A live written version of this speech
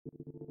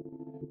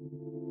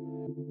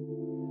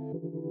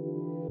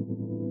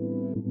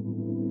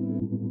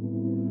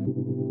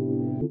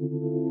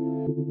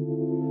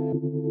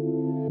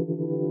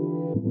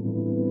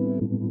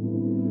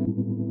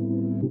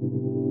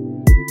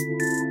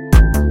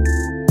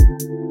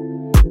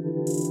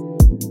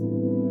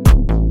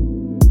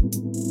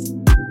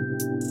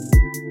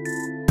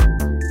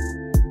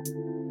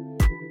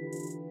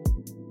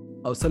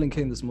was telling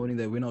Kane this morning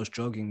that when I was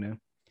jogging now,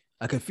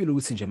 I could feel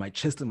it, my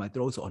chest and my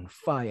throat are on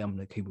fire. I'm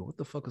like, hey, bro, what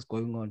the fuck is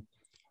going on?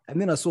 And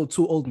then I saw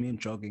two old men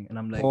jogging, and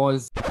I'm like,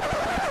 pause.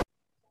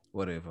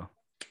 Whatever.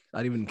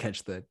 I didn't even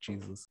catch that,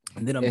 Jesus.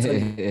 And then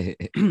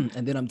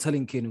I'm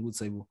telling, Kane and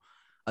Woodsable,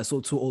 I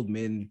saw two old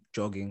men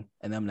jogging,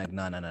 and I'm like,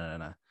 nah.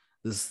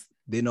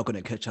 They're not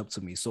gonna catch up to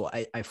me. So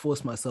I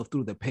forced myself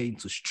through the pain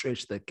to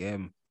stretch the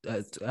game.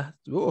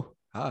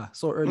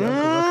 So early.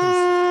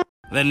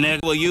 The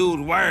nigga will use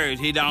words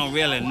he don't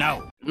really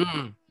know.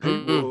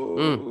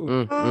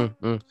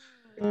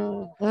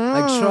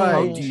 I tried.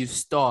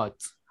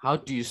 How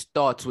do you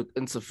start with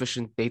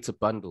insufficient data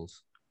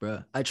bundles?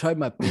 Bruh, I tried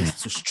my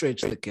best to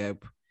stretch the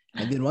gap.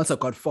 And then once I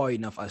got far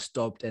enough, I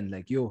stopped and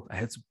I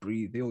had to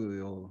breathe. I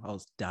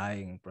was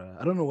dying, bruh.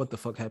 I don't know what the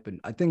fuck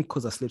happened. I think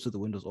because I slept with the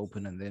windows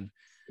open and then,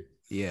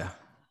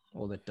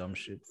 all that dumb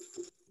shit.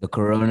 The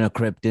corona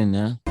crept in,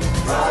 huh?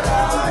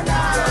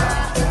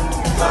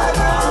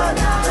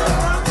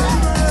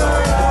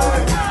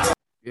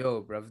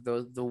 Yo, bro,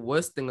 the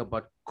worst thing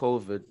about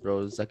COVID, bro,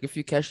 is like if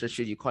you catch that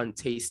shit, you can't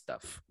taste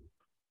stuff.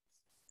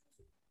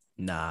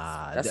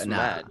 Nah, that's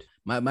mad.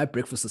 My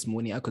breakfast this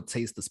morning, I could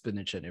taste the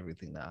spinach and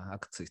everything. I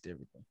could taste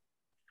everything.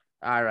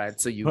 All right,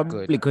 so you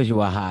probably because you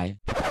were high.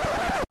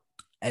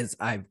 As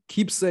I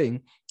keep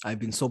saying, I've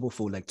been sober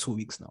for like 2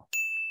 weeks now.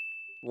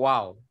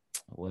 Wow.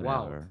 Whatever.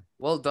 Wow.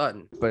 Well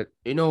done. But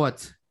you know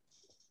what?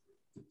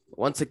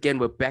 Once again,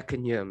 we're back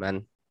in here,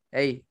 man.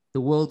 Hey, the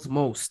world's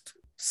most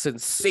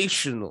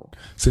sensational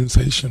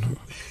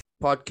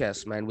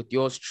podcast, man, with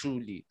yours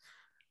truly.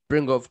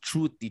 Bringer of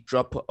truth, the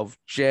dropper of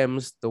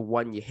gems, the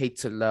one you hate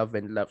to love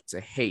and love to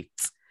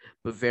hate.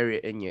 Bavaria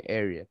in your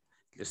area.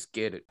 Let's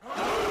get it.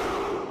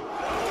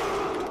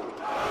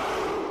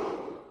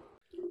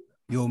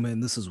 Yo, man,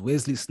 this is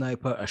Wesley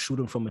Sniper. I shoot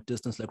him from a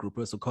distance like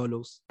Roberto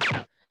Carlos.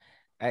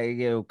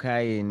 Ayike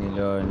uKA.N.E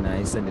lona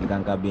isendele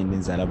kaNkabini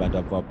inzala abantu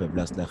apha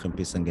plus la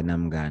khempisa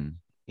ngenamngani.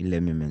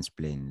 Let me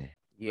mansplain.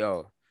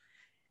 Yo.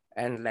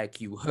 And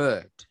like you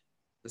heard,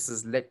 this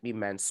is Let Me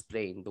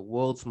Mansplain, the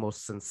world's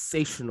most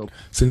sensational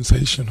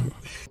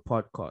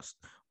podcast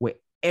where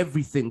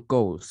everything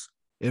goes.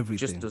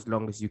 Everything. Just as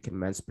long as you can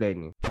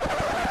mansplain it.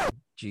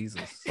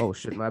 Jesus. Oh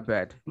shit, my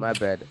bad.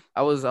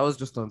 I was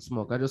just on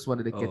smoke. I just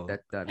wanted to get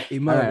that done. Hey,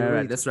 all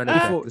right. Let's run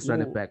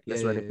it back.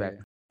 Let's run it back.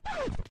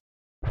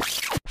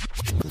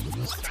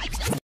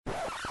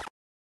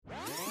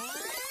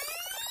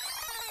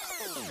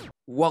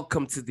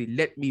 Welcome to the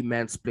Let Me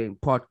Mansplain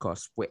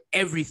podcast where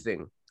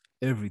everything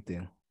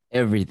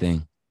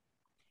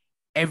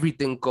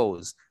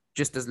goes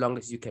just as long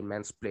as you can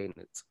mansplain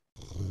it.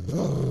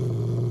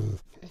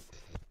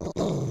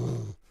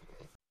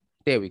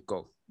 There we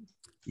go.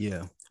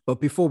 Yeah.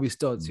 But before we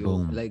start,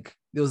 like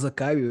there was a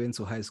guy we went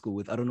to high school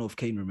with. I don't know if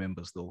Kane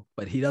remembers though,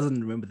 but he doesn't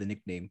remember the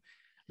nickname.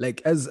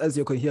 Like as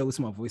you can hear, with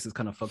my voice is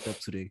kind of fucked up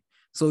today.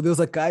 So there was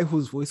a guy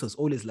whose voice was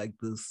always like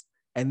this,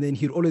 and then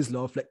he'd always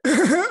laugh like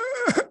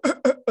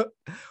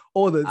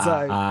all the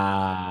time.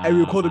 And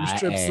we called him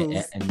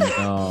Strepsils.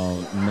 No.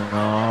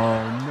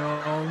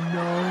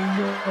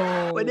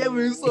 Whenever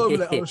we saw him,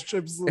 like,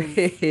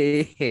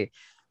 Strepsils.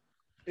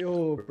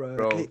 Yo,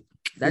 bro. Hey,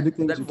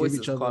 that voice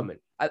is common.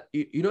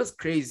 You know what's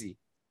crazy?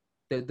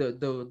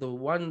 The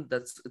one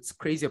it's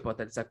crazy about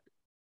that. It's like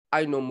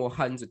I know more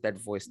Huns with that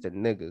voice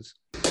than niggas.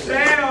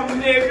 Damn,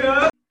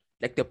 nigga.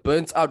 Like the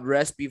burnt out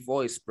raspy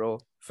voice, bro.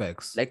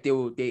 Facts. Like they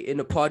in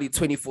a party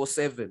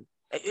 24/7.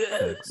 I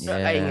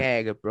ain't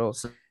hagger, bro.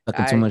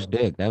 Sucking too much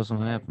dick. That was what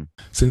happened.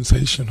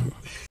 Sensational.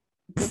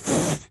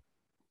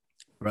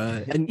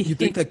 Right. And you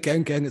think that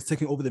gang is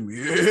taking over them?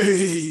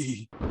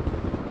 Yay!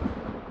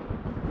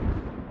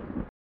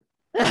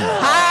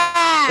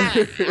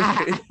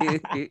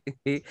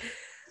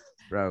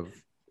 Bruv.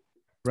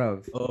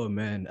 Oh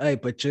man. Hey,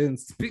 but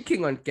Jens.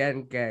 Speaking on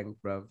gang,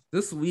 bruv.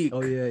 This week.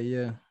 Oh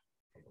yeah.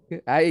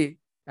 I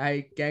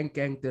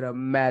gang did a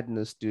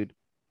madness, dude.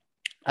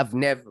 I've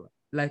never,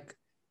 like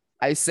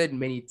I said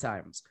many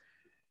times,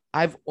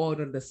 I've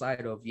ordered the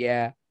side of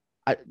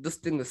this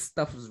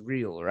stuff is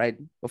real, right?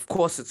 Of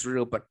course it's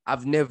real, but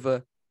I've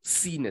never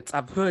seen it.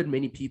 I've heard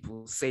many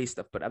people say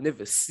stuff, but I've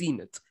never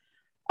seen it.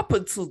 Up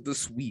until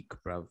this week,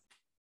 bruv.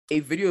 A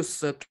video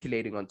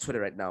circulating on Twitter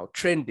right now,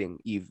 trending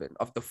even,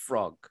 of the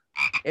frog.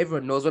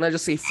 Everyone knows, when I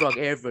just say frog,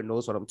 everyone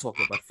knows what I'm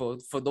talking about.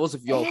 For those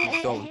of y'all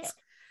who don't,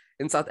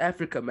 in South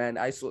Africa, man,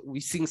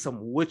 we're seeing some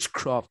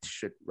witchcraft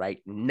shit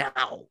right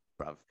now,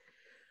 bruv.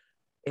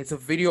 It's a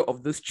video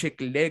of this chick,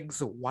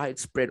 legs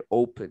widespread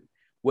open,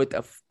 with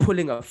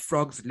pulling a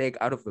frog's leg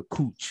out of the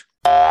cooch.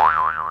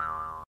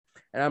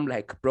 And I'm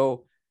like,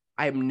 bro,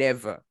 I'm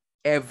never,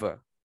 ever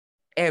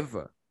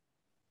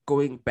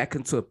going back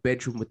into a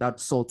bedroom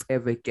without salt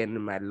ever again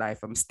in my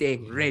life. I'm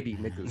staying ready,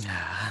 niggas.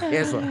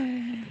 Yes,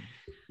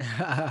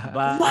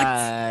 but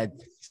what?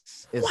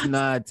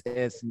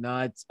 It's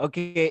not.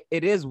 Okay,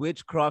 it is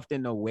witchcraft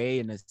in a way,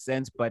 in a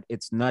sense, but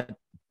it's not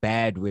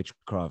bad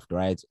witchcraft,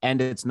 right? And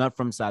it's not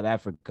from South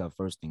Africa,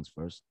 first things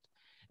first.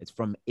 It's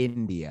from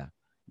India.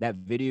 That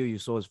video you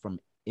saw is from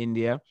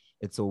India.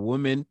 It's a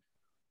woman.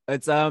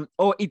 It's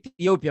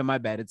Ethiopia, my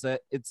bad. It's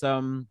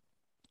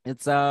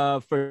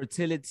a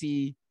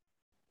fertility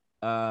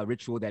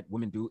ritual that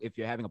women do if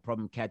you're having a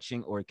problem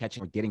catching or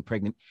getting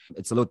pregnant.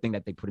 It's a little thing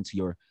that they put into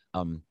your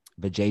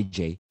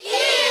vajayjay.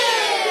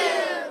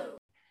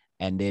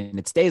 And then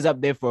it stays up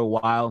there for a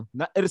while.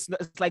 It's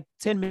like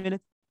 10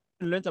 minutes.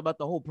 I learned about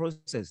the whole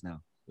process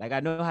now. Like,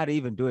 I know how to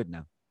even do it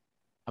now.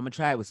 I'm gonna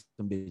try it with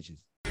some bitches.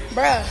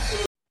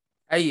 Bruh.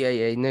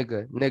 Hey,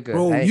 nigga.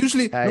 Bro,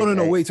 usually,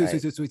 no, wait.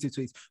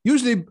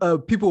 Usually,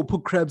 people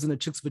put crabs in a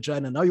chick's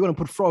vagina. Now you want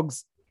to put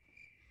frogs.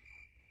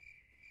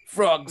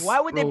 Frogs. Why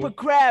would they put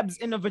crabs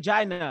in a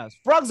vagina?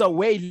 Frogs are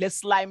way less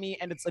slimy,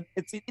 and it's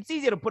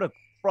easier to put a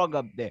frog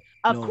up there.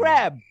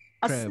 Crab,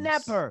 a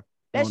snapper.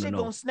 That shit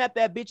gonna snap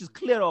that bitch's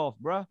clit off,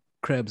 bro.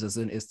 Crabs as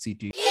in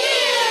STD.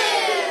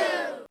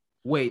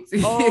 Wait.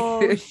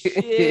 Oh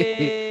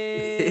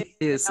shit!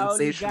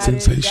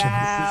 Sensational.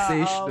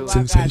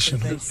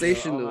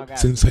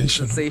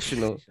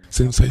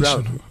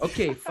 Bro,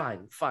 okay,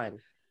 fine.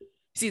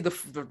 See the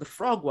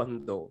frog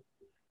one though.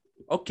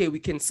 Okay, we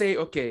can say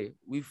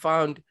we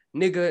found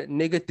nigga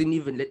didn't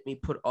even let me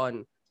put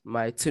on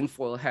my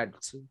tinfoil hat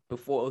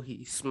before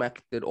he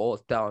smacked it all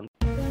down.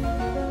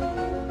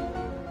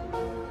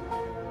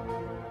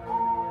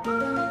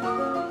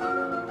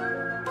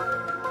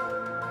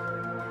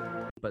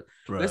 But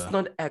let's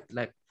not act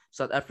like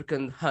South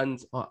African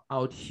Huns are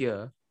out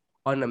here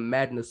on a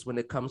madness when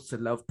it comes to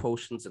love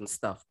potions and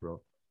stuff,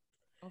 bro.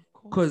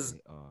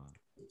 Because,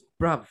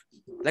 bruv,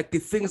 like the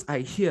things I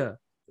hear,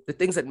 the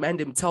things that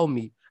Mandem tell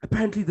me,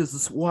 apparently there's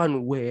this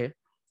one where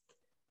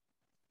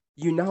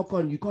you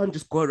can't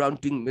just go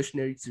around doing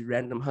missionary to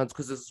random Huns,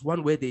 because there's this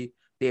one where they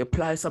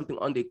apply something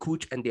on their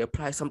cooch and they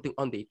apply something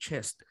on their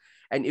chest.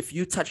 And if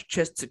you touch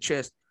chest to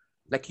chest,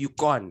 like you're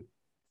gone.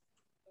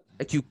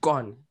 Like you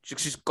gone.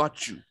 She's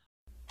got you.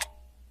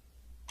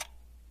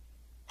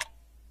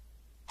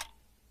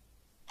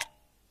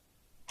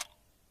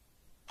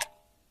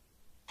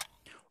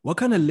 What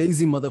kind of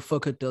lazy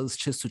motherfucker does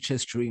chest to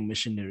chest during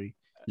missionary?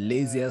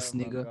 Lazy ass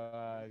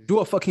nigga. Do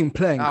a fucking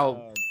plank.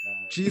 Ow.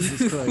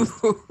 Jesus Christ.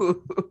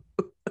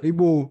 Hey,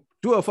 bro,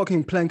 do a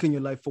fucking plank in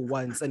your life for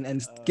once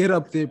and get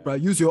up there, bro.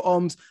 Use your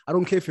arms. I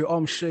don't care if your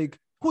arms shake.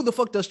 Who the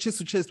fuck does chest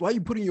to chest? Why are you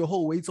putting your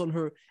whole weight on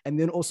her and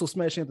then also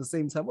smashing at the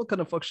same time? What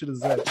kind of fuck shit is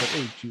that? But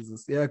hey,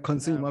 Jesus. Yeah,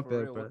 continue my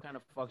bad, bro. Kind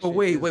of fuck oh,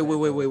 wait.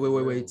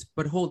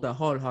 But hold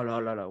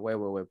on.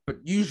 Wait. But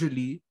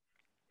usually,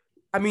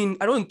 I mean,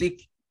 I don't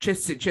think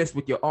chest to chest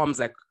with your arms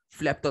like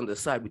flapped on the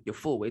side with your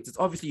full weight. It's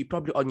obviously you're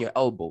probably on your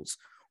elbows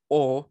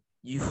or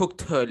you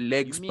hooked her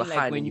legs behind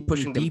like and you're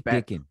pushing them back.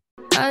 Picking?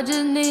 I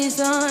just need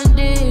some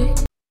dick.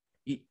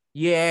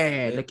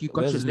 Yeah, like you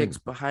got your legs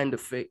behind the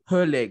face.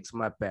 Her legs,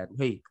 my bad.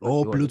 Hey.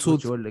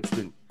 Bluetooth. Your legs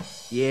doing?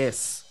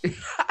 Yes.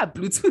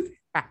 Bluetooth.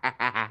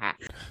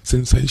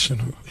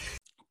 Sensational.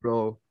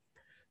 Bro.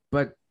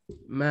 But,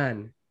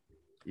 man,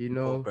 you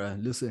know. Bro,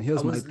 listen,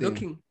 here's my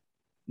thing.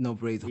 No,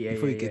 bro,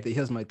 before you get there,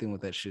 here's my thing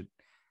with that shit.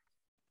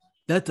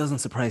 That doesn't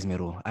surprise me at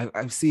all.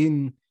 I've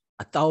seen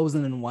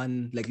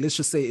 1,001, like let's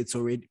just say it's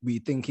already, we're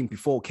thinking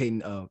before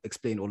K.A.N.E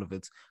explained all of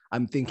it,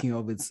 I'm thinking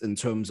of it in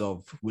terms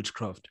of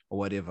witchcraft or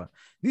whatever.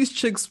 These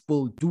chicks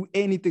will do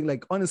anything.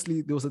 Like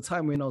honestly, there was a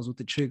time when I was with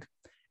the chick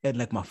and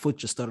like my foot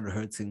just started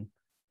hurting.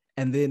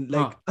 And then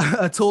like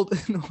I told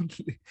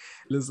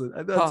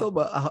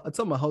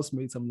my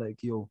housemates, I'm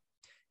like, yo,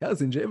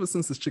 ever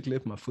since this chick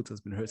left, my foot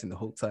has been hurting the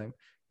whole time.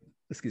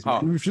 Excuse me.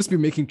 And we've just been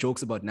making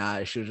jokes about,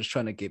 she's just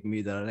trying to get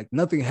me that. Like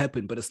nothing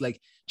happened, but it's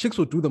like chicks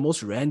will do the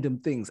most random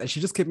things. And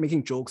she just kept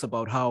making jokes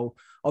about how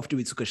after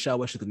we took a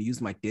shower, she's gonna use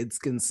my dead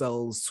skin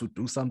cells to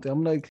do something.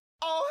 I'm like,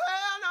 oh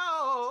hell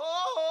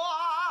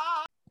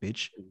no,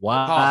 bitch.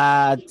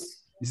 What?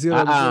 You see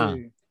what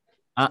I'm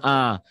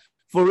saying?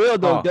 For real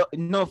though,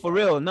 no, for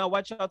real. No,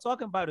 what y'all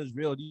talking about is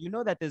real. Do you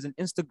know that there's an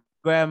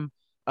Instagram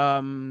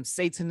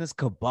Satanist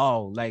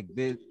cabal? Like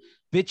the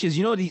bitches,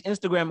 you know these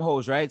Instagram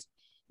hoes, right?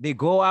 They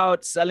go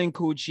out selling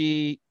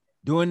coochie,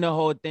 doing the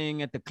whole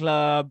thing at the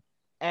club.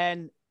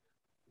 And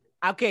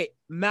okay,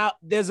 now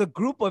there's a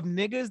group of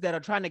niggas that are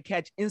trying to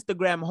catch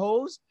Instagram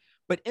hoes,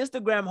 but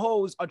Instagram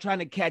hoes are trying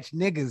to catch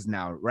niggas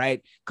now,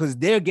 right? Because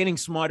they're getting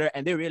smarter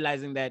and they're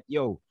realizing that,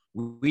 yo,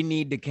 we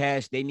need the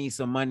cash. They need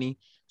some money.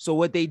 So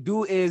what they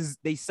do is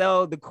they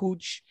sell the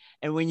cooch.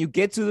 And when you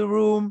get to the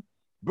room,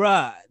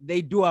 bruh,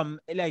 they do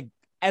like,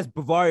 as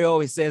Bavaria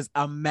always says,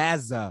 a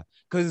mazza.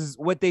 Because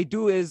what they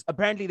do is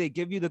apparently they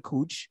give you the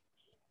cooch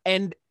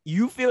and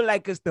you feel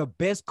like it's the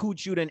best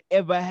cooch you done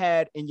ever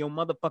had in your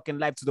motherfucking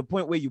life to the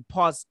point where you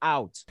pass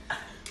out.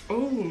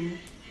 Oh,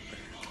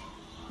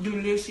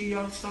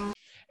 delicious.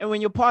 And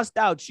when you're passed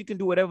out, she can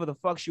do whatever the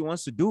fuck she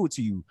wants to do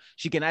to you.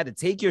 She can either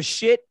take your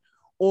shit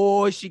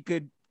or she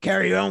could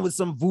carry on with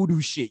some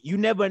voodoo shit. You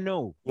never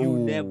know. You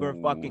never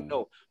fucking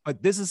know.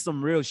 But this is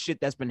some real shit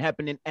that's been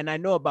happening. And I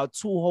know about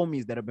 2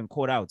 homies that have been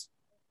caught out.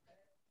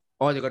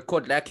 Oh, they got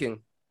caught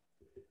lacking.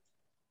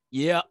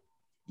 Yeah.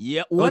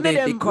 One of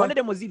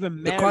them was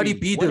even married. Cardi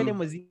beat One him. of them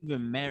was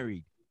even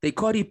married. They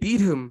Cardi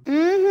beat him.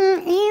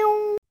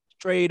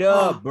 Straight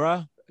up,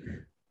 bruh.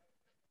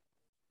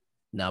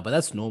 Nah, but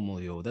that's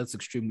normal, yo. That's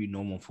extremely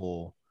normal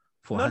for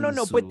No,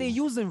 hunters but they're to-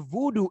 using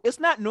voodoo. It's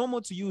not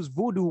normal to use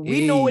voodoo.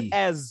 We know it Hey.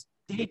 as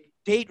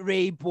date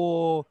rape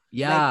or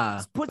Yeah,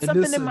 like, put but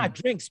something in my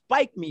listen. drink,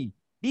 spike me.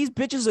 These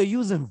bitches are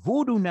using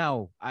voodoo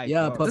now.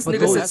 Yeah, dog. but- This but nigga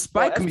those- said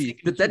spike that's me.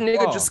 taking Did that too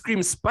nigga far. just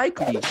scream spike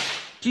me?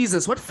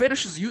 Jesus, what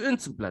fetishes you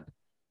into, blood?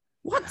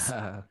 What?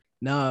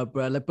 Nah,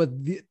 bro. Like, but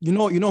you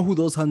know who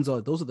those hands are?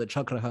 Those are the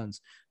chakra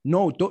hands.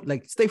 No, don't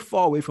like stay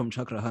far away from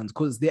chakra hands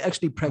because they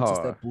actually practice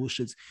Oh. that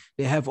bullshit.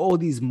 They have all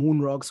these moon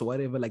rocks or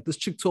whatever. Like this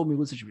chick told me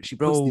was she puts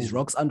Bro. these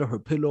rocks under her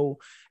pillow,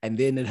 and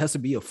then it has to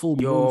be a full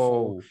moon.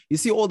 Yo. You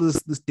see all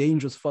this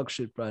dangerous fuck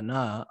shit, bro.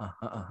 Nah,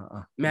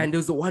 Man,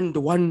 there's the one.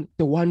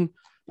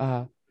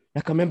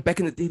 Like I remember back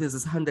in the day, there's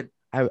this hand that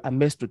I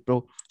messed with,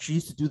 bro. She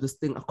used to do this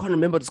thing. I can't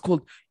remember what it's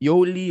called.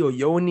 Yoli or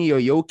Yoni or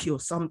Yoki or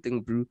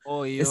something, bro.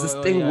 Oh, It's this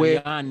thing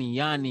where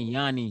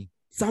Yanni.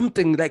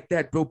 something like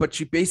that, bro. But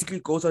she basically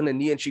goes on her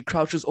knee and she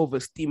crouches over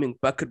a steaming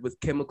bucket with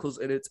chemicals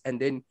in it,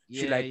 and then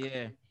she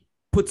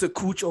puts a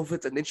cooch over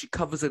it, and then she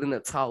covers it in a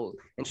towel,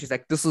 and she's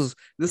like, "This is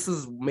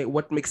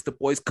what makes the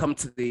boys come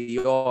to the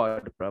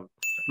yard, bro."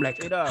 I'm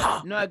like,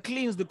 No, it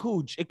cleans the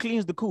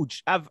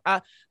cooch.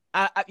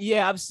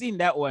 I've seen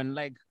that one.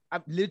 Like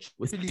I've literally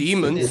With seen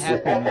demons. it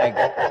happen. Like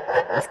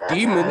with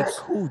demons,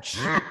 cooch.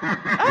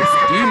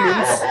 with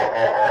demons,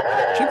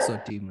 chicks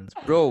are demons,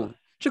 bro.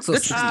 Chicks are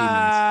Literally.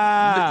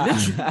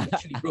 demons.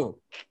 Literally, bro.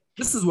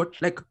 This is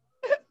what, like,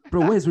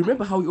 bro, Wes,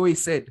 remember how we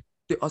always said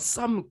there are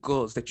some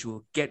girls that you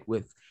will get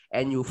with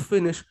and you'll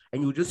finish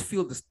and you'll just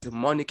feel this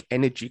demonic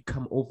energy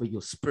come over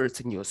your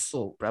spirit and your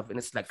soul, bruv. And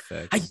it's like,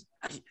 Facts.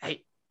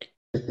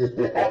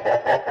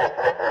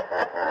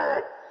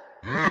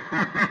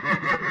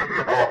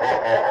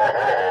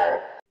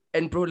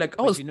 and bro, like,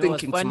 I was You know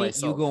what's thinking to funny?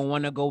 myself, You're gonna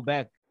want to go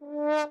back.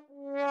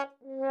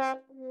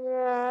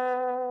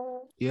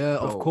 Yeah,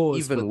 of bro, course.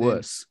 even but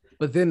worse.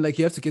 But then, like,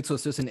 you have to get to a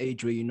certain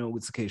age where you know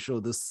it's okay. Sure,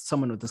 this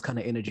someone with this kind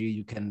of energy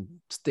you can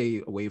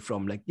stay away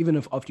from. Like, even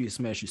if after you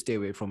smash, you stay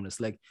away from this.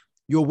 Like,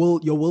 your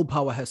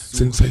willpower has to.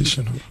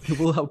 Sensational. Your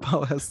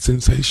willpower has to.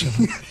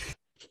 Sensational.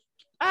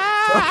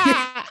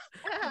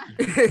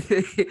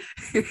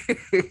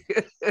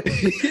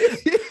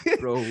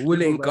 Bro,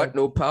 Will ain't got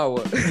no power.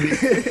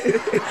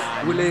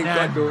 Will ain't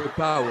got no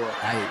power.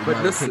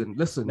 But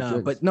listen, Nah,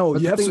 Jones. but no,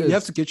 But you the have to thing you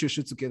have is- to get your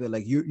shit together.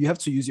 Like, you have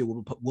to use your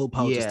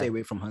willpower to Yeah. stay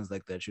away from hands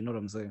like that. You know what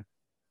I'm saying?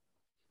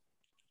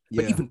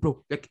 But Yeah. even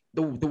bro, like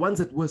the ones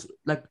that was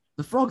like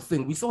the frog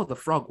thing, we saw the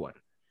frog one.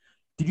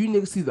 Did you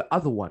niggas see the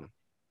other one?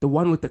 The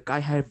one with the guy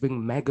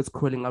having maggots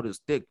crawling out his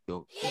dick,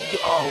 yo.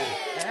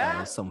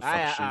 Some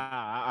fuck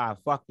shit.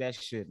 Fuck that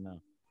shit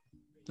now.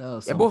 Oh, Yeah,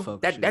 some bro,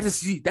 fuck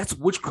shit. that's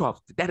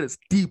witchcraft. That is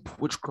deep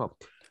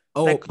witchcraft.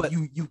 Oh, Like but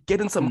you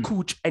get in some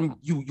cooch and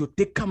your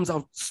dick comes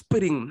out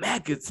spitting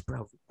maggots,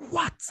 bro.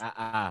 What?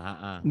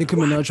 Nicki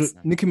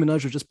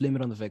Minaj will just blame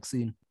it on the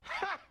vaccine.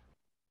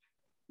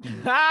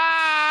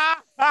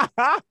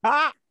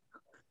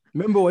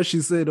 Remember what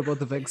she said about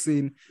the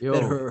vaccine? Yo.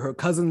 That her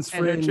cousin's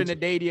And her friend,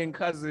 Trinidadian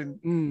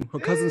cousin. her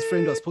cousin's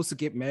friend was supposed to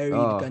get married,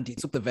 Oh. and he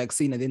took the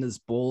vaccine, and then his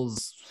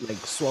balls like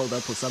swelled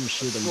up or some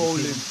shit. And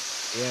Swollen.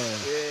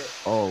 yeah.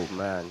 Oh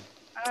man.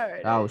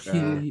 Alright,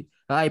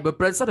 Oh, but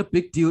bro, it's not a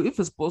big deal. If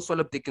it's balls swell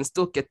up, they can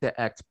still get their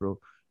act, bro.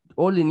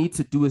 All you need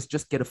to do is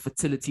just get a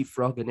fertility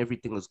frog and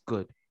everything is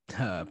good.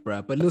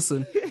 Bruh. But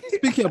listen,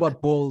 speaking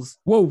about balls,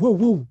 Whoa.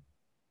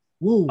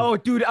 Oh,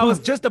 dude, I was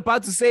just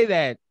about to say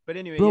that. But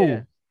anyway, Bro.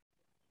 yeah.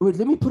 Wait,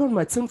 let me put on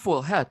my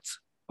tinfoil hat.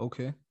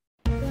 okay.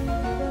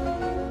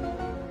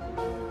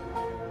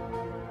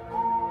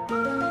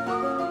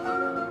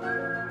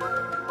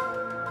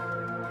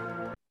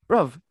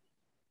 Bruv,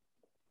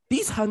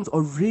 these hands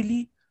are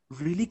really,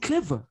 really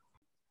clever.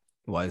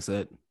 Why is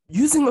that?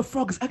 Using a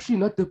frog is actually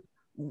not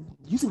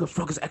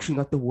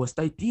the worst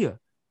idea.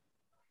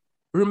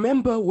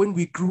 Remember when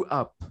we grew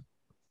up,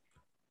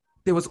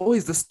 there was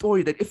always the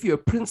story that if you're a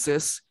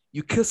princess,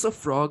 you kiss a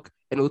frog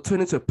and it'll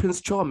turn into a Prince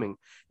Charming.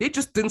 They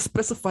just didn't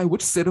specify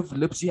which set of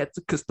lips you had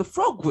to kiss the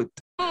frog with.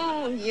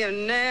 Oh, you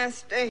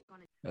nasty.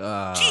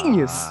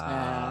 Genius.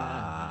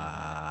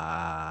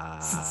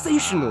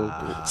 Sensational.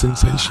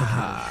 Sensational.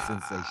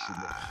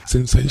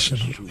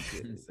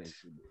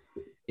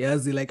 Yeah,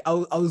 like I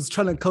was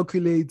trying to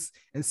calculate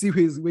and see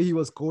where he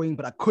was going,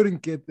 but I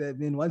couldn't get there.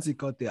 Then once he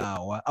got there,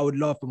 I would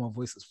laugh, but my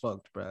voice is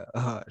fucked, bro.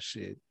 Ah,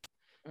 shit.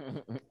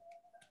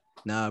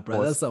 Nah,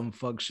 bro, that's some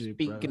fuck shit.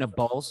 Speaking of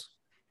balls.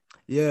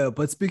 Yeah,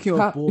 but speaking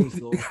of balls,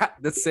 though.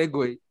 The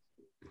segue.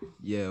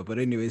 Yeah, but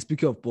anyway,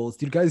 speaking of balls,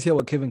 did you guys hear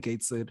what Kevin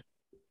Gates said?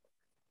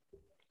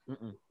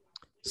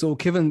 So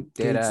Kevin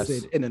Gates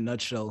said, in a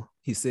nutshell,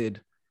 he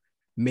said,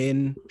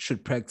 men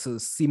should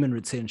practice semen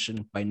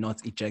retention by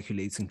not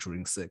ejaculating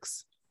during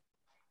sex.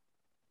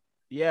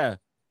 Yeah.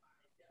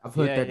 I've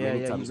heard that Yeah,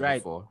 many yeah, times you're right.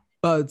 before.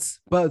 But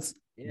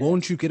Yeah.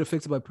 won't you get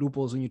affected by blue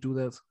balls when you do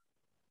that?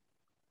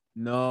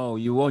 No,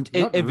 you won't.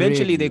 Not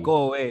Eventually, they really.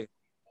 go away.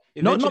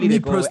 Not Eventually, me they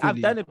go away. personally.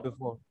 I've done it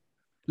before.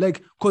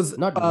 Like, cause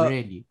Not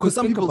really. Because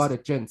some think people- about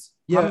it, gents.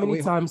 Yeah, How many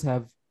wait. times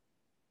have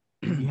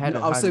you had No,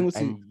 a I was saying hand what's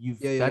and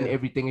you've yeah, done yeah.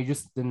 everything and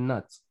just the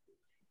nuts?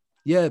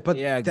 Yeah, but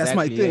Yeah, that's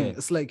my exactly, thing. yeah.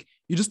 It's like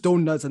you just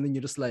don't nuts and then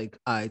you're just like,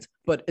 all right.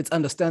 But it's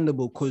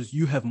understandable because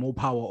you have more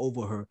power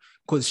over her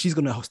because she's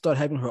gonna start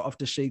having her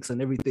aftershakes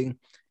and everything,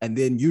 and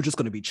then you're just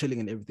gonna be chilling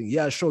and everything.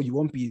 Yeah, sure, you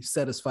won't be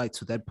satisfied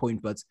to that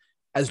point, but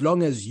as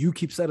long as you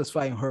keep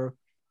satisfying her,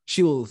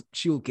 she'll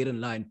get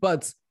in line.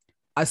 But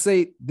I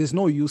say there's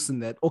no use in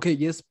that. Okay,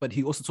 yes, but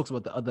he also talks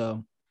about the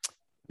other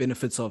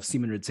benefits of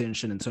semen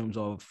retention in terms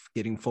of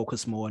getting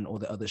focused more and all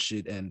the other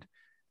shit. And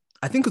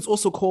I think it's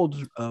also called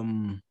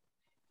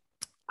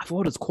I forgot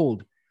what it's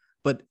called,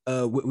 but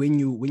when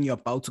you're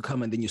about to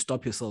come and then you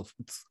stop yourself,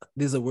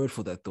 there's a word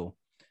for that though.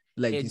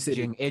 Like you said,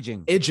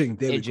 Edging. edging.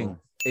 There we Edging. go,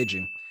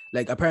 edging.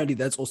 Like apparently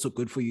that's also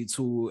good for you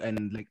too.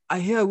 And like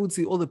I would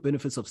say all the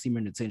benefits of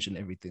semen retention,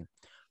 everything.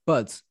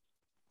 But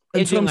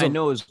in Edging, terms I of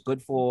know is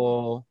good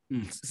for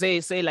Mm.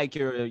 say like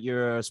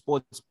you're a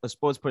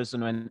sports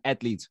person or an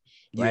athlete,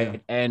 right? Yeah.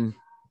 And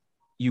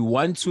you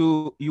want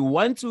to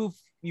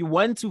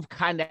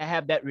kind of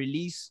have that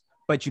release,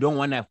 but you don't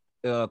want to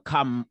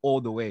come all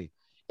the way.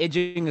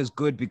 Edging is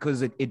good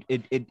because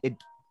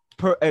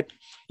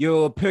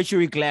your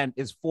pituitary gland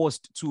is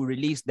forced to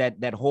release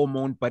that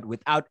hormone, but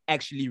without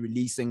actually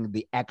releasing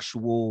the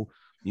actual,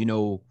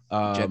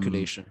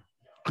 Ejaculation.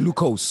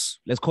 glucose.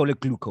 Let's call it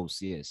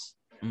glucose. Yes.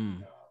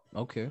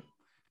 Okay.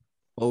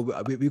 Well,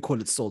 we call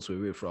it salt where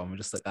we're from. We're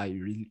just like,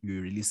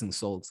 you're releasing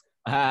salt.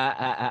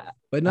 But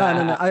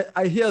no.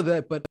 I hear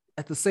that, but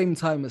at the same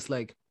time, it's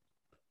like,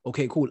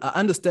 okay, cool. I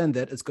understand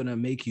that it's gonna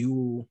make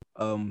you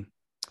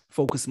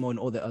focus more on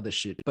all the other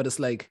shit. But it's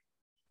like,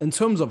 in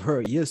terms of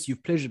her, yes,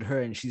 you've pleasured her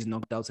and she's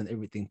knocked out and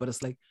everything. But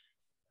it's like,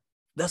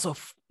 that's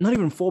not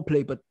even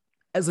foreplay, but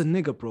as a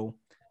nigga, bro,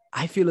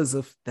 I feel as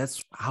if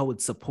that's how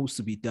it's supposed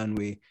to be done,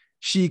 where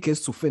she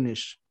gets to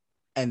finish.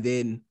 And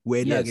then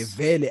when Yes.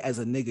 as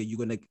a nigga, you're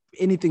gonna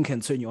anything can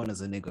turn you on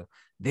as a nigga.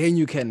 Then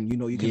you can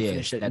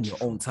finish it in that's your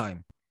true. own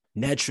time,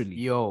 naturally.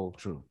 Yo,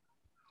 True.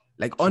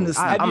 Like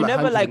honestly, Have you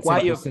never like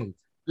while you're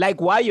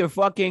 110%.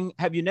 fucking?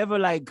 Have you never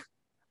like?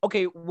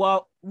 Okay,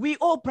 well, we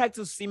all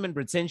practice semen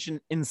retention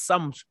in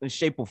some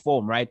shape or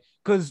form, right?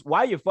 Because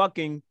while you're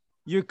fucking,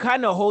 you're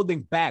kind of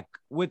holding back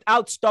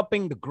without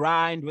stopping the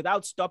grind,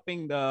 without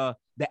stopping the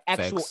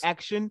actual Facts.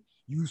 action.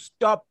 You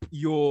stop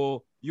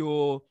you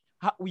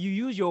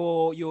use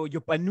your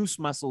panus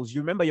muscles.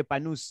 You remember your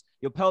panus,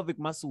 your pelvic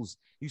muscles.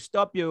 You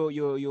stop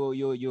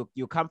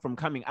your come from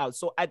coming out.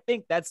 So I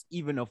think that's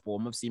even a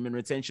form of semen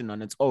retention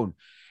on its own.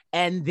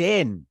 And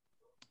then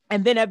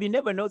have you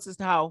never noticed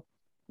how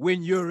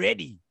when you're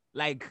ready,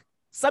 like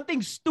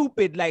something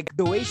stupid, like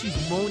the way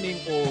she's moaning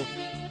or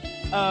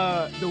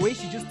the way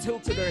she just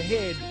tilted her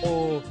head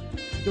or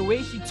the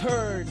way she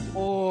turned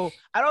or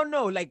I don't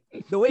know, like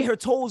the way her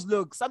toes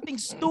look, something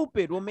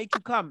stupid will make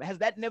you come. Has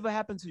that never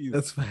happened to you?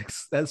 That's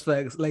facts.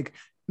 Like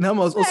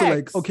Nama was also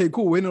like, Facts. okay,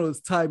 cool. When it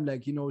was time,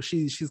 like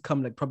she's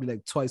come like probably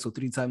like twice or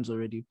three times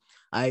already.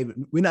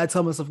 When I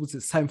tell myself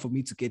it's time for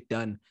me to get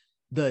done,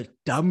 the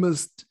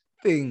dumbest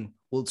thing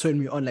will turn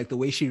me on, like the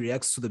way she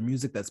reacts to the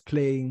music that's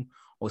playing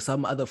or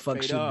some other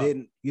function. up.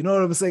 Then you know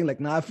what I'm saying? Like,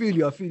 nah, I feel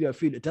you.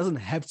 It doesn't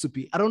have to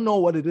be. I don't know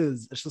what it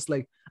is. It's just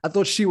like I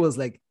thought she was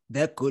like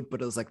that good,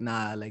 but it was like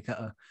nah, like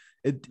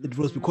it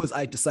was because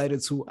I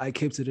decided to. I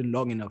kept it in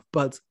long enough.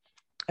 But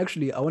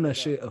actually, I want to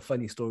share a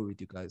funny story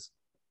with you guys.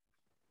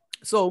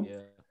 So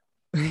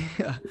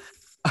Yeah.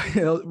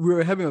 we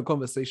were having a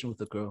conversation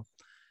with a girl,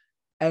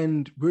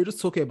 and we were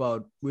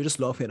just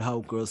laughing at how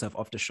girls have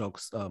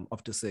aftershocks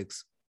after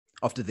sex,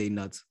 after they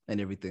nut and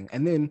everything.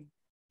 And then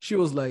she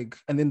was like,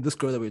 and then this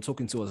girl that we were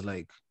talking to was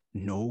like,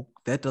 no,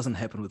 that doesn't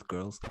happen with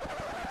girls.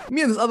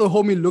 Me and this other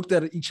homie looked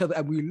at each other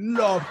and we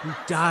laughed, we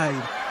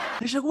died.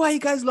 And she's like, why are you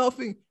guys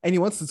laughing? And he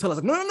wants to tell us,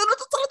 like, no,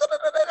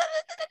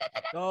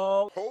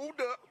 No, Hold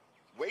up.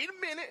 Wait a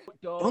minute.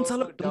 don't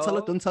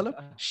tell her.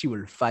 She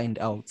will find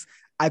out.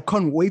 I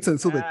can't wait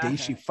until the day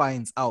she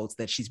finds out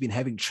that she's been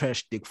having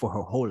trash dick for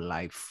her whole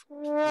life.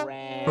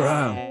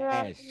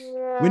 Trash.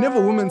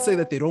 Whenever women say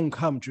that they don't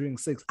come during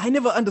sex, I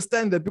never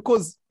understand that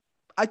because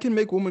I can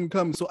make women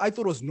come. So I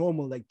thought it was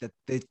normal, like that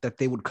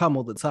they would come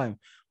all the time.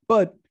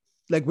 But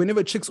like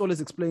whenever chicks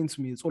always explain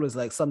to me, it's always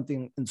like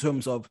something in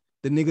terms of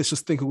the niggas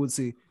just think it would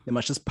say they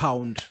must just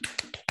pound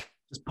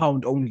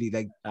only.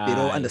 Like they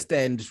don't Aye.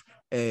 understand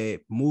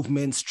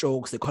movement,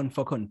 strokes, they can't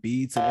fuck on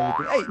beats and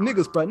everything. Hey,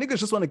 niggas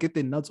just want to get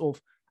their nuts off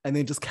and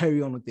then just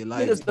carry on with their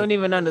lives. Niggas don't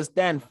even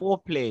understand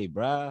foreplay,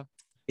 bruh.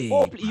 Hey,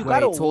 Foreplay, you Wait,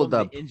 gotta hold hold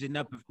up. the engine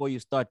up before you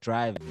start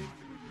driving.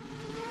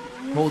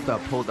 Hold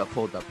up.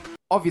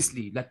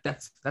 Obviously, like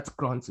that's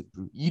granted,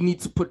 bro. You need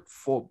to put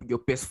your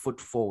best foot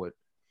forward.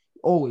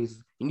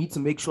 Always, you need to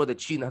make sure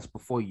that she nuts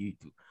before you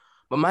do.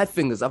 But my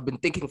thing is, I've been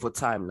thinking for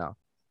time now.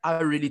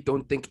 I really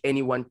don't think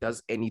anyone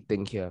does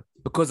anything here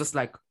because it's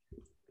like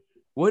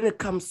when it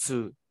comes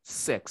to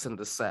sex and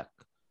the sack,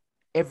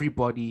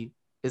 everybody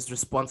is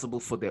responsible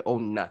for their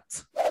own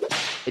nut.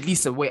 At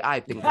least the way I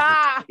think of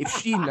it. If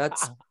she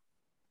nuts,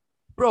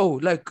 bro,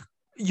 like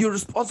you're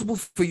responsible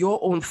for your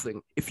own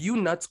thing. If you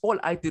nuts, all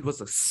I did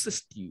was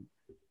assist you.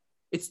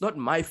 It's not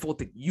my fault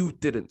that you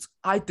didn't.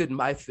 I did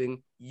my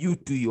thing. You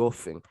do your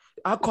thing.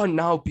 I can't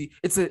now be.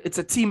 It's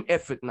a team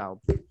effort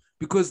now,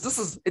 because this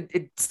is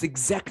it's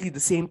exactly the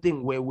same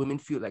thing where women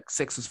feel like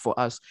sex is for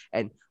us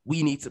and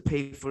we need to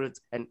pay for it.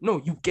 And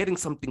no, you're getting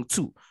something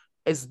too,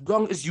 as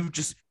long as you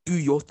just do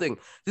your thing.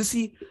 You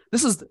see,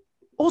 this is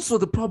also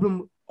the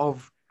problem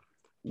of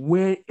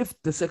where if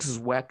the sex is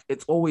whack,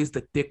 it's always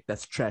the dick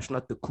that's trash,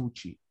 not the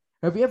coochie.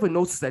 Have you ever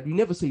noticed that? You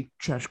never say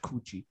trash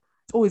coochie.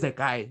 It's always that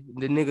guy,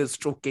 the nigga's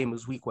stroke game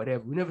is weak,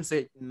 whatever. We never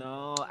say,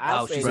 No,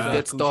 oh, she's a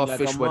dead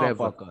starfish,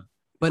 whatever.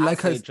 But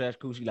like I say trash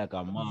coochie like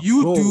a mom.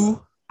 You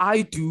do,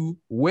 I do,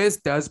 Wes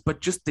does, but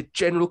just the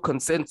general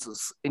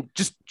consensus and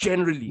just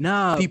generally,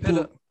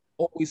 people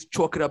always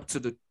chalk it up to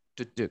the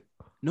dick.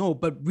 No,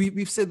 but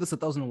we've said this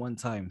 1,001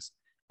 times.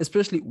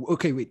 Especially,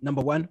 okay, wait.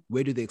 Number one,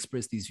 where do they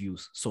express these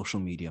views? Social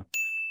media.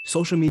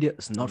 Social media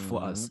is not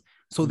for us.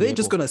 So they're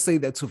just gonna say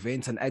that to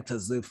vent and act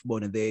as if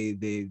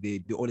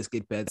they always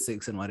get bad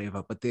sex and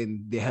whatever, but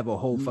then they have a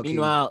whole fucking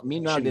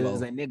meanwhile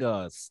there's a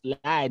nigga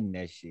sliding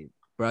that shit.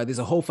 Bro, there's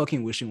a whole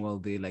fucking wishing well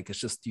there. Like, it's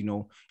just,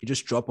 you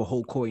just drop a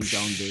whole coin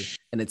down there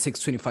and it takes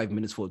 25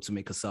 minutes for it to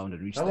make a sound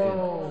and reach the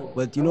end.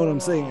 But you know what I'm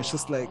saying? It's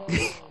just like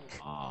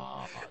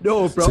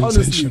no, bro,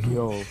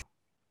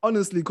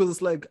 honestly, because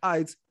it's like,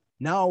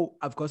 now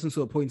I've gotten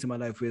to a point in my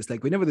life where it's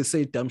like, whenever they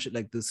say dumb shit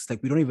like this, it's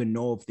like, we don't even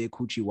know if they're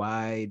coochie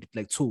wide,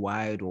 like too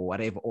wide or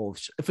whatever, or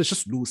if it's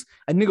just loose.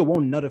 A nigga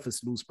won't nut if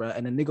it's loose, bro,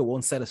 and a nigga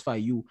won't satisfy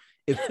you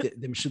if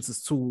them shits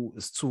is too,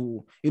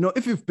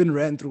 if you've been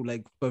ran through,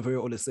 like Bavaria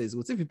always says,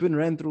 if you've been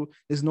ran through,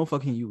 there's no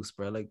fucking use,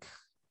 bro. Like,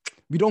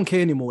 we don't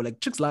care anymore.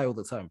 Like, chicks lie all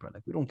the time, bro.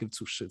 Like, we don't give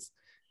two shits.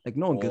 Like,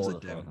 no one gives a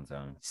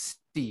damn.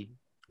 See,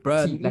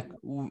 bro, like,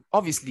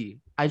 obviously,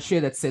 I share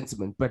that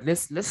sentiment, but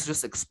let's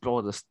just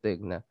explore this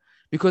thing now.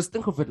 Because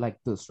think of it like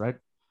this, right?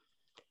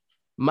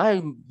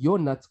 Your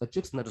nut, a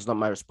chick's nut is not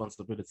my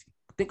responsibility.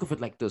 Think of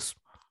it like this.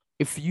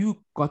 If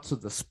you got to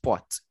the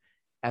spot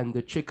and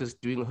the chick is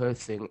doing her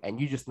thing and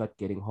you're just not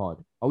getting hard,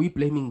 are we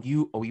blaming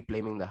you or are we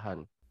blaming the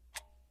hun?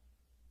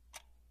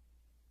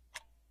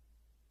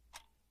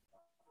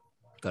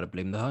 Gotta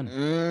blame the hun.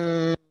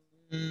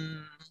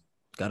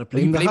 Gotta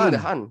blame the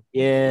hun.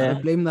 Yeah.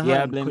 Gotta blame the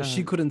hun because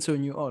she couldn't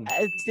turn you on.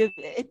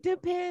 It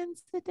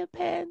depends.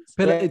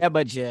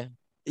 But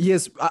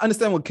yes, I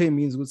understand what K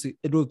means.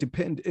 It will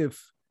depend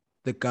if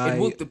the guy. It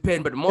will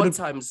depend, but more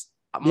times.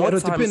 It'll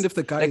depend if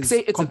the guy is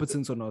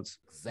competent or not.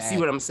 See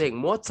what I'm saying?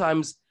 More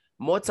times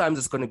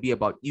it's going to be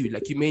about you.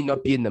 Like, you may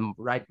not be in the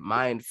right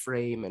mind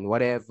frame and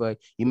whatever.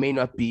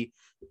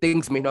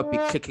 Things may not be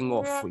clicking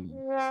off for you.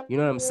 You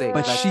know what I'm saying?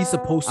 But she's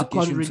supposed to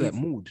get you into that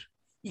mood.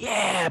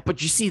 Yeah,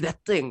 but you see that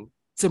thing.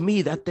 To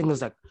me, that thing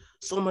is like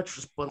so much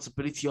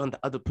responsibility on the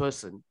other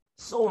person.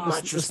 It's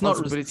not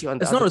responsibility on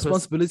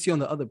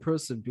the other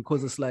person,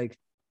 because it's like,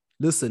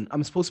 listen,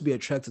 I'm supposed to be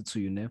attracted to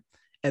you now.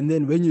 And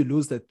then when you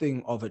lose that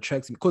thing of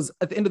attracting, because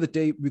at the end of the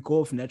day, we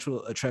go off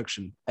natural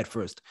attraction at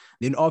first.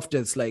 Then after,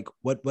 it's like,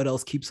 what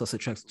else keeps us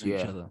attracted to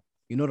each other?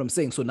 You know what I'm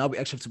saying? So now we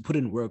actually have to put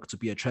in work to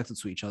be attracted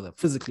to each other,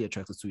 physically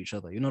attracted to each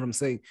other. You know what I'm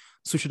saying?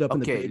 Switch it up.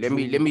 Okay, let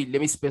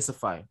me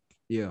specify.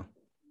 Yeah.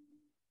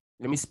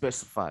 Let me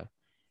specify.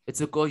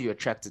 It's a girl you're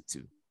attracted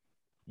to.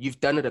 You've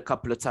done it a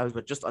couple of times,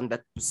 but just on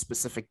that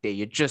specific day,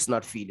 you're just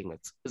not feeling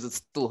it. Is it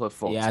still her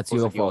fault? Yeah, it's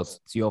your fault.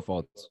 It's your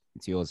fault.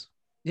 It's yours.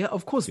 Yeah,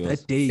 of course,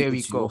 that day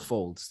it's your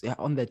fault. Yeah,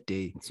 on that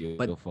day. It's your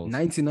fault.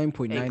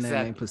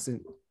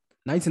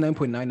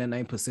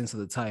 99.999% of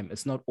the time,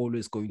 it's not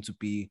always going to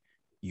be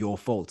your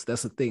fault.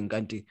 That's the thing.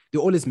 And they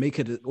always make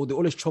it, or they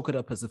always chalk it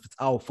up as if it's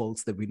our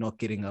fault that we're not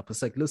getting up.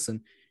 It's like,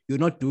 listen, you're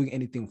not doing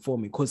anything for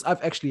me. Because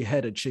I've actually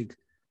had a chick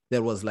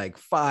that was like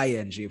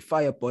fire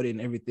body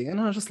and everything. And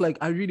I was just like,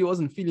 I really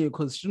wasn't feeling it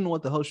because she didn't know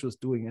what the hell she was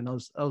doing. And I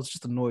was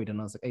just annoyed. And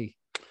I was like, hey,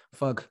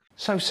 fuck.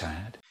 So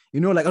sad.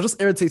 Like, I was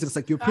just irritated. It's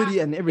like, you're pretty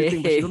and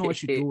everything, but you don't know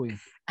what you're doing.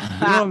 You know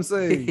what I'm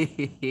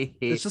saying?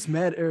 It's just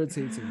mad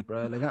irritating,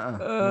 bro. Like,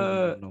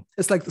 no.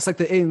 It's like the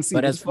ANC.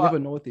 But they never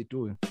know what they're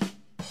doing.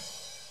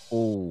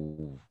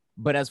 Oh,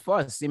 but as far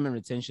as semen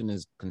retention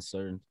is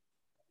concerned,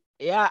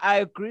 yeah, I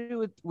agree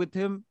with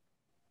him.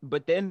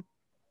 But then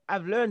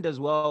I've learned as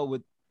well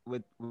with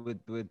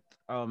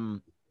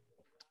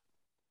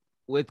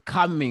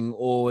coming,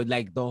 or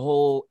like the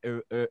whole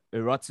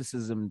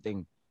eroticism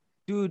thing,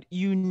 dude,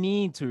 you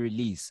need to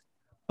release,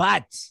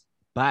 but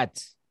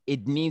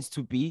it needs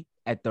to be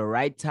at the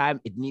right time.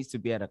 It needs to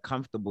be at a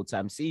comfortable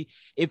time. See,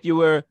 if you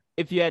were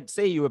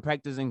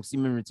practicing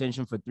semen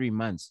retention for 3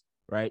 months,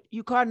 right?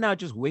 You can't now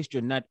just waste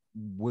your nut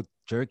with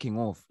jerking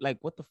off. Like,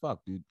 what the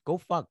fuck, dude?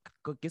 Go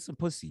get some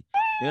pussy.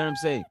 You know what I'm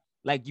saying?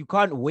 Like, you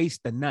can't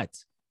waste the nut.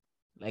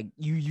 Like,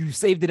 you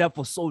saved it up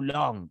for so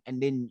long,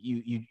 and then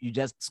you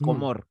just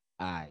skomor.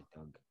 Aye,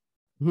 dog.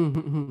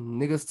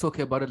 Niggas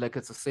talking about it like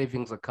it's a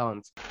savings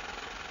account.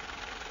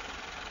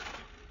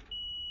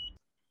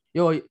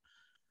 Yo, I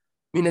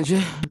mean,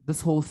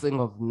 this whole thing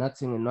of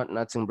nutting and not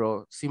nutting,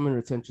 bro, semen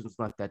retention is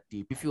not that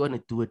deep. If you want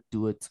to do it,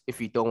 do it.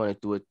 If you don't want to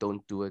do it,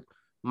 don't do it.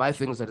 My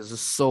thing is that it's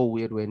just so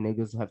weird where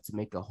niggas have to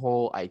make a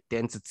whole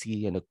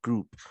identity and a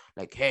group.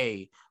 Like,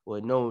 hey, we're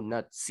no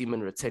nut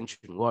semen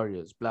retention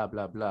warriors, blah,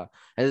 blah, blah.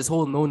 And this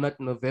whole no nut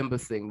November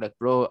thing, like,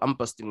 bro, I'm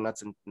busting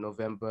nuts in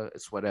November.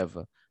 It's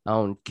whatever. I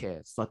don't care.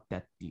 It's not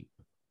that deep.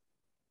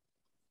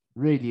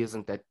 Really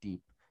isn't that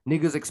deep.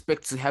 Niggas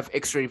expect to have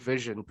X-ray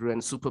vision, bro,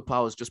 and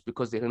superpowers just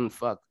because they didn't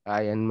fuck.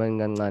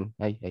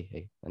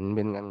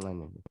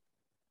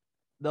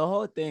 The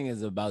whole thing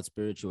is about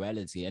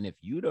spirituality, and if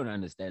you don't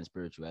understand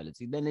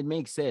spirituality, then it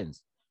makes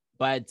sense.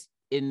 But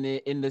in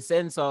the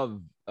sense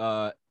of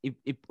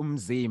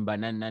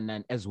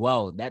umzimba as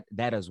well, that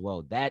as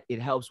well, that it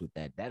helps with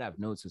that I've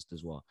noticed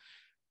as well.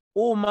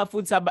 Oh, my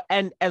foot,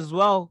 and as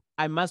well,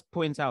 I must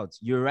point out,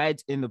 you're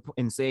right in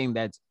saying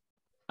that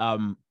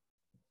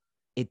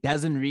it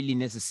doesn't really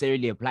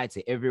necessarily apply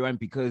to everyone,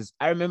 because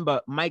I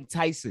remember Mike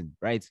Tyson,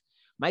 right?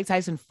 Mike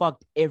Tyson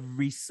fucked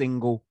every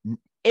single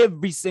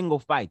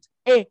fight,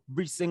 and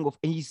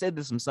he said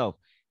this himself,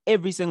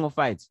 every single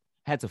fight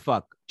had to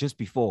fuck just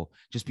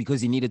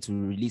because he needed to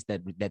release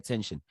that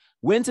tension.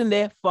 Went in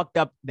there, fucked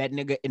up that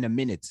nigga in a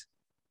minute,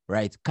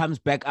 right? Comes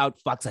back out,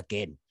 fucks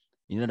again.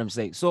 You know what I'm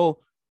saying? So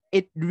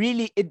it's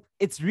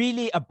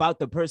really about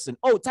the person.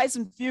 Oh,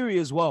 Tyson Fury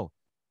as well.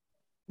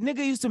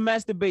 Nigga used to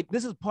masturbate.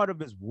 This is part of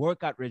his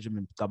workout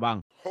regimen,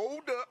 kabang.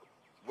 Hold up.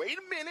 Wait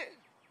a minute.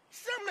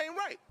 Something ain't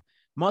right.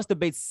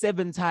 Masturbates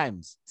 7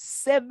 times.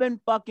 7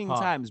 fucking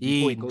times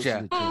before he goes to the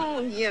gym.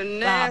 Oh, you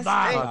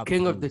nasty.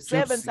 King of the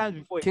gypsies. 7 times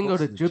before he goes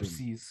to the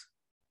gym.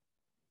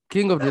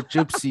 King of the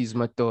gypsies,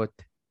 my thought.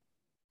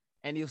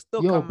 And he'll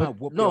still come out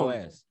whoop your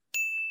ass.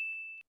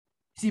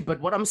 See,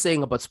 but what I'm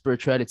saying about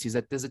spirituality is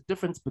that there's a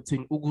difference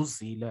between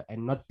uguzila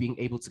and not being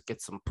able to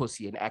get some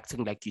pussy and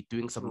acting like you're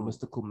doing some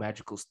mystical,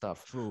 magical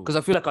stuff. Because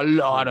I feel like a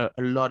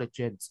lot of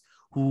gents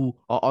who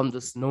are on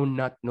this no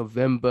nut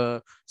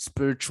November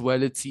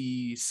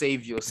spirituality,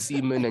 save your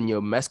semen and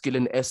your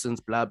masculine essence,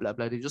 blah blah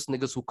blah. They're just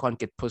niggas who can't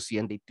get pussy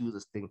and they do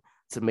this thing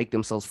to make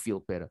themselves feel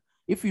better.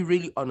 If you're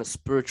really on a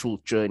spiritual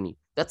journey,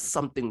 that's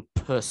something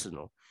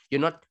personal. You're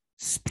not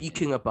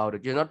speaking about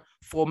it. You're not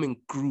forming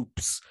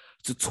groups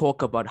to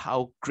talk about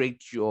how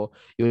great your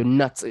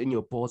nuts and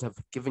your balls have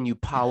given you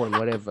power and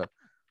whatever.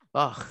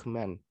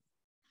 Man.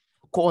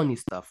 Corny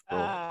stuff,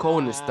 bro.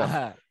 Corny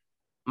stuff.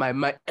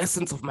 My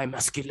essence of my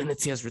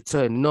masculinity has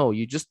returned. No,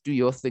 you just do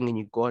your thing and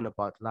you go on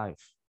about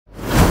life.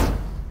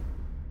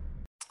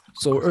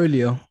 So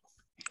earlier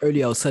I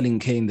was telling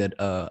Kane that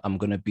I'm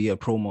gonna be a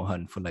promo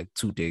hunt for like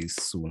 2 days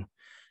soon.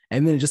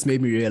 And then it just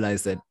made me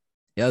realize that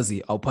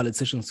Yazi, our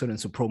politicians turn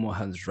into promo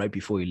hunts right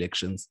before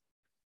elections.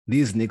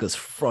 These niggas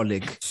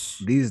frolic,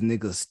 these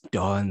niggas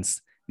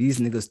dance, these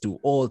niggas do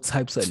all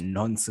types of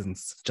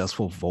nonsense just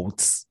for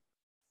votes.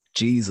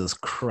 Jesus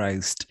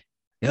Christ.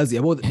 Yazi,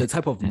 about the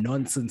type of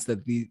nonsense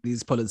that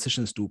these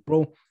politicians do,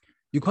 bro.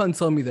 You can't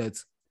tell me that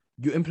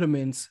you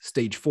implement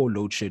stage 4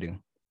 load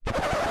shedding.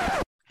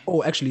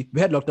 Oh, actually,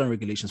 we had lockdown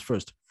regulations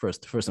first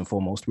and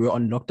foremost. We were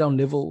on lockdown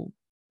level,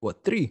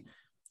 3?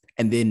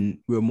 And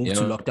then we were moved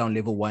to lockdown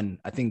level 1,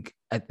 I think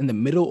in the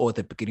middle or at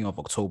the beginning of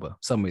October,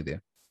 somewhere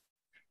there.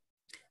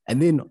 And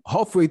then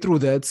halfway through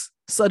that,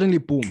 suddenly,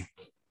 boom.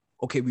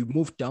 Okay, we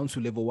moved down to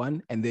level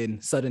 1, and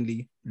then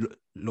suddenly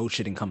load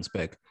shedding comes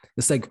back.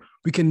 It's like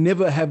we can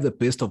never have the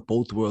best of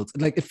both worlds.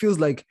 Like it feels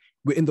like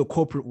we're in the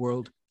corporate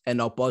world,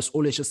 and our boss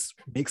always just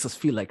makes us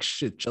feel like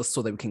shit just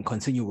so that we can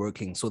continue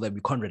working, so that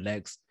we can't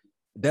relax.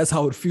 That's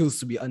how it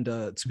feels to be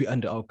under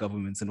our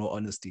governments, in all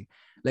honesty.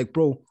 Like,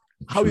 bro,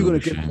 how are you gonna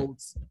get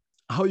votes?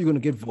 How are you gonna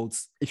get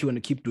votes if you're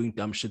gonna keep doing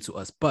dumb shit to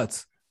us?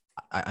 But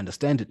I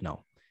understand it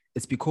now.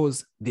 It's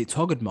because the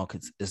target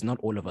markets is not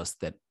all of us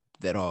that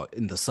are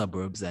in the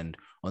suburbs and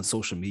on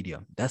social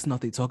media. That's not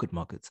their target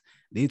markets.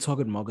 Their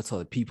target markets are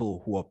the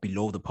people who are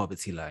below the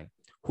poverty line,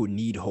 who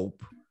need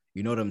hope.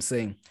 You know what I'm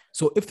saying?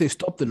 So if they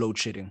stop the load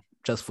shedding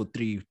just for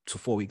 3 to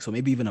 4 weeks, or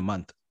maybe even a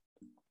month,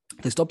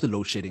 they stop the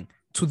load shedding.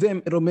 To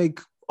them, it'll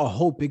make a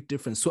whole big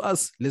difference. To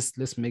us, let's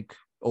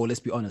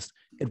be honest,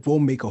 it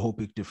won't make a whole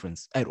big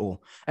difference at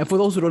all. And for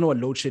those who don't know what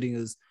load shedding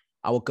is,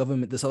 our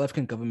government, the South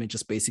African government,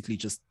 just basically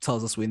just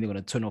tells us when they're going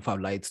to turn off our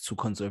lights to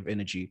conserve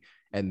energy,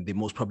 and they're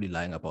most probably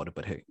lying about it.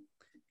 But hey,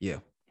 yeah.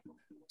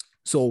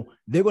 So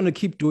they're going to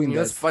keep doing that.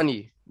 That's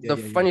funny. The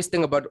funniest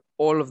thing about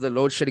all of the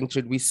load shedding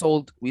shit, we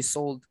sold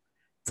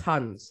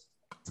tons,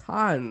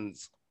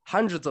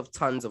 hundreds of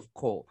tons of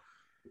coal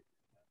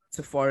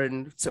to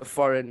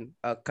foreign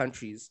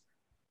countries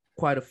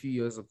quite a few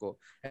years ago,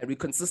 and we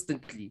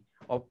consistently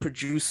are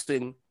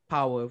producing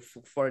power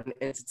for foreign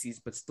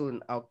entities, but still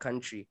in our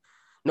country.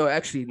 No,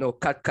 actually, no.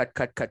 Cut.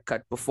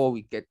 Before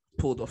we get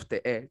pulled off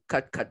the air.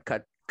 Cut.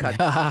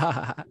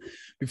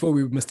 Before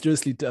we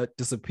mysteriously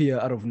disappear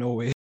out of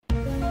nowhere.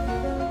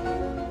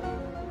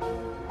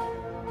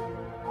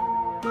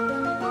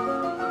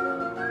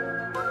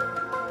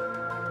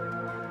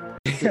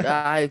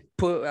 I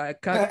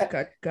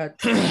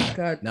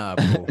cut. Nah,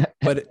 bro.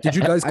 But did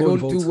you guys go I don't and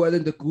vote? do well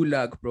in the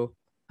gulag, bro.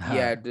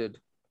 Yeah, I did.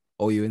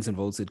 Oh, you went and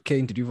voted.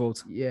 Kane, did you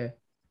vote? Yeah.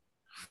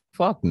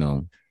 Fuck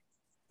no.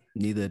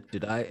 Neither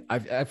did I.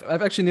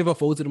 I've actually never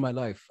voted in my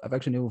life. And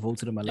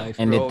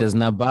Bro. it does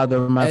not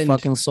bother my And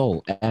fucking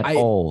soul at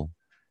all.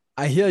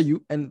 I hear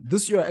you. And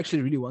this year I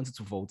actually really wanted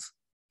to vote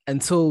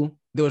until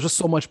there was just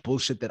so much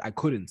bullshit that I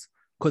couldn't.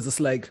 Because it's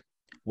like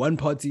one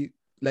party,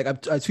 like I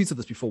tweeted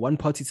this before, one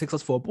party takes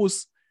us for a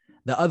boost,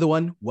 the other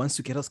one wants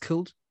to get us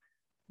killed.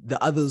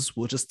 The others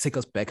will just take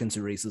us back into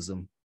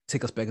racism,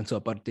 take us back into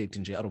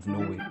apartheid out of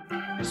nowhere.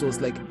 So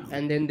it's like,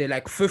 And then there are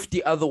like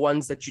 50 other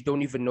ones that you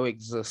don't even know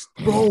exist.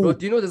 bro,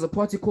 Do you know there's a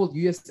party called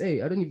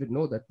USA? I don't even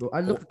know that, bro. I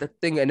looked at that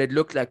thing and it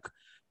looked like,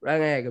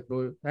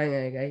 bro.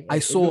 I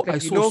saw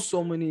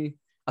so many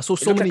like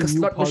a new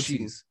slot parties.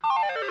 machine.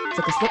 It's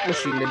like a slot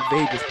machine in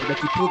Vegas, but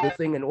like you pull the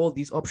thing and all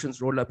these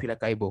options roll up. You're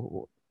like,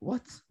 bro,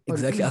 what?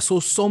 Exactly. I saw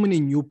so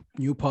many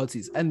new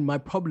parties, and my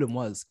problem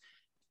was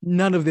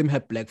none of them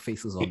had black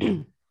faces on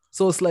them.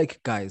 So it's like,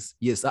 guys,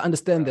 yes, I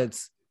understand that.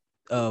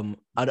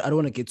 I don't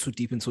want to get too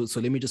deep into it,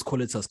 so let me just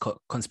call it as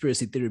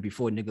conspiracy theory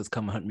before niggas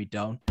come hunt me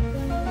down.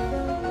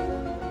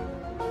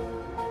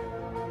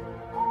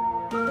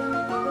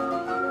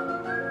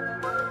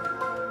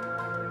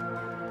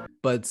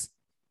 But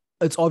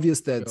it's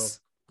obvious that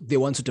they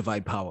want to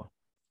divide power.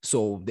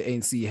 So the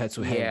ANC had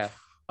to have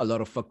a lot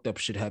of fucked up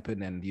shit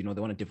happen, and they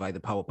want to divide the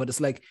power. But it's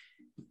like,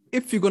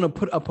 if you're gonna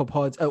put up a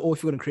party, or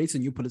if you're gonna create a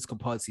new political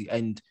party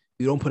and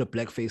you don't put a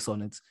black face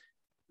on it,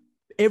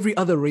 every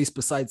other race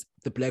besides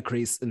the black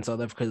race in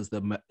South Africa is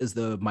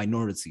the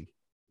minority.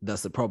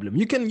 That's the problem.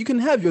 You can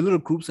have your little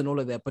groups and all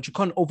of that, but you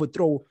can't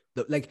overthrow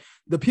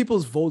the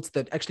people's votes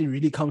that actually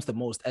really counts the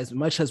most, as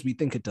much as we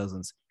think it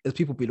doesn't, is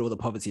people below the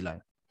poverty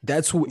line.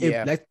 That's who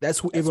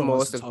everyone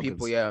wants to target.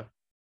 People,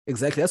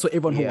 exactly. That's what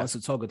everyone who wants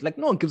to target. Like,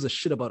 no one gives a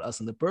shit about us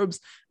in the burbs.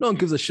 No one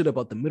gives a shit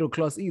about the middle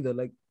class either.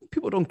 Like,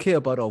 people don't care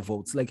about our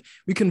votes. Like,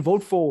 we can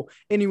vote for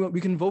anyone.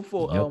 We can vote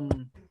for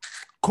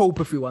Cope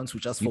if we want to,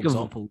 just for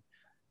example.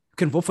 You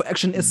can vote for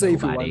Action SA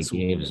if you want to.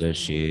 Gives a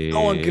shit.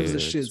 No one gives a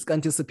shit. It's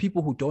just the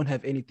people who don't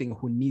have anything,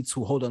 who need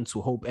to hold on to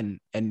hope and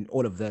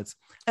all of that.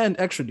 And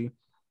actually,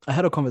 I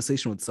had a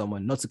conversation with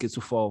someone, not to get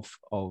too far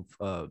of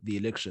the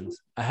elections.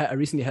 I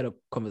recently had a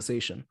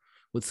conversation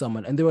with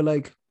someone, and they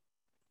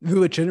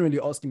were generally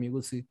asking me,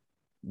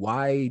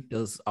 why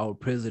doesn't our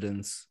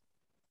president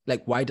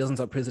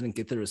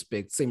get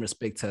the same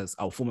respect as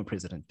our former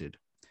president did?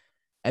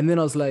 And then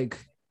I was like,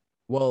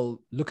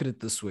 well, look at it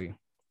this way.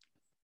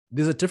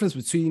 There's a difference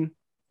between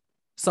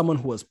someone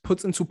who was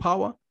put into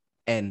power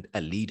and a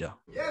leader.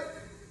 Yes,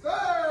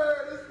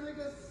 sir. This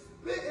nigga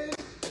spitting.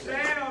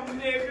 Damn,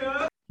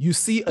 nigga. You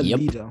see a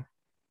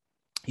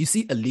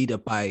leader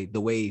by the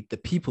way the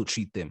people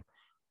treat them.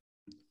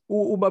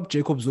 Ubab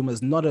Jacob Zuma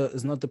is not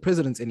the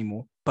president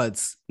anymore,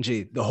 but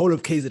the whole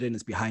of KZN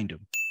is behind him.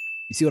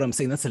 You see what I'm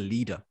saying? That's a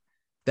leader.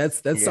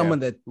 That's someone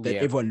that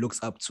everyone looks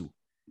up to.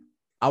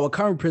 Our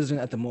current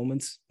president at the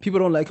moment, people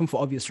don't like him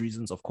for obvious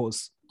reasons, of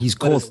course. He's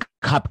called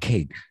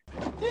Cupcake.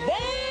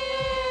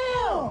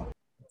 Damn!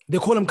 They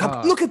call him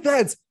Cupcake. Look at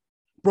that,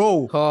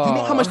 bro. You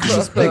know how much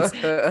disrespect,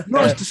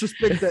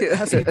 that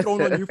has to be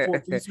thrown on you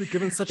for you to be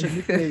given such a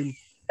nickname.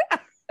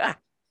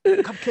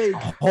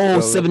 Cupcake. Oh,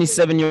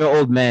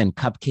 77-year-old man,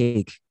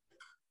 Cupcake.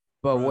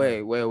 But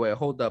wait,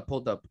 hold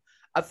up.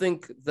 I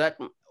think that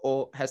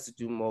all has to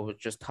do more with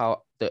just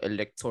how the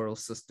electoral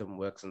system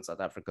works in South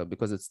Africa,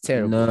 because it's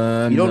terrible.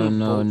 We don't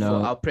vote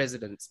for our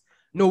presidents.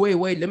 No,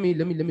 wait. Let me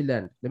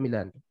land.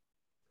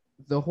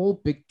 The whole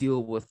big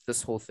deal with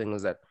this whole thing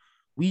is that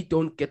we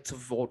don't get to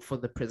vote for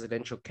the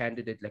presidential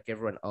candidate like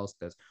everyone else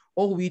does.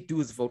 All we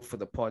do is vote for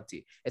the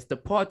party. It's the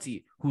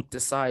party who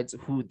decides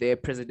who their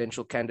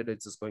presidential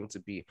candidate is going to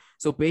be.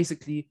 So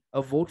basically,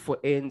 a vote for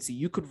ANC,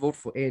 you could vote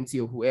for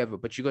ANC or whoever,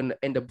 but you're going to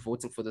end up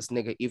voting for this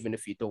nigga even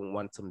if you don't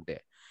want him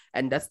there.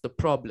 And that's the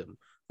problem,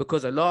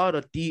 because a lot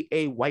of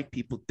DA white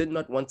people did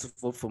not want to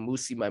vote for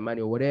Musi Maimane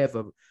or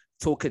whatever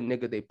token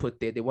nigga they put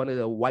there. They wanted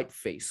a white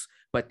face,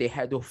 but they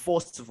were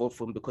forced to vote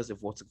for him because they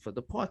voted for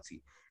the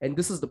party. And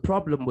this is the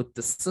problem with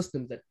the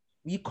system, that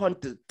we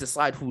can't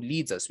decide who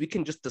leads us. We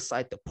can just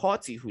decide the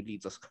party who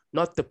leads us,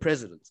 not the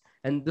president.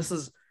 And this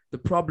is the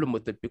problem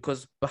with it,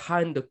 because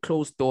behind the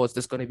closed doors,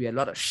 there's going to be a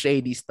lot of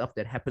shady stuff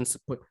that happens to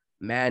put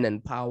man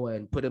in power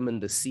and put him in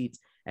the seat.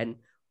 And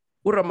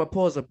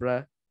Ramaphosa,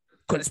 bruh,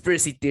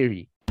 conspiracy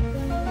theory.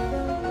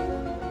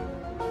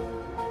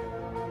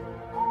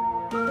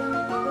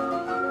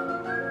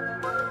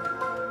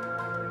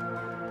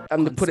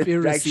 I'm to put it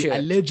right here.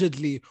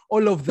 Allegedly,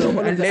 all of the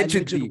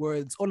alleged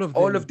words, all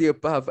of the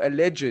above,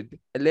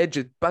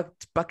 alleged,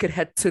 bucket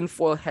hat,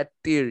 tinfoil hat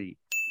theory.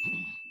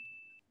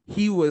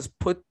 He was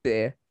put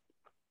there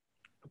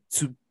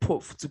to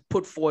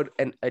put forward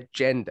an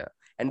agenda,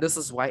 and this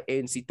is why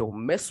ANC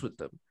don't mess with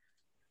them.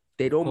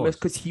 They don't mess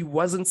because he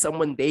wasn't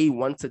someone they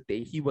wanted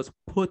there. He was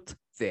put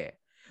there,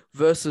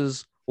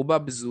 versus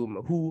Ubaba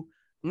Zuma, who.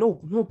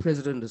 No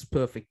president is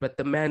perfect, but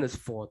the man is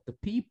for the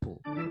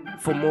people.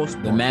 For most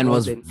part, the man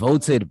was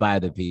voted by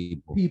the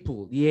people.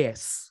 People,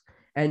 yes.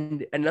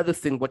 And another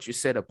thing, what you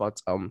said about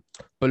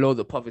below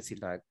the poverty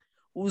line,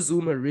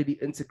 Zuma really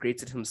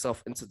integrated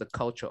himself into the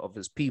culture of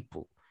his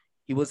people.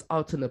 he was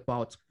out and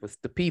about with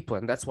the people,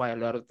 and that's why a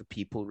lot of the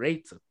people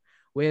rate him.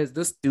 Whereas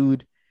this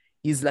dude,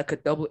 he's like a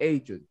double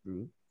agent,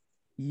 bro.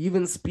 He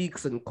even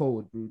speaks in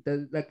code,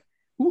 bro. Like,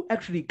 who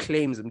actually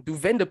claims him? Do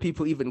vendor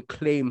people even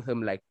claim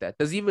him like that?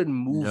 Does he even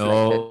move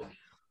like that?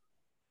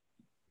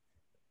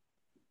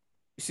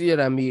 You see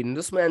what I mean?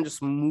 This man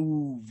just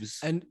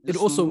moves, And it just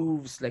also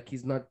moves like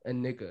he's not a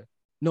nigga.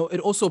 No, it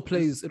also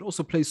plays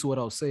to what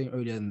I was saying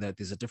earlier, in that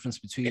there's a difference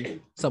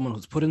between someone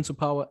who's put into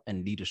power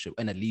and leadership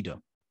and a leader.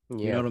 Yeah.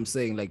 You know what I'm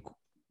saying? Like,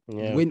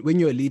 Yeah. when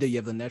you're a leader, you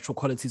have the natural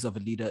qualities of a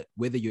leader,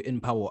 whether you're in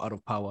power or out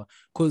of power.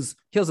 Because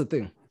here's the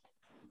thing.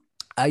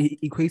 I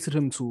equated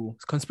him to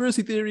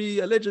conspiracy theory,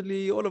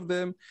 allegedly, all of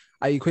them.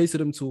 I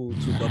equated him to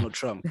Donald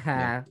Trump.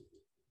 Yeah.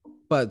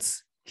 But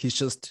he's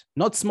just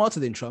not smarter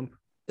than Trump.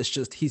 It's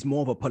just he's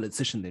more of a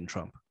politician than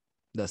Trump.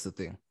 That's the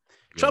thing.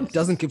 Trump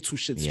doesn't give two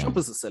shits. Yeah. Trump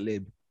is a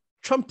celeb.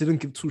 Trump didn't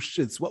give two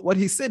shits. What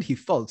he said, he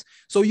felt.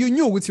 So you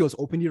knew he was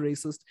openly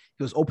racist.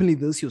 He was openly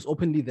this. He was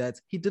openly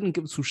that. He didn't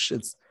give two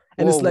shits.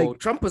 And it's like,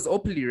 Trump was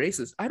openly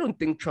racist. I don't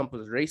think Trump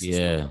was racist.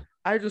 Yeah.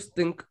 I just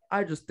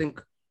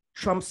think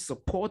Trump's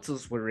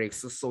supporters were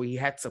racist, so he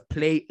had to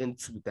play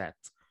into that.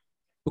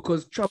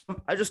 Because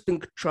I just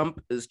think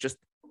Trump is just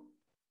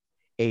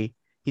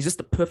he's just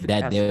a perfect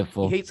asshole.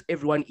 Therefore, he hates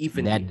everyone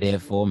evenly. That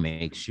therefore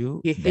makes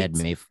you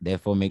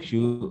therefore makes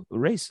you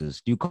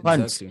racist. You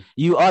can't. Exactly.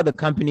 You are the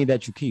company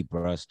that you keep,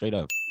 bro. Straight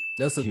up.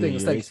 That's the You're thing.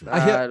 It's like racist.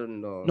 I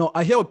don't know. No,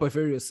 I hear what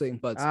Bavaria is saying,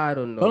 but I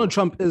don't know. Donald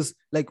Trump is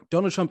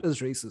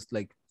racist.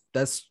 Like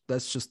that's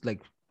just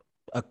like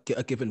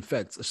a given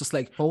fact. It's just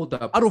like, Hold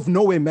up. out of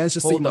nowhere, man's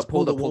just saying,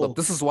 Hold up.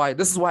 This is why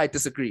I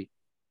disagree.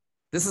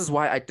 This is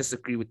why I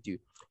disagree with you.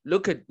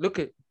 Look at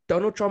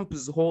Donald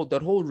Trump's whole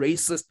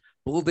racist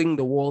building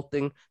the wall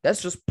thing.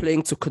 That's just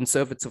playing to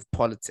conservative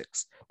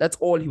politics. That's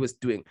all he was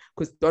doing.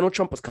 Because Donald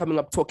Trump was coming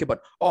up talking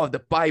about,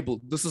 the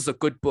Bible, this is a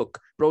good book.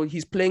 Bro,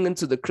 he's playing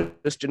into the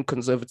Christian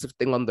conservative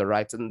thing on the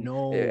right. And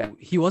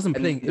he wasn't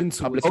playing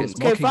into it.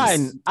 Okay,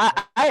 fine.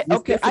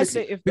 I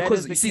say if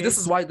because you see, this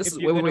is wait,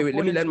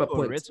 let me land my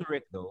point.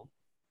 Rhetoric, though.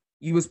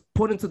 He was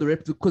put into the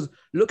rhetoric because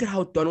look at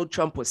how Donald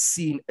Trump was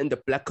seen in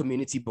the black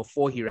community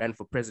before he ran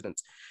for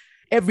president.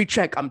 Every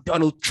track, I'm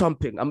Donald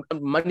Trumping. I'm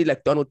money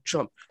like Donald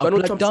Trump.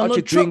 Donald Trump's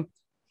actually doing.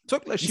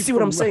 You see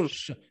what I'm saying?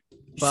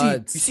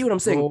 You see what I'm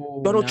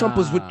saying? Donald Trump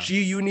was with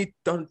G-Unit.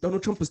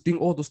 Donald Trump was doing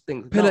all those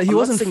things. Pella, he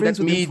wasn't friends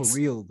with him for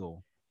real,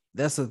 though.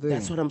 That's the thing.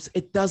 That's what I'm saying.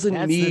 It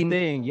doesn't mean.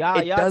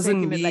 It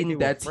doesn't mean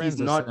that he's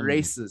not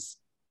racist.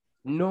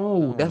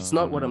 No, that's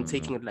not what I'm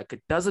taking it like.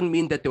 It doesn't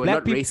mean that they were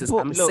not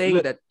racist. I'm saying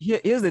that.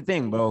 Here's the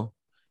thing, bro.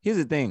 Here's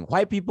the thing.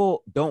 White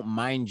people don't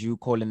mind you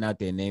calling out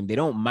their name. They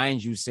don't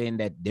mind you saying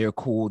that they're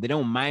cool. They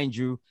don't mind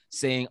you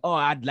saying,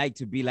 I'd like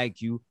to be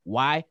like you.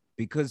 Why?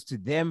 Because to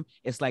them,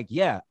 it's like,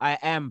 yeah, I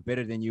am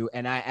better than you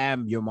and I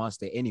am your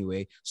master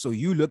anyway. So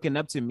you looking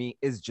up to me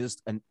is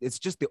just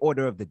the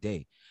order of the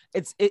day.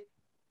 It's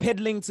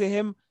peddling to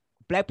him,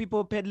 black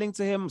people peddling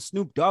to him,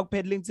 Snoop Dogg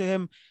peddling to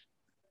him,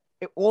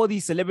 all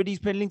these celebrities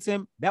peddling to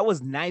him. That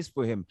was nice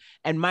for him.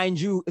 And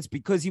mind you, it's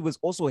because he was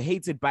also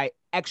hated by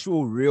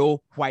actual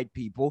real white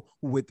people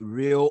with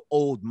real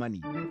old money.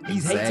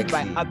 He's hated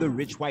by other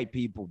rich white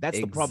people. That's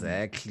the problem.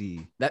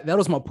 Exactly. That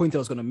was my point that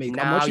I was going to make.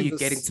 Now you're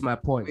getting to my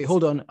point. Wait,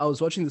 hold on. I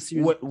was watching the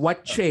series.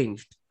 What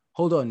changed?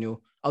 Hold on, yo.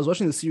 I was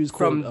watching the series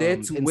called From there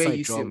to Inside where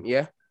you Job. see him,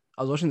 yeah?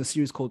 I was watching the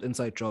series called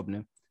Inside Job,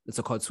 ne? It's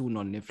a cartoon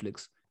on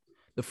Netflix.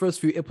 The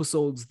first few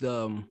episodes,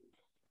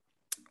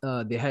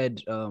 they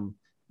had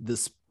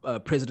this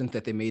president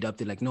that they made up.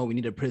 They're like, no, we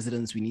need a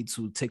president. We need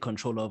to take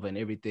control of and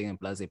everything and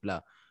blah, blah,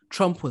 blah.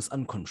 Trump was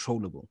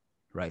uncontrollable,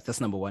 right?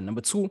 That's number one. Number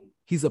two,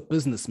 he's a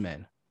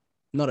businessman,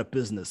 not a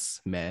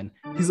businessman.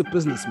 He's a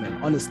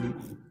businessman, honestly.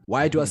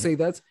 Why do I say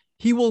that?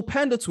 He will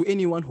pander to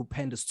anyone who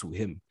panders to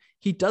him.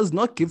 He does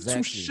not give two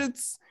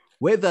shits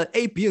whether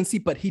A, B, and C,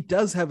 but he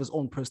does have his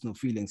own personal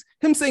feelings.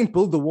 Him saying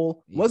build the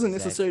wall wasn't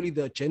necessarily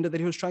the agenda that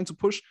he was trying to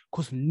push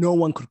because no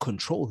one could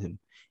control him.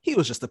 He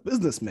was just a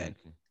businessman.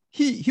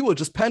 He will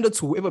just pander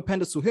to whoever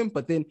panders to him,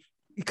 but then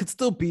it could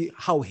still be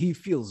how he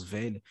feels,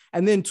 Vane.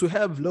 And then to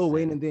have Lil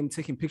Wayne and them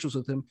taking pictures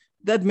with him,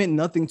 that meant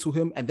nothing to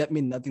him, and that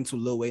meant nothing to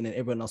Lil Wayne and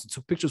everyone else who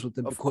took pictures with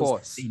him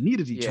because they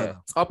needed each other.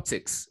 It's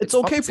optics. It's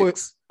okay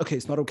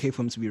it's not okay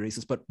for him to be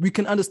racist, but we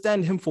can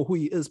understand him for who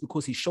he is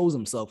because he shows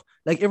himself.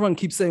 Like everyone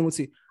keeps saying,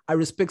 I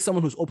respect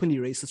someone who's openly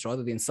racist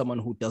rather than someone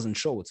who doesn't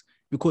show it,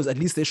 because at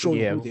least they show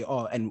who they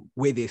are and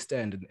where they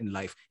stand in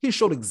life. He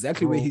showed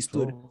exactly where he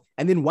stood.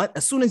 And then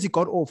as soon as he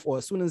got off, or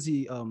as soon as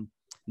he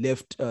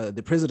left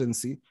the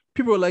presidency,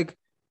 people were like,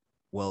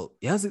 well,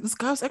 this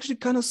guy's actually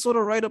kind of sort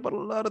of right about a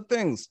lot of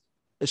things.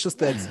 It's just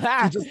that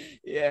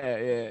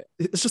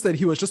It's just that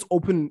he was just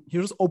open. He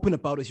was just open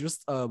about it. He was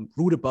just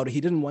rude about it.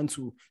 He didn't want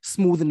to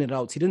smoothen it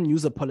out. He didn't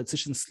use a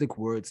politician's slick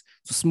words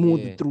to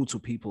smooth it through to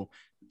people.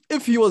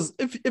 If he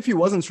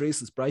wasn't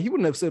racist, bro, he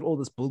wouldn't have said all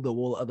this build the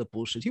wall, other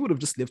bullshit. He would have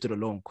just left it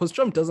alone. Because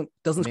Trump doesn't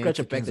scratch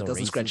a back that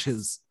doesn't scratch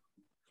his.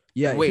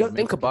 Yeah. Wait,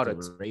 think about it.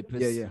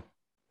 Yeah.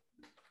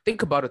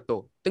 Think about it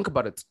though. Think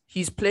about it.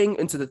 He's playing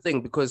into the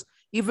thing because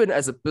even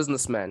as a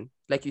businessman,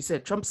 like you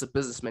said, Trump's a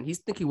businessman. He's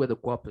thinking where the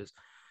guap is.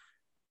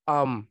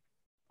 Home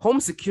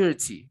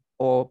security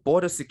or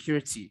border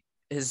security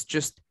is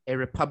just a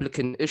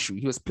Republican issue.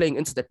 He was playing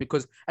into that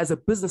because as a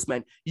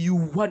businessman, you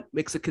want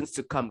Mexicans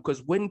to come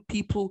because when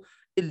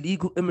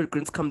illegal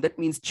immigrants come, that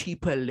means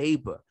cheaper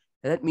labor.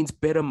 And that means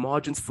better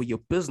margins for your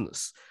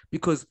business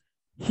because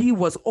he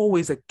was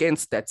always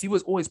against that. He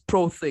was always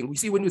pro thing. We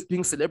see when he was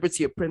being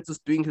Celebrity Apprentice,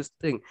 doing his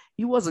thing,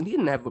 he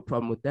didn't have a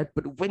problem with that.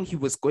 But when he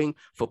was going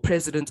for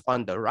president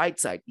on the right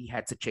side, he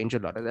had to change a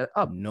lot of that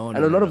up. A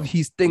lot of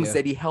his things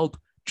that he held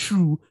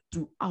true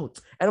throughout.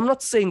 And I'm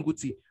not saying,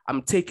 Gucci,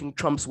 I'm taking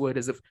Trump's word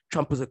as if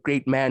Trump is a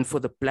great man for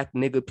the black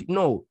nigger.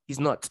 No, he's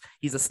not.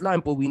 He's a slime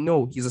ball. We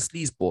know he's a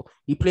sleazeball.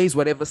 He plays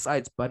whatever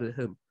side's better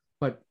him.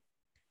 But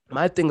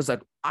my thing is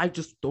that I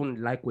just don't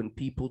like when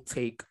people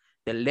take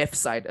the left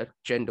side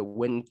agenda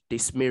when they're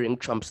smearing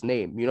Trump's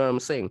name. You know what I'm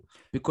saying?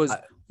 Because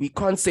we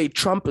can't say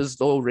Trump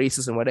is all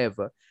racist and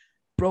whatever.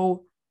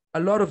 Bro, a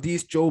lot of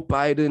these Joe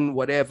Biden,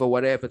 whatever,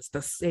 it's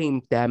the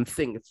same damn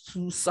thing. It's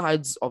two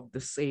sides of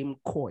the same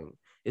coin.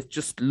 It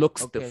just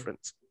looks different.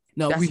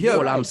 No, that's we hear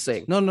all I'm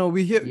saying.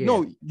 We hear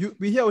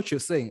we hear what you're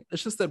saying.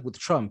 It's just that with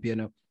Trump,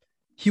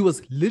 he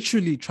was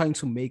literally trying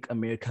to make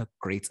America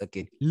great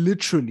again.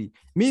 Literally.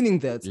 Meaning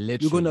that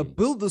you're going to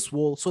build this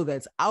wall so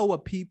that our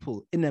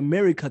people in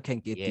America can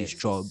get these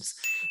jobs.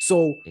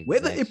 So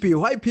whether it be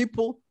white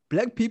people,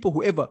 black people,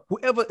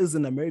 whoever is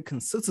an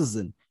American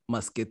citizen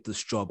must get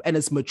this job. And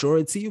it's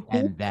majority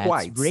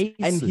white.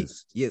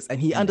 Racist. And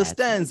he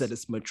understands that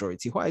it's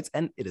majority white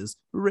and it is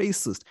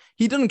racist.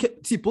 He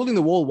didn't see building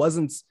the wall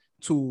wasn't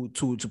to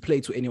play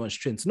to anyone's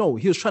strengths. No,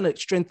 he was trying to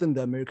strengthen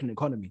the American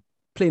economy,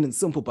 plain and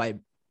simple, by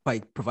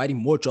providing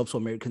more jobs for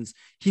Americans.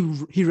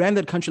 He ran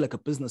that country like a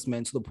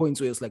businessman to the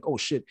point where it's like, oh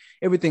shit,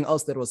 everything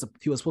else that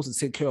he was supposed to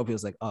take care of, he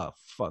was like,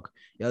 fuck.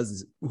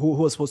 Who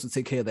was supposed to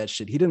take care of that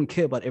shit? He didn't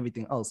care about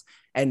everything else.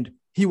 And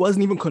he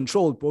wasn't even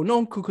controlled, bro. No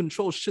one could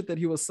control shit that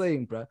he was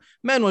saying, bro.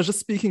 Man was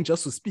just speaking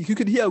just to speak. You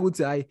could hear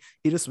Guti,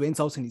 he just went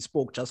out and he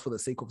spoke just for the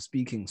sake of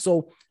speaking.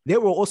 So they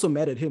were also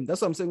mad at him.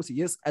 That's what I'm saying.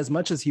 Yes, as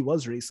much as he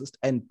was racist,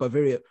 and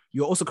Bavaria,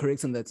 you're also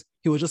correct in that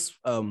he was just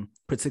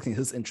protecting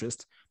his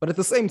interest. But at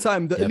the same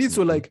time, the elites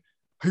were like,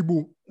 hey,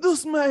 boo,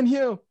 this man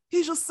here,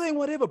 he's just saying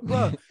whatever,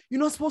 bro.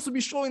 You're not supposed to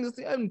be showing this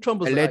thing. And Trump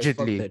was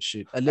allegedly, like, that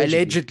shit.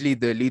 Allegedly,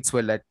 the elites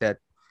were like that.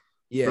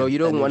 Yeah, bro, you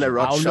don't want a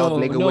Rothschild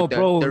nigga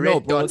with the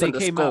red dots on the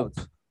scope.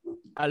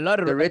 A lot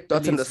of the red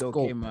dots on the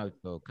scope came out,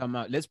 though. Come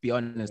out. Let's be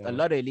honest. A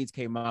lot of elites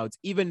came out.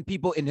 Even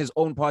people in his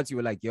own party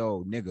were like,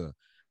 yo, nigga,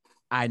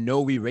 I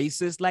know we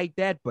racist like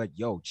that, but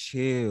yo,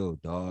 chill,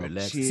 dog.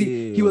 Relax. Chill.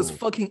 See, he was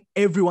fucking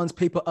everyone's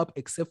paper up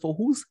except for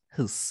whose?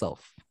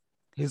 Himself.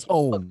 His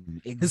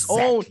own. Exactly. His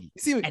own.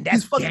 See, and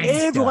he's fucking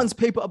everyone's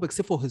paper up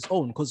except for his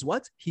own. Because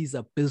what? He's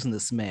a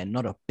businessman,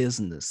 not a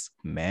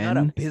businessman. Not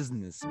a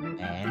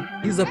businessman.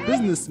 He's a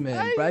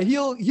businessman, bro.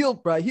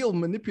 He'll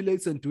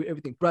manipulate and do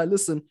everything. Bro,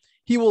 listen,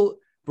 he will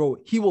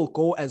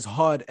go as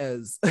hard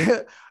as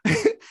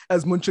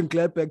as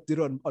Mönchengladbach did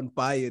on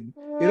Bayern.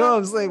 You know what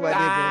I'm saying, my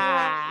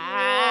nigga?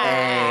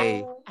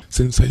 Hey.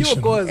 Sensational. He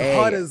will go as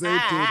hard as they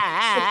did.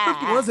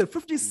 50, was it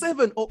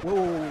 57? Oh,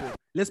 whoa.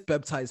 Let's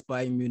baptize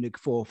Bayern Munich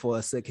for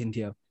a second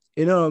here.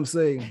 You know what I'm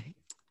saying?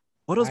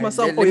 What was my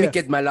sound? Let me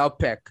get my loud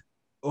pack.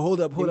 Oh,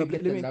 hold up. Let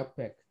me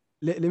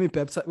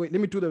baptize. Wait,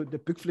 let me do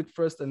the big flick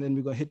first, and then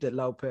we're gonna hit that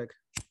loud pack.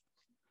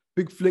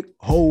 Big flick.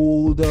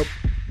 Hold up.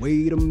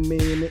 Wait a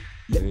minute.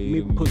 Let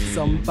me put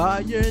some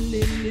Bayern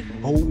in it.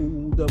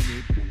 Hold up.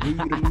 Wait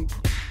a minute.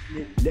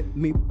 Let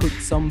me put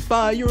some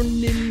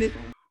Bayern in it.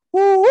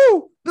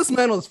 Woo! This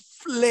man was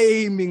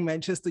flaming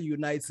Manchester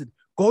United,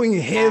 going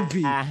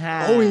heavy,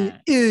 going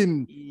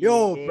in.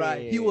 Yo,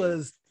 bruh, he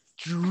was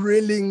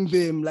drilling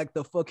them like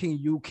the fucking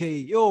UK.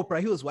 Yo,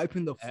 bruh, he was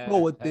wiping the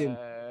floor with them.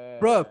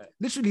 Bruh,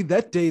 literally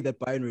that day that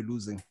Bayern were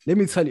losing. Let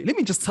me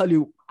just tell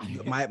you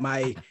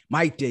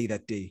my day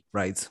that day,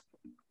 right?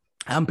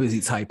 I'm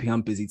busy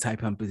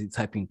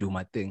typing, do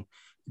my thing.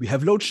 We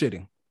have load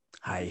shedding.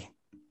 I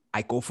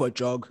go for a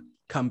jog,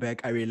 come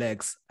back, I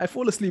relax. I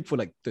fall asleep for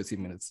like 30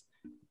 minutes.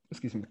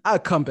 Excuse me. I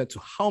come back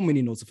to how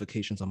many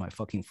notifications on my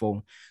fucking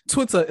phone.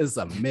 Twitter is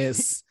a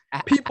mess.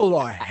 People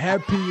are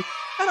happy. And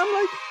I'm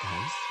like,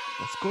 guys,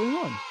 what's going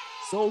on?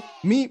 So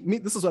me,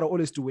 this is what I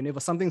always do.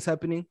 Whenever something's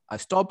happening, I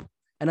stop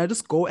and I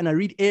just go and I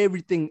read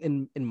everything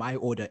in my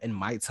order, in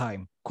my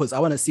time. Because I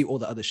want to see all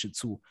the other shit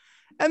too.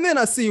 And then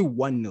I see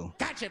 1-0.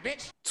 Gotcha,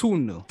 bitch.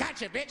 2-0.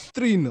 Gotcha, bitch.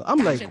 3-0. I'm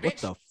like, what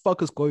the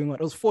fuck is going on?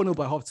 It was 4-0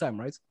 by halftime,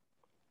 right?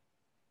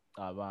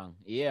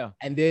 Yeah.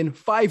 And then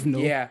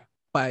 5-0. Yeah.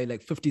 By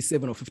like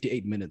 57 or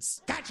 58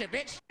 minutes. Gotcha,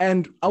 bitch.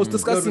 And I was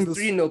discussing this.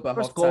 3-0 by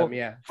halftime,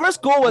 yeah.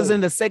 First goal was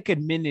in the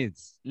second minute.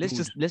 Let's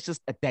just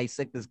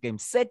dissect this game.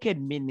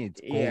 Second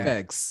minute. Yeah.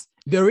 Facts.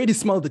 They already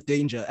smelled the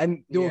danger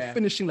and they were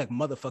finishing like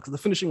motherfuckers. The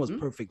finishing was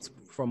perfect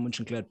from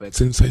Mönchengladbach.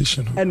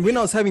 Sensational. And when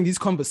I was having these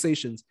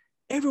conversations,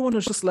 everyone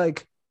was just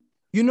like,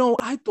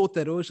 I thought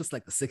that it was just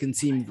like the second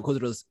team because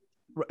it was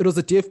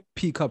a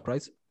DFP Cup,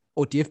 right?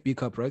 or DFB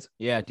Cup, right?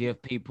 Yeah,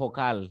 DFB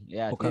Pokal.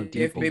 Yeah, Pokal,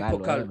 DFB Pokal, Pokal.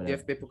 whatever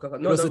that- DFB Pokal.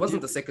 No, was that a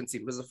wasn't D- the second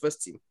team. It was the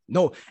first team.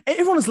 No, and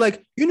everyone was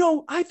like,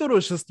 I thought it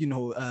was just, we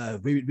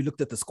looked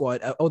at the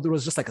squad, or there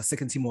was just like a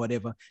second team or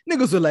whatever.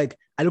 Niggas were like,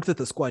 I looked at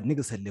the squad,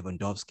 niggas had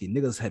Lewandowski,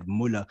 niggas had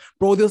Muller.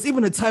 Bro, there was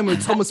even a time when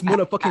Thomas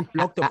Muller fucking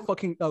blocked the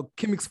fucking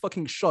Kimmich's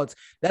fucking shots.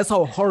 That's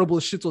how horrible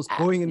shit was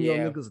going in your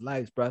Yeah. niggas'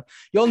 lives, bro.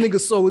 Y'all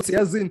niggas saw it,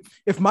 as in,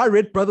 if my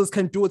red brothers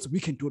can do it, we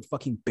can do it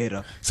fucking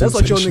better. That's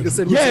what y'all niggas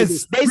said.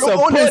 Yes, they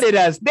supported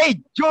us.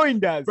 They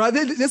joined us. Bro,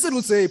 they said,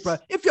 we'll say, bro,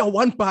 if you're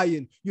one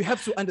Bayern, you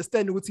have to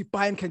understand that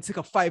Bayern can take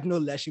a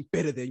 5-0 lashing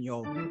better than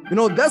y'all.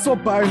 That's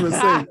what Bayern was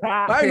saying.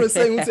 Bayern was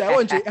saying, I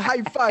want you a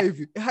high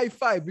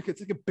five. We can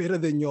take it better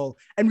than y'all.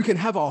 And we can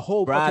have our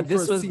whole Bro, fucking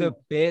this first was team. the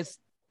best.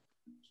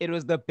 It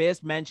was the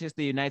best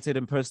Manchester United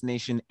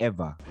impersonation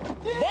ever.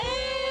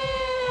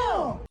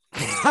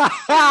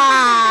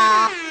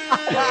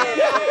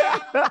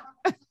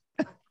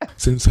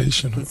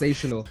 Sensational.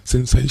 Sensational.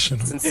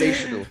 Sensational.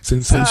 Sensational.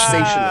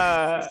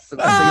 Sensational.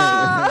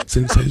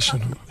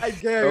 Sensational. I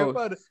get it, Oh.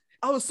 but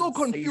I was so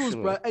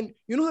confused, bro. Sensational. And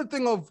you know the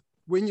thing of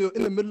when you're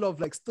in the middle of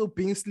like still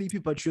being sleepy,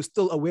 but you're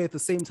still aware at the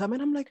same time.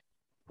 And I'm like,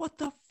 what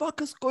the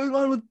fuck is going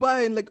on with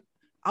Bayern? Like,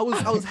 I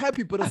was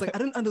happy, but it's like I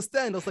didn't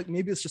understand. I was like,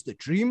 maybe it's just a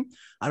dream.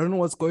 I don't know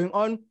what's going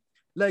on.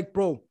 Like,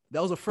 bro,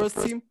 that was the first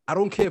team. I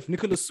don't care if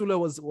Nicolas Sula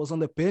was on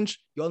the bench.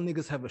 Y'all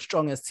niggas have a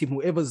strong ass team.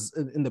 Whoever's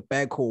in the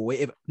back or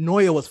wherever.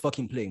 Neuer was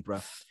fucking playing, bro.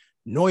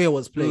 Neuer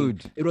was playing.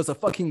 Dude. It was a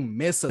fucking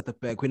mess at the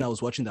back when I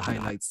was watching the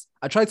highlights.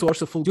 I tried to watch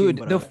the full Dude,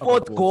 game, but the I fucking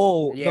fourth bored.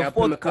 goal, Yeah, the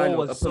fourth Upamecano-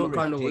 goal was so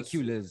Upamecano was-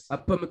 ridiculous.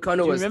 Upamecano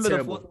Do you was remember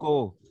terrible. the fourth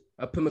goal?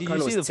 Upamecano Did you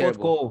see was the fourth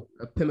terrible. goal?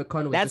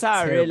 Upamecano was That's just how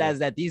I terrible.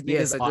 realized that these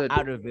Yes, niggas I are did.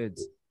 out of it.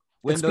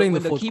 When Explain the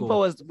the fourth keeper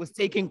goal. was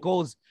taking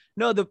goals.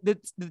 No,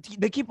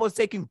 the keeper was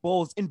taking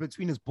balls in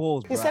between his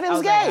balls. He said it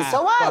was gay,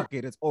 so what? Fuck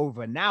it, it's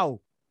over now.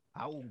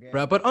 I won't get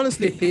Bruh, but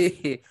honestly,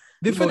 the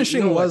You know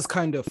finishing what? was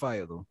kind of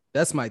fire though.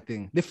 That's my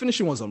thing. The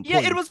finishing was on point. Yeah,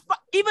 it was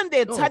even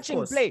their No, of touching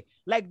course. play,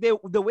 like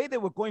the way they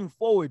were going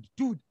forward,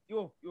 dude.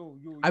 Yo.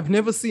 I've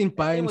never seen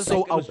Bayern was so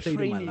like it was outplayed in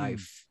my training.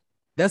 life.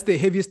 That's the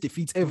heaviest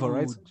defeat ever,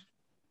 right? Dude.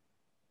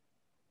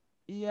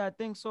 Yeah, I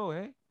think so,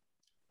 eh?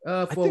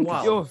 For a think-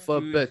 while, Yo, for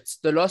a dude. bit.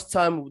 The last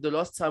time we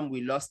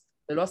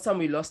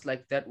lost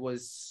like that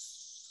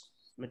was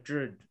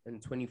Madrid in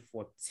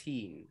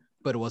 2014.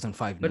 But it wasn't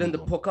 5-0. But in the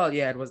though. Pokal,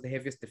 yeah, it was the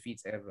heaviest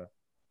defeats ever.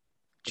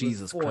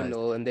 Jesus Christ.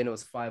 4-0, and then it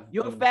was 5.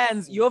 Your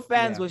fans Yeah, were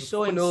it was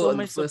showing 4-0 so in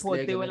the much first support.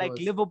 leg, They and were then it like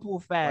was Liverpool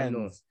 1-0.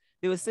 fans.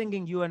 They were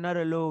singing "You Are Not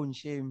Alone."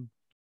 Shame.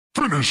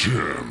 Finish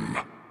him.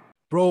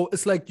 Bro,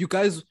 it's like you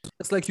guys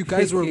were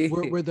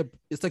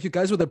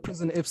the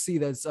prison FC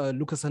that's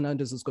Lucas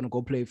Hernandez is gonna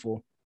go play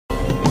for.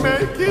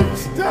 Make it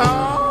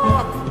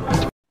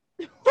stop.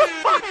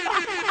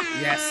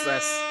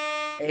 Yes.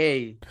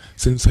 Hey,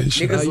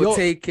 Sensational.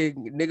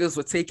 niggas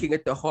were taking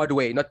it the hard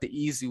way, not the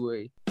easy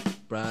way.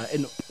 Bruh,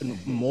 in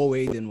more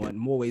ways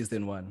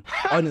than one.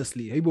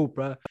 Honestly, hey, bro,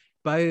 bruh.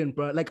 Bayern,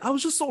 bruh. Like, I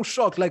was just so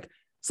shocked. Like,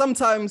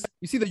 sometimes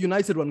you see the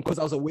United one because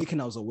I was awake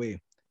and I was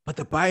away. But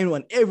the Bayern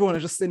one, everyone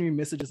is just sending me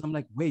messages. I'm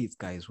like, wait,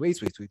 guys, wait.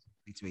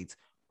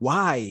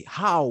 Why?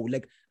 How?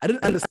 Like, I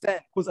didn't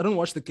understand because I didn't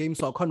watch the game,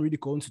 so I can't really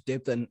go into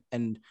depth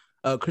and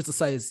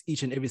criticize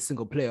each and every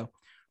single player.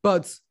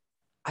 But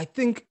I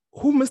think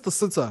who missed the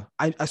sitter?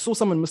 I saw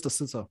someone miss the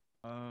sitter.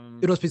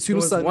 It was between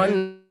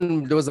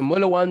There was a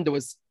Muller one. There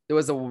was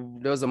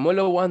a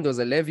Muller one. There was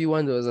a Levy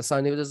one. There was a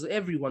Sunday.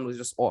 Everyone was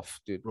just off,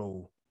 dude.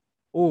 bro.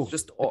 Oh,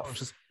 Just it off. was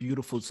just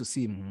beautiful to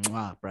see.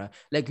 Mwah, bruh.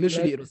 Like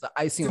literally, Like, it was the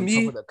icing to on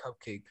me- top of the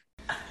cupcake.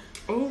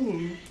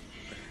 Oh,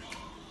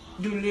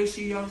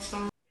 delicious.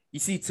 You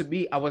see, to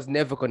me, I was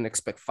never going to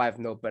expect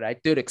 5-0, but I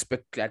did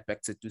expect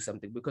Gladbach to do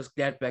something because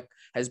Gladbach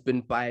has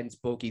been Bayern's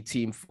bogey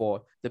team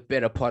for the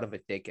better part of a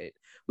decade.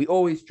 We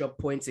always drop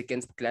points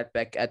against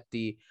Gladbach at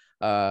the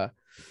I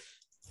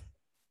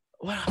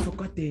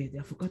forgot the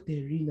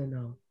arena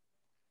now.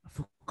 I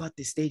forgot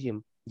the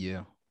stadium.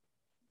 Yeah.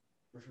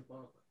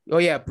 Oh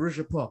yeah,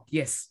 Borussia Park.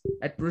 Yes,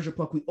 at Borussia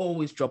Park, we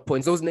always drop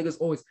points. Those niggas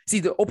always see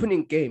the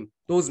opening game.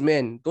 Those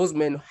men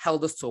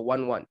held us to a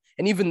 1-1,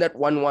 and even that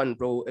 1-1,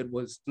 bro, it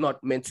was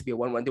not meant to be a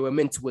 1-1. They were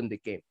meant to win the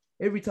game.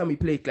 Every time we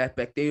play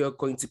Gladbach, they are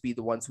going to be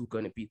the ones who are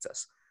going to beat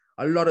us.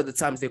 A lot of the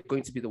times, they're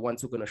going to be the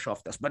ones who are going to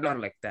shaft us, but not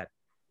like that.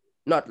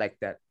 Not like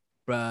that.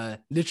 Bruh,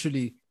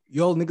 literally,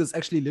 y'all niggas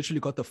actually literally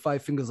got the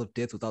 5 fingers of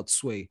death without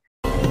sway.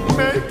 Make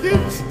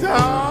it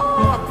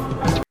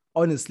stop.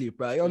 Honestly,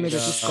 bruh, y'all niggas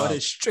just got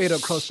it straight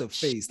across the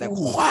face. Like,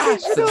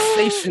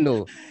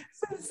 Sensational.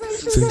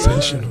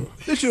 Sensational.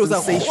 literally was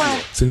like,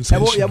 what?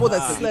 Sensational. Yeah,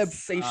 that slap.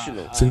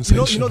 Sensational.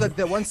 Sensational. You know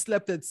that one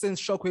slap that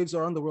sends shockwaves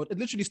around the world. It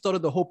literally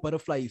started the whole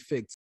butterfly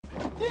effect.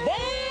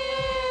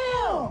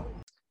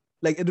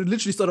 Like it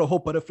literally started a whole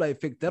butterfly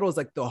effect. That was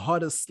like the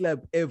hardest slap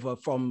ever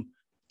from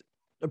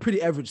a pretty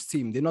average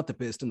team. They're not the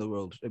best in the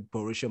world.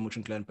 Borussia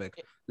Mönchengladbach.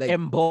 Like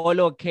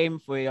Embolo came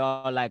for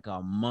y'all like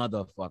a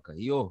motherfucker.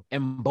 Yo,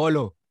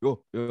 Embolo.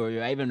 Yo.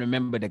 I even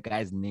remember the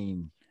guy's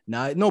name.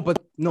 no, I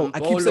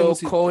keep saying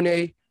Embolo,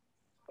 Kone.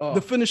 Oh.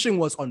 The finishing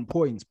was on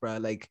point, bro.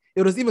 Like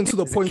it was even to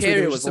the point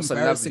where there was just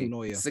embarrassing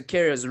Neuer.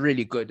 Zakariya is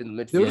really good in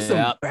the midfield. There was some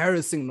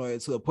embarrassing Neuer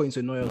to the point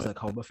where Neuer was like,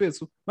 "How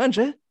bafethu,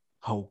 manje?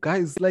 How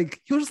guys?"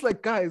 Like he was just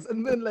like, "Guys,"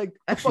 and then like,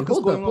 actually,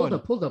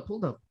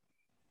 hold up.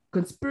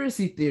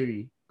 Conspiracy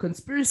theory.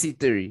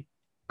 The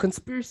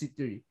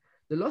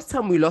last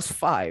time we lost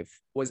 5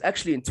 was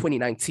actually in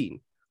 2019.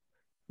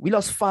 We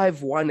lost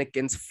 5-1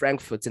 against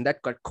Frankfurt, and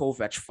that got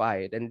Kovac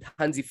fired, and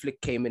Hansi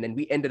Flick came in, and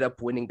we ended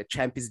up winning the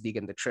Champions League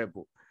and the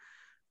treble.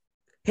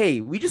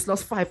 Hey, we just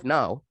lost 5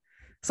 now.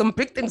 Some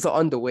big things are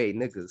on the way,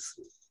 niggas.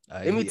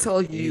 Let me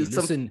tell you.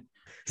 Listen,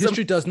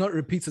 history does not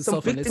repeat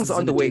itself. Some big things are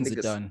on the way,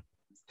 niggas. Done.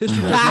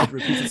 History does not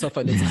repeat itself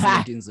unless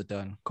Zinedine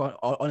Zidane.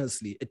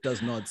 Honestly, it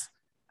does not.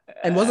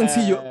 And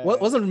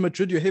wasn't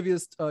Madrid your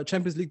heaviest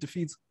Champions League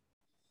defeat?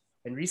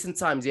 In recent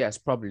times, yes,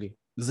 probably.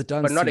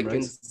 Zidane, but not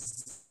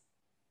against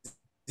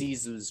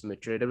Zizou's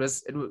Madrid. It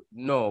was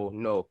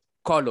no.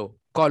 Carlo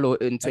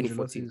in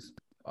 2014.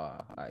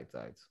 Right.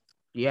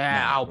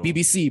 Yeah, bro.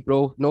 BBC,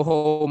 bro. No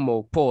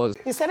homo. Pause.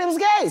 He said it was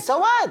gay. So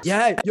what?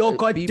 Yeah, y'all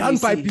got BBC, done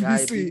by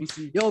BBC.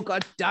 BBC. Y'all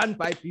got done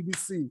by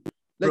BBC.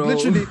 Like Bro.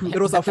 literally,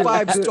 it was a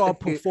 5-star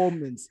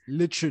performance.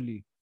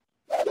 Literally,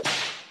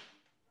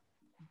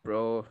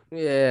 bro.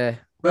 Yeah,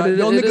 but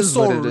y'all niggas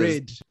saw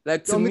red.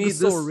 Like to Y'all me,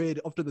 niggas saw red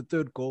after the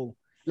 3rd goal.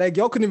 Like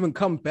y'all couldn't even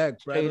come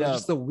back, bro. It was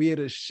just the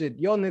weirdest shit.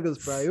 Y'all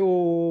niggas, bro.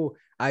 Yo,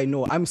 I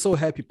know. I'm so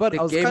happy, but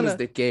I was game kind is of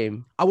the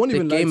game. I won't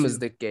even the lie game to is you.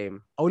 the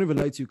game. I won't even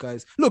lie to you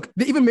guys. Look,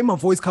 they even made my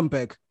voice come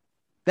back.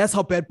 That's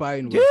how bad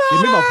Bayern was. They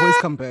made my voice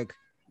come back.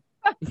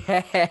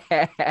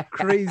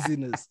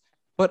 Craziness.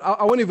 But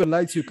I won't even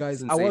lie to you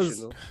guys. I was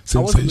a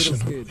little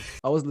scared.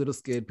 I was a little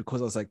scared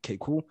because I was like, okay,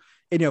 cool.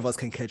 Any of us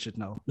can catch it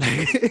now.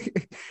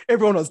 Like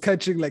everyone was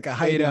catching like a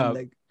high down.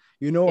 Like,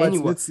 you know what?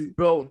 Anyway, Let's see.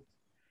 Bro,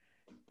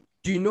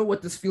 do you know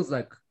what this feels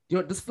like? You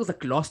know, this feels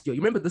like last year.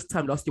 You remember this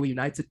time last year when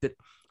United did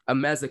a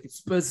Mazak,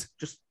 Spurs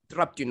just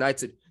dropped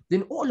United.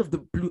 Then out of the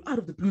blue,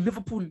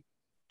 Liverpool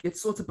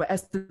gets sorted by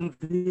Aston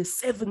Villa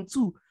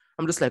 7-2.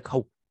 I'm just like,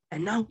 how?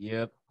 And now?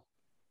 Yep.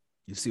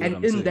 You see and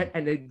what I'm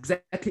saying?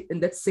 Exactly in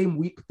that same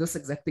week, this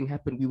exact thing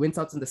happened. We went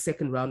out in the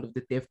second round of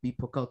the DFB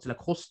Pokal to like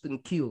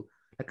Holsten Kiel,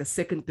 like a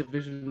second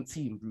division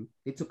team, bro.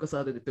 They took us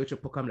out of the Deutsche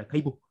Pokal. I'm like,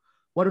 hey, bro,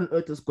 what on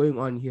earth is going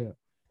on here?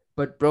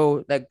 But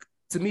bro, like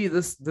to me,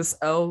 this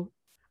L,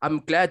 I'm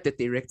glad that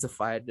they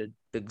rectified the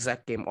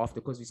exact game after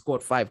because we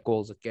scored 5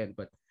 goals again.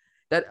 But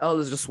that L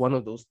is just one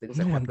of those things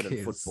that happen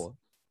in football.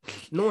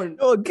 No one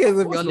cares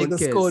if y'all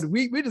niggas scored.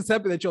 We're just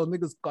happy that y'all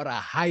niggas got a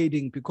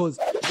hiding because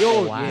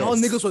y'all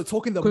niggas were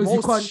talking the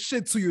most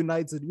shit to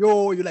United.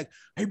 Yo, you're like,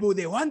 hey bro,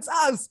 they want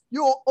us.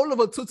 Yo, all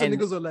over Twitter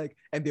niggas were like,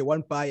 and they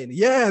want Bayern.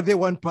 Yeah, they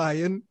want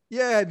Bayern.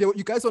 Yeah,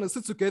 you guys want to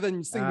sit together and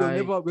you think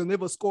we'll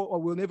never score or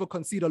we'll never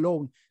concede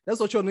alone.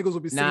 That's what your niggas will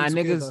be saying.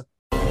 Niggas.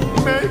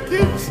 Make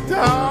it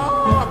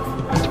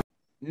stop.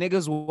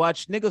 Niggas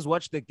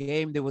watch the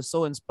game. They were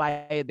so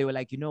inspired. They were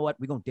like, you know what?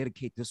 We're going to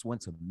dedicate this one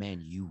to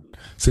Man U.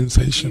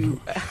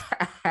 Sensational.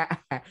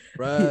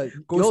 Bruh,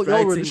 y'all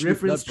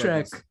reference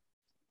track.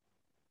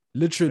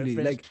 Literally,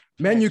 like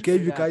Man U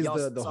gave you guys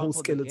the whole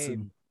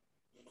skeleton.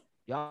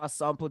 Y'all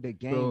sampled the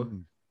game. Bro,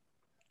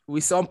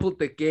 we sampled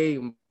the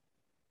game,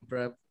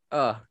 bro.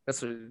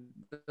 That's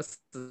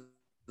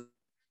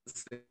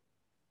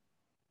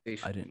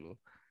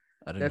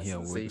I didn't hear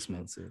what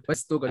man said. But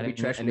still gonna be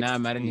trash. And now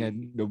I didn't hear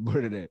the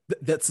word of that.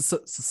 That's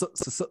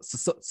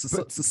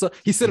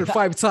he said it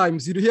 5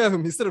 times. You hear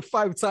him? He said it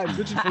 5 times,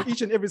 literally for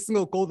each and every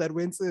single goal that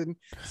went in.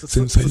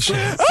 Sensational.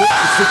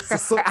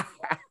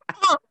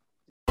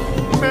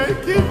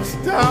 Make it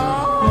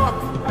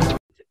stop.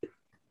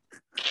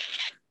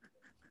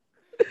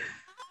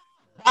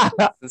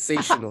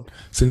 Sensational.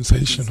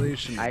 Sensational.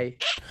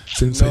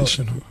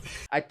 Sensational.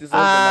 I deserve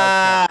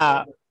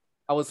a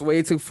I was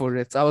waiting for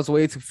it.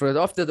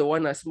 After the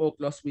one I smoked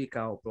last week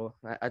out, bro.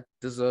 I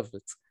deserve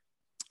it.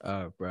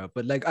 Bro.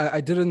 But like I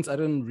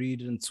didn't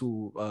read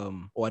into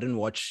or I didn't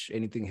watch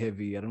anything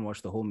heavy. I didn't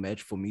watch the whole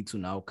match for me to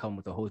now come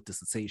with a whole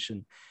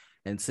dissertation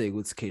and say,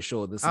 okay,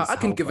 sure, this is I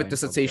can give a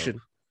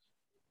dissertation.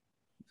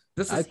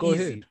 This is go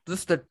easy. ahead.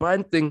 This that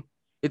brand thing,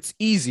 it's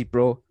easy,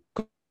 bro.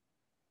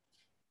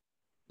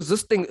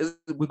 This thing is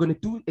we're gonna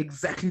do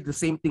exactly the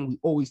same thing we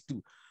always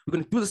do. We're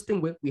gonna do this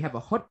thing where we have a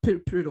hot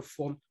period of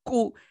form.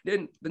 Cool.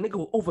 Then the nigga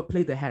will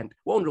overplay the hand.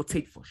 Won't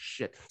rotate for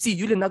shit. See,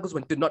 Julian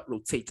Nagelsmann did not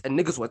rotate, and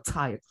niggas were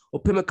tired.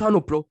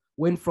 Upamecano, bro,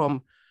 went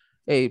from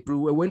a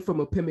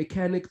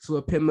mechanic to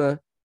a Pima.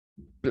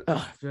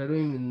 I don't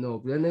even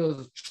know. That nigga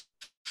was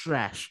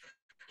trash.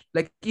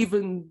 Like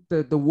even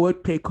the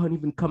wordplay can't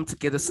even come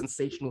together.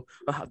 Sensational.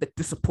 The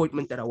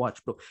disappointment that I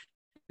watched, bro.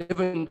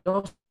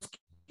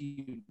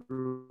 Lewandowski,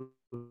 bro.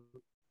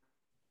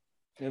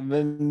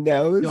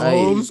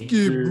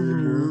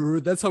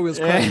 That's how he was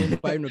crying when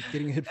Bayern was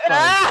getting hit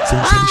 5.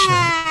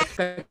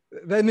 Sensational.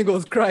 That nigga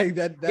was crying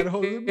that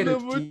whole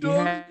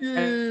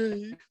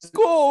Lewandowski.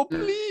 Score,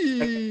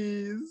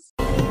 please.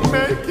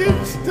 Make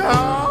it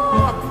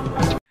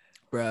stop.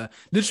 Bruh,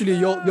 literally,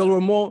 y'all were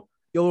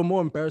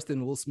more embarrassed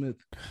than Will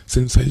Smith.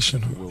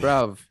 Sensational.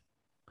 Bruv.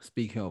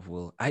 Speaking of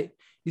Will,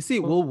 you see,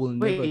 Will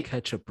never wait,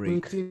 catch a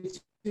break.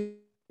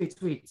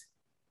 Wait.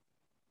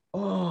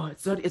 Oh,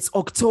 it's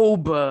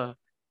October.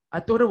 I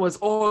thought it was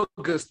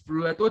August,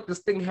 bro. I thought this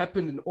thing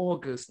happened in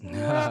August.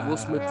 Will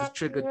Smith is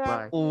triggered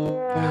by.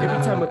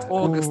 Every time it's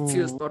August,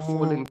 tears start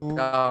falling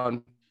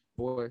down,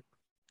 boy.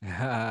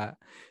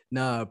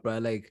 Nah, bro.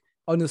 Like,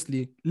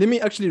 honestly, let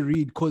me actually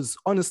read, because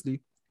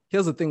honestly,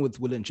 here's the thing with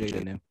Will and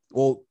Jada,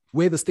 or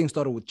where this thing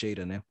started with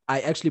Jada.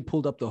 I actually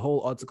pulled up the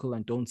whole article,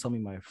 and don't tell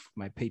me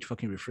my page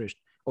fucking refreshed.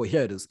 Oh,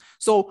 here it is.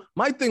 So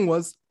my thing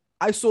was,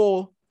 I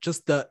saw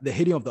just the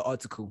heading of the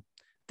article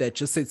that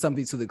just said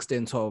something to the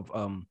extent of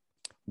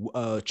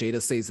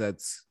Jada says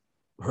that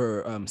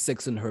her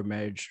sex in her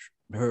marriage,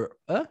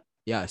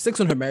 sex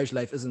in her marriage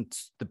life isn't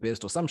the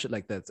best or some shit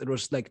like that. It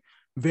was just like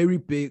very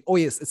big. Oh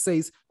yes, it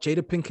says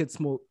Jada Pinkett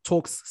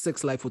talks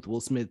sex life with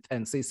Will Smith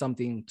and says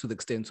something to the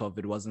extent of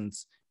it wasn't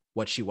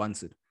what she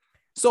wanted.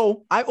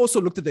 So I also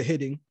looked at the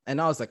heading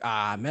and I was like,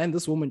 man,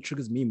 this woman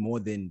triggers me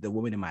more than the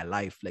woman in my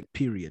life, like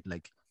period.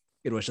 Like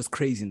it was just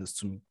craziness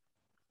to me.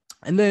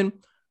 And then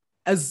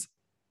as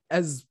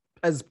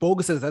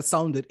bogus as that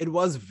sounded, it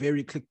was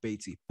very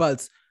clickbaity.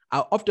 But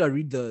after I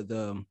read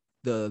the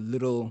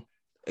little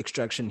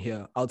extraction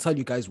here, I'll tell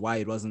you guys why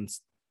it wasn't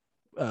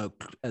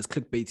as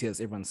clickbaity as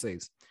everyone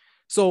says.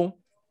 So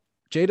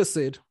Jada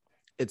said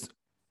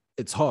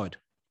it's hard.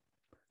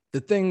 The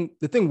thing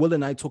Will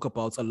and I talk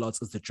about a lot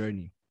is the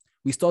journey.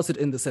 We started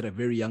in this at a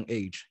very young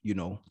age,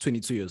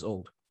 22 years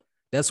old.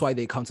 That's why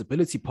the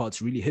accountability parts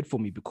really hit for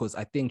me, because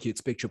I think you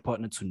expect your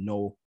partner to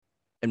know,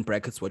 in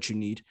brackets, what you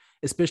need,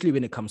 especially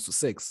when it comes to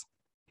sex.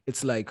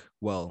 It's like,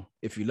 well,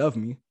 if you love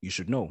me, you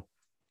should know.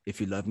 If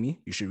you love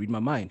me, you should read my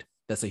mind.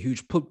 That's a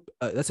huge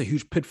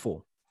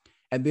pitfall.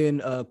 And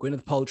then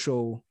Gwyneth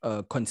Paltrow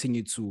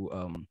continued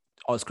to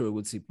ask her,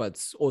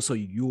 but also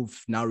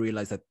you've now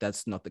realized that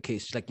that's not the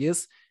case. She's like,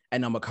 yes,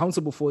 and I'm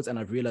accountable for it, and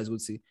I've realized,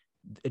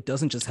 it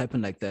doesn't just happen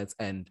like that,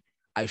 and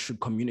I should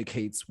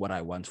communicate what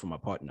I want from my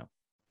partner,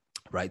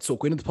 right? So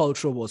Gwyneth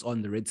Paltrow was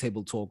on the Red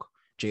Table Talk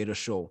Jada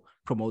show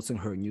promoting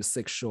her new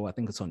sex show. I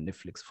think it's on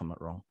Netflix, if I'm not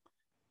wrong.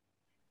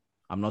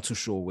 I'm not too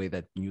sure where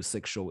that new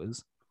sex show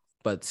is,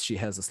 but she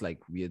has this like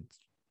weird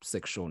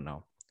sex show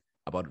now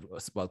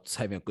about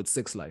having a good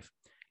sex life.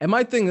 And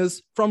my thing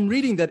is, from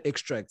reading that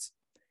extract,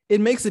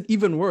 it makes it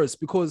even worse,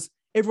 because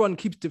everyone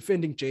keeps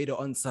defending Jada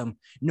on some,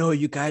 no,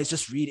 you guys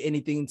just read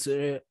anything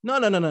to...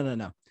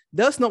 No.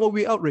 That's not what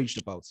we're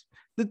outraged about.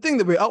 The thing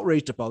that we're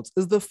outraged about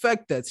is the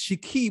fact that she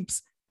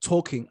keeps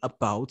talking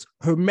about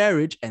her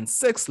marriage and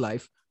sex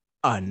life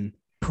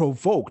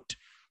unprovoked.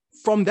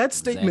 From that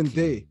statement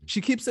there,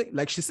 she keeps saying,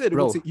 like she said,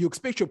 you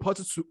expect your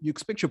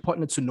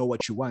partner to know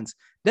what you want.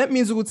 That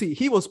means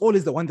he was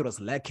always the one that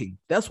was lacking.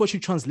 That's what she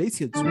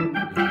translates it to.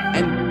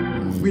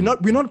 And we're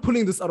not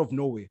pulling this out of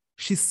nowhere.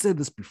 She said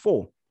this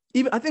before.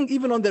 Even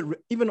on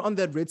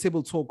that Red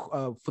Table Talk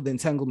for the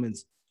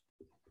entanglements,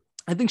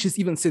 I think she's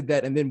even said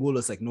that. And then Will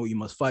was like, no, you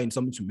must find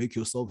something to make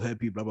yourself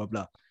happy, blah, blah,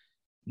 blah.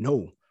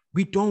 No,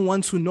 we don't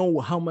want to know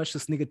how much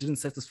this nigga didn't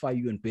satisfy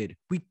you in bed.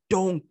 We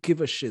don't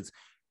give a shit.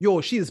 Yo,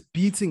 she is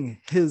beating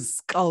his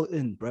skull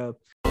in, bro.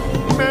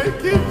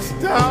 Make it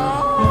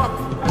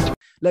stop.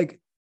 Like,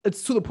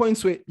 it's to the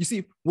point where, you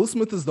see, Will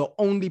Smith is the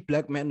only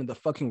black man in the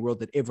fucking world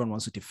that everyone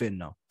wants to defend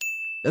now.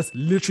 That's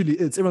literally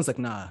it. Everyone's like,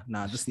 nah,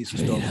 this needs to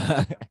stop.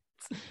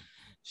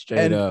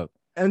 Straight up.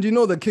 And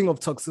the king of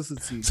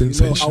toxicity.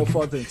 Sensational. Our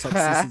father in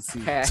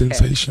toxicity.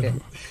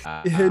 Sensational.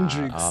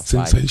 Hendrix.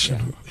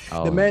 Sensational.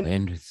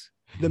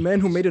 The man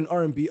who made an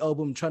R&B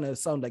album trying to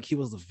sound like he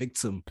was the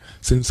victim.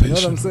 Sensational.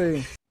 You know what I'm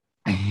saying?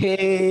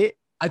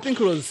 I think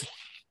it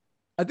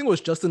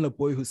was Justin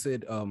LeBoy who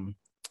said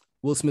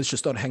Will Smith should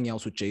start hanging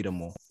out with Jada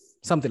more.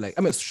 Something like,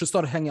 should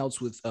start hanging out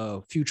with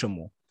Future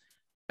more.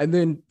 And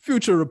then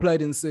Future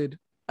replied and said,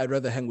 I'd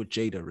rather hang with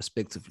Jada,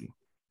 respectively.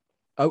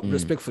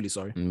 Respectfully,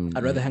 sorry.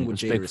 I'd rather hang with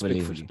Jada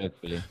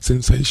respectfully.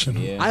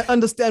 Sensational. Yeah. I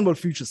understand what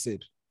Future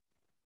said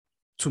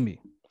to me.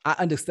 I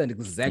understand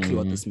exactly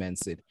what this man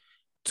said.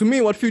 To me,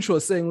 what Future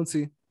was saying,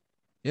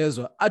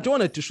 I don't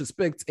want to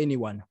disrespect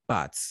anyone,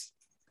 but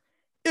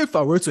if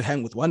I were to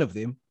hang with one of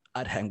them,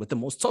 I'd hang with the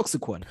most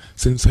toxic one.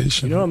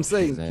 Sensational. You know what I'm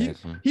saying?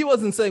 Exactly. He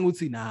wasn't saying,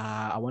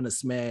 I want to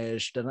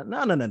smash.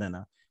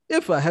 No.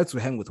 If I had to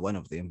hang with one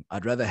of them,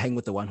 I'd rather hang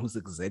with the one who's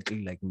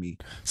exactly like me.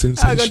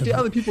 Sensational. I got the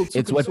other people.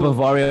 It's what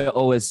Bavaria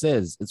always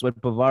says.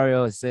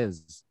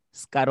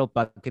 Scaro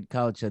pocket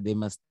culture. They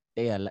must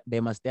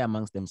stay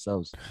amongst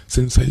themselves.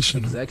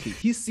 Sensational. Exactly.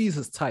 He sees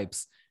his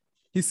types.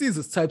 He sees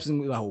his types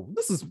and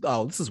this is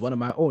one of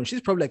my own. She's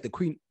probably like the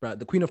queen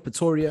of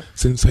Pretoria.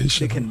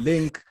 Sensational. They can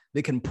link.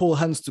 They can pull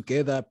hands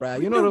together, bro.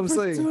 You know what I'm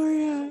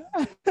saying?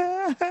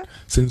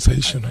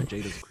 Sensational.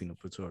 Jada's the queen of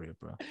Pretoria,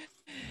 bro.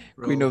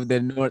 Queen of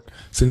the North.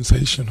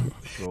 Sensational.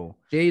 Bro.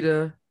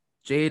 Jada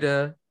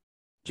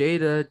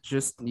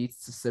just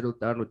needs to settle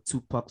down with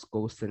Tupac's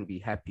ghost and be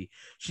happy.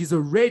 She's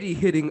already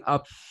hitting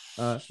up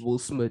Will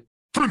Smith.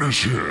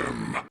 Finish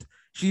him.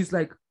 She's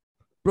like,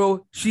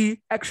 bro,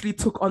 she actually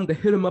took on the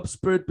hit him up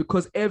spirit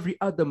because every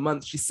other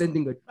month she's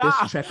sending a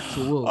diss track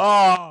to Will.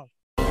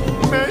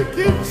 Make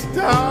it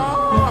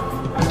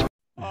stop.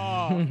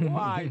 Oh,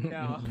 why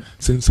now?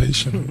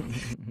 Sensational.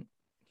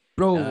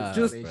 Bro,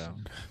 just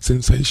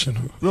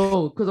Sensational.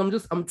 bro,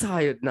 because I'm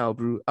tired now,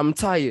 bro. I'm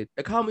tired.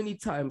 Like, how many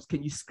times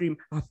can you scream,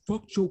 I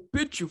fucked your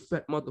bitch, you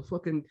fat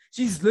motherfucking.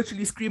 She's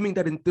literally screaming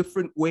that in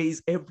different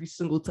ways every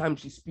single time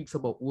she speaks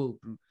about Will,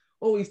 bro.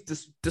 Always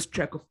this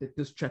track of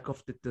this track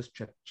of this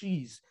track.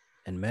 Jeez.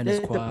 And man is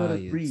Let the brother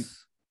quiet. breathe.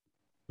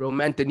 Bro,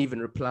 man didn't even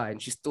reply,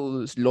 and she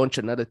still launched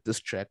another diss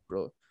track,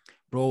 bro.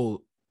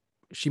 Bro,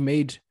 she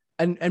made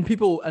and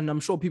people, and I'm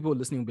sure people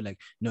listening will be like,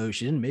 no,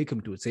 she didn't make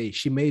him do it. Say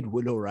she made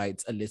Willow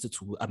write a letter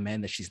to a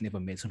man that she's never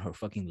met in her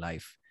fucking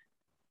life.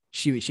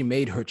 She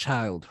made her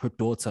child, her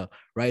daughter,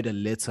 write a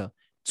letter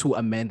to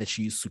a man that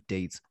she used to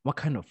date. What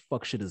kind of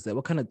fuck shit is that?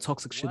 What kind of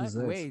toxic shit is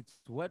that? Wait,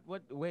 why?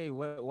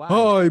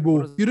 Hi, bro.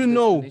 What was You didn't the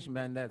know. explanation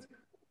behind that?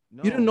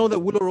 No. You didn't know that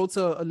Willow wrote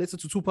a letter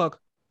to Tupac?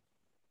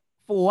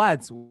 For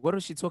what? What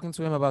was she talking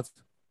to him about?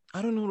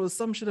 I don't know. There was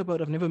some shit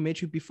about I've never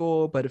met you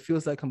before, but it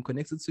feels like I'm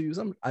connected to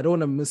you. I don't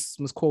want to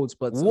misquote,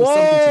 but it was something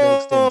to that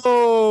extent.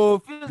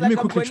 Feels Let like me I'm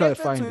quickly try to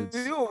connected find to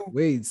it. you.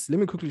 Wait, let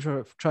me quickly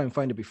try and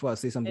find it before I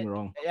say something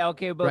wrong. Yeah,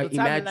 okay, but Right, the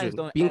timelines imagine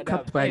don't being add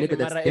cupped up. by a Hey, nigga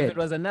that's Mara, dead. If it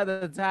was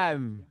another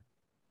time,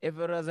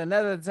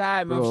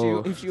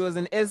 Bro. if she was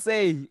an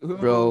essay,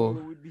 Bro.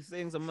 we'd be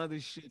saying some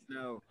other shit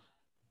now.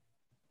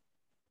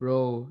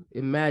 Bro,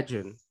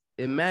 imagine,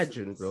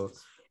 bro.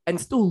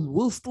 And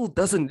Will still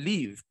doesn't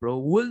leave, bro.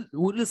 Will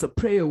is a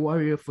prayer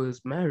warrior for his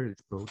marriage,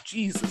 bro.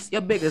 Jesus. Yeah,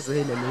 big as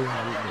a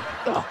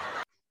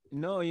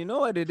No, you know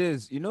what it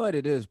is. You know what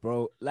it is,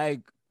 bro.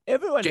 Like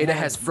everyone. Jada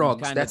has these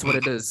frogs. kind That's of what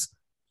it is.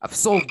 I've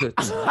solved it.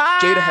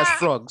 Jada has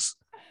frogs.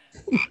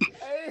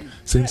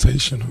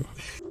 Sensational.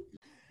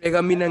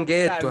 Pega mina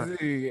ngedwa.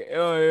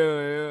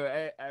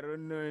 I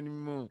don't know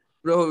anymore.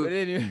 Bro, But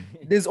anyway,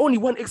 there's only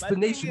one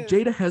explanation.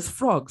 Jada has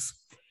frogs.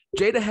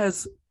 Jada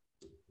has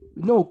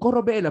no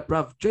Korobela,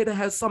 bruv. Jada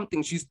has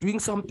something. She's doing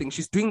something.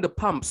 She's doing the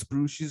pumps,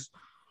 bro. She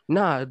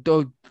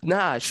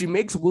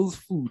makes Will's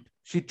food.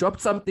 She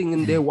dropped something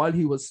in there while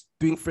he was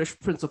doing Fresh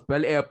Prince of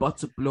Bel-Air about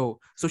to blow,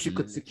 so she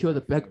could secure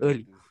the bag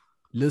early.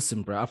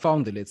 Listen, bro, I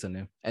found the letter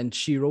name, and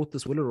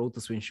Willow wrote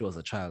this when she was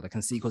a child. I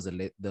can see because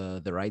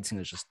the writing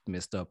is just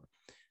messed up.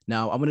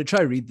 Now I'm gonna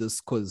try to read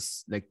this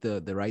because like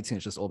the writing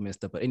is just all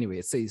messed up. But anyway,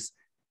 it says,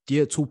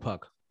 "Dear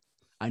Tupac,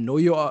 I know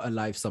you are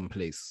alive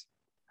someplace.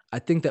 I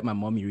think that my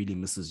mommy really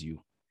misses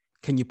you.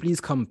 Can you please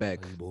come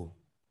back?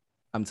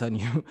 I'm telling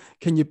you,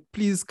 can you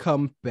please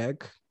come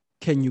back?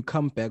 Can you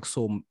come back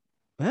so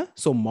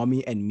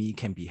mommy and me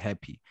can be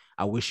happy?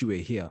 I wish you were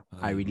here.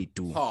 I really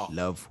do.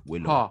 Love,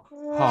 Willow."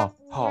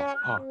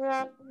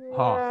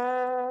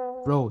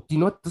 Bro, do you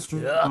know what this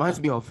reminds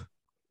me of?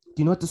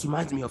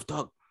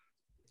 Dog?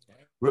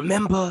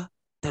 Remember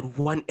that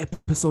one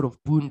episode of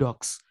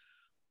Boondocks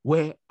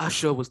where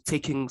Usher was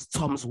taking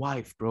Tom's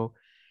wife, bro?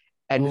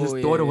 And his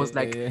daughter was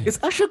like, is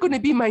Usher gonna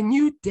be my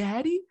new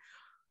daddy?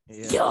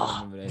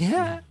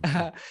 Yeah.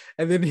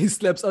 And then he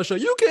slaps Usher.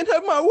 You can't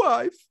have my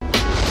wife.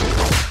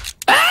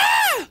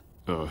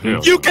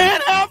 You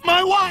can't have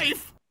my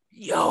wife.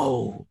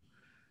 Yo,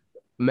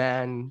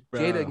 man,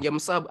 Bro. Jada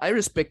Yamsab, I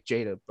respect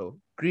Jada, bro.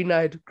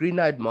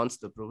 Green-eyed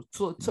monster, bro.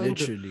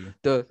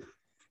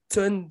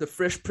 Turn the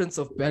Fresh Prince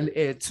of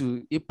Bel-Air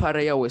to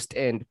Iparaya West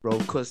End, bro.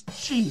 Cause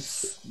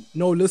jeez.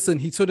 No, listen,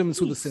 he turned him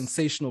into the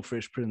sensational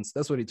Fresh Prince.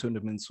 That's what he turned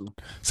him into.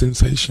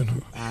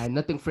 Sensational.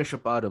 Nothing fresh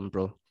about him,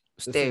 bro.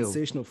 The Stale.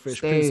 sensational Fresh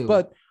Stale. Prince.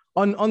 But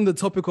on the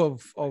topic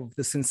of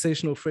the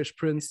sensational Fresh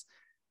Prince,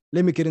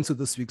 let me get into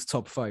this week's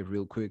top 5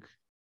 real quick.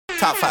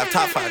 Top five.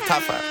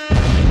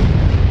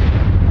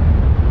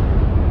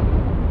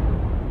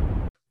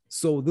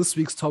 So this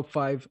week's top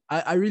 5,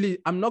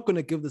 I'm not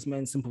gonna give this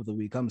man Simp of the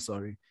Week. I'm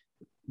sorry.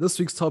 This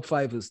week's top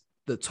 5 is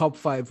the top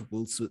 5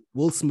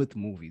 Will Smith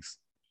movies.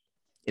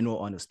 In all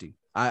honesty,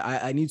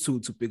 I need to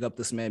pick up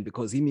this man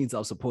because he needs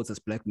our support as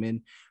black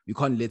men. We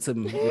can't let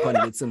him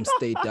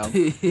stay down.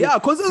 Yeah,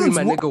 because free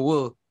my nigga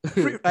Will.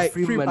 Free my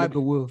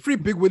nigga Will. Free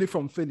Big Willie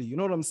from Philly. You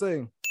know what I'm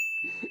saying?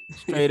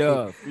 Straight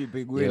up, free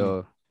Big Willie.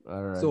 Yo,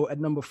 all right. So at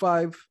number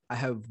 5, I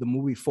have the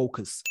movie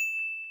Focus.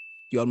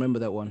 Do y'all remember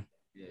that one?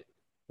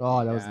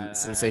 Oh, that was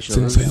sensational.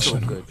 That was so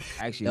good.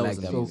 I actually That like was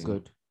that So movie.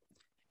 good.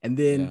 And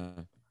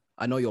then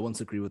I know y'all won't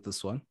agree with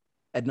this one.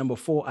 At number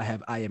 4, I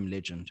have I Am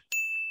Legend.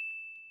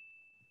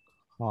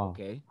 Oh,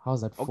 Okay.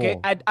 how's that? Okay,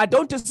 I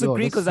don't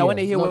disagree this because I want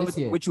to year. hear No, this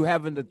year. what you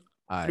have in the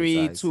Aight, 3,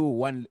 aight. 2,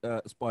 1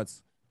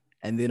 spots.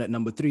 And then at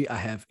number 3, I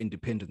have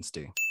Independence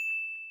Day.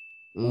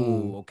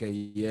 Oh, okay.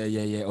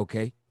 Yeah.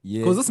 Okay.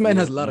 Yeah. Because this man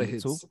has a yeah, lot of number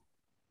hits. two.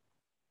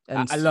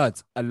 And A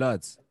lot. And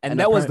and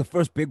that was apparent- the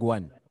first big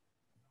one.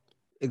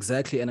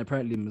 Exactly. And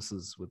apparently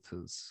misses with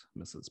his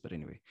misses. But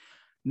anyway.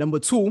 Number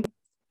 2,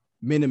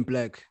 Men in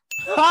Black.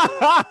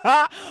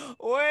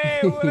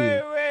 wait.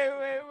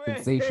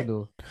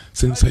 Sensational. Cut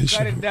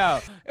Sensational. it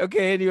down.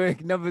 Okay, anyway,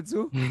 number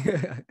 2.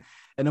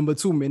 And number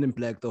 2, Men in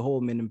Black, the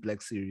whole Men in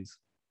Black series.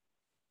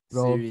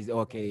 Bro. Series.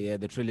 Okay, yeah,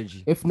 the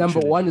trilogy. If number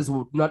 1 is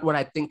not what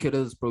I think it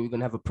is, bro, you're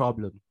gonna have a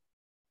problem.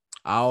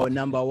 Our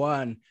number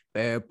one,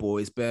 bad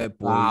boys, bad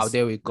boys. Wow,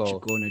 there we What you go.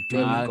 gonna do?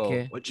 There we go.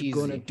 Okay. What you Easy.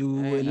 gonna do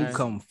when he Alright.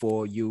 come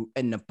for you?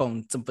 And the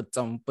bum,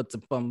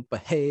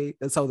 but hey,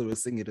 that's how they were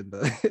singing it in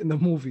the in the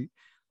movie.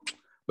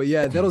 But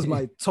yeah, that was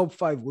my top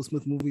 5 Will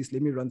Smith movies.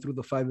 Let me run through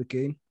the 5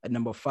 again. At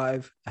number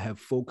 5, I have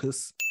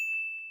Focus.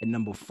 At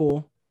number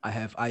 4, I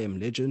have I Am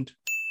Legend.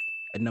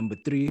 At number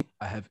 3,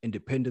 I have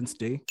Independence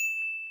Day.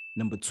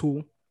 Number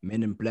 2,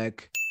 Men in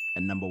Black.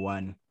 And number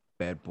 1,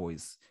 Bad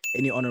Boys.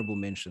 Any honorable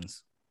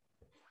mentions?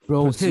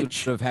 Bro, Pursuit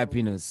Hitch. of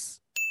Happiness.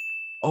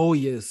 Oh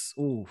yes.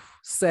 Oh,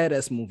 sad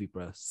ass movie,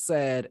 bro.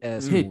 Sad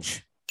ass movie.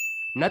 Hitch.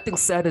 Nothing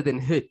sadder than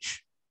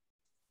Hitch.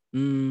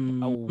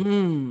 Really?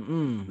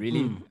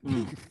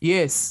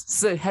 Yes,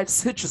 so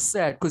Hitch is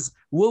sad because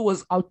Will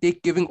was out there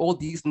giving all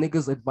these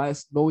niggas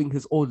advice, knowing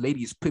his old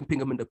lady's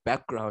pimping him in the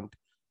background.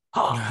 He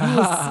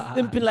was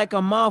simping like a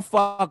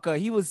motherfucker.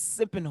 He was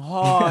sipping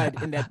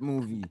hard in that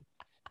movie.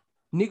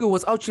 Nigga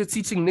was out here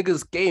teaching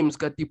niggas games,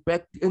 got the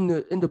back in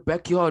the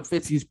backyard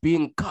fits. He's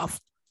being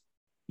cuffed.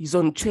 He's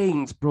on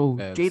chains, bro.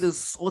 Facts. Jada's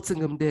sorting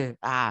him there.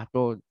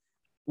 Bro.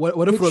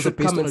 What if it Hitch was should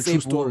based come on and a true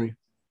save story? Will.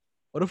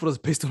 What if it was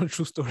based on a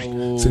true story?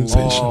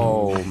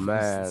 Sensational. Oh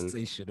man.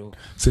 Sensational.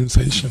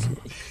 Sensational.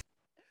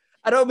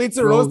 I don't mean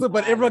to Bro. roast it,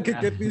 but everyone can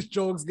get these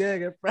jokes,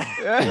 gang.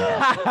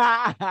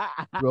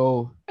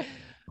 Bro.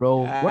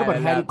 What about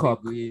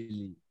Hancock?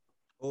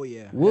 Oh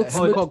yeah. Will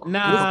Smith,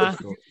 nah.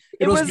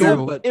 It was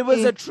dope, but It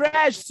was a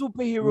trash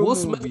superhero Will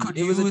movie. Smith could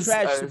It was use a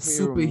trash a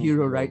superhero, superhero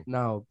movie, right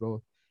now,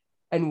 bro.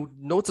 And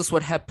notice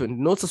what happened.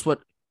 Notice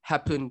what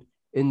happened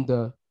in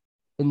the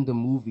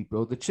movie,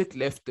 bro. The chick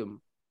left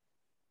him.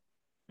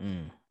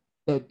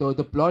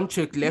 The blonde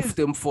chick left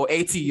him for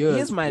 80 years.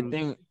 Here's my bro.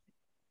 thing.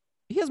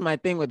 Here's my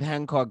thing with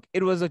Hancock.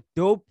 It was a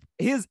dope.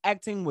 His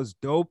acting was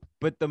dope,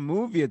 but the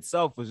movie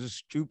itself was just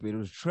stupid. It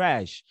was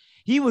trash.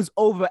 He was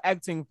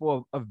overacting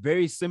for a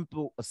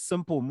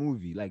simple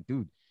movie. Like,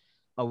 dude,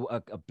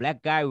 a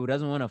black guy who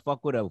doesn't want to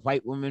fuck with a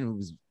white woman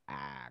who's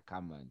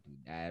come on,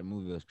 dude. That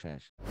movie was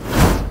trash.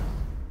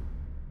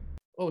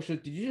 Oh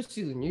shit! Did you just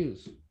see the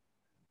news,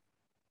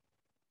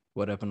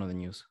 what happened on the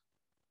news?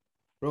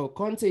 bro?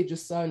 Conte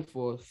just signed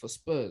for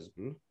Spurs,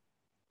 bro.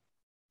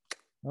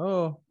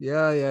 Oh,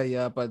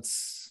 yeah. But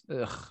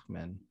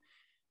man.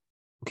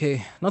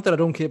 Okay, not that I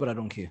don't care, but I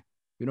don't care.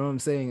 You know what I'm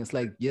saying? It's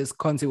like, yes,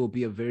 Conte will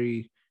be a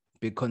very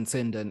big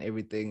contender and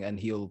everything, and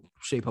he'll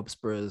shape up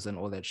Spurs and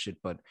all that shit.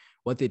 But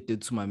what they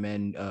did to my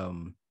man,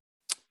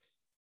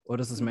 what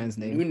is this man's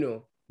name?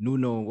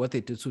 Nuno. What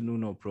they did to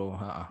Nuno, bro.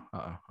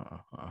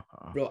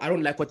 Bro, I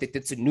don't like what they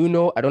did to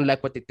Nuno. I don't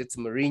like what they did to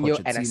Mourinho,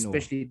 and Pochettino.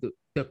 especially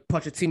the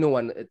Pochettino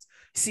one.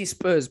 See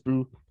Spurs,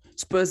 bro.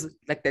 Spurs,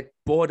 like that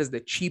board is the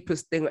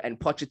cheapest thing, and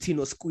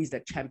Pochettino squeezed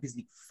that Champions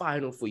League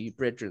final for you,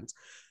 brethren.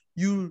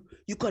 You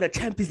got a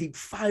Champions League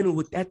final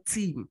with that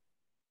team.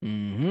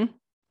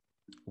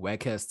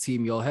 Whack ass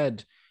team y'all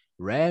had.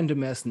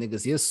 Random ass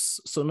niggas. Yes,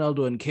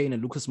 Ronaldo and Kane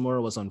and Lucas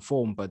Moura was on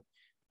form, but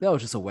that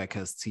was just a whack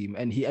ass team.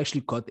 And he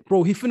actually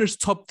bro, he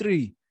finished top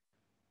 3.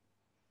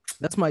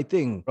 That's my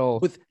thing. Bro,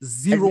 with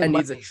zero and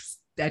money. needs a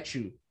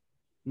statue.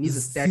 Needs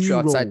a statue Zero.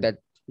 outside that.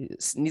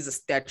 Needs a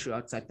statue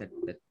outside that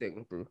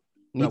thing, bro.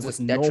 Needs a with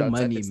statue no outside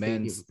money, that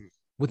man. stadium.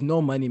 With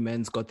no money,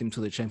 man's got him to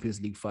the Champions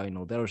League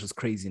final. That was just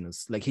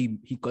craziness. Like he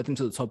got him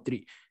to the top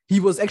 3. He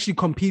was actually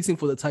competing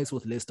for the title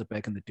with Leicester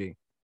back in the day.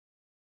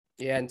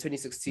 Yeah, in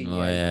 2016.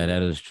 Oh yeah,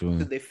 that is true.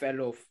 So they fell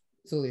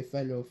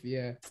off.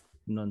 Yeah.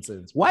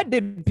 Nonsense. Why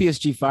did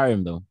PSG fire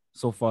him though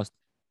so fast?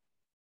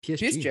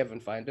 PSG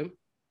haven't find him.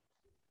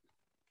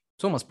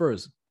 So my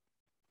Spurs.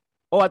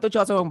 Oh, I thought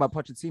y'all talking about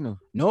Pochettino.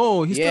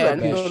 No, he's still at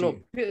PSG. no.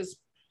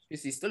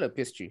 He's still at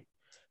PSG.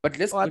 But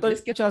I thought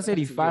let's get y'all said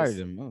he back to fired this.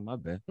 him. Oh, my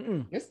bad.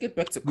 Let's get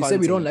back to We Conte. said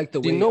we don't like the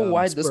way Do you know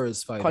why Spurs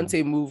this fired Conte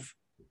him. move?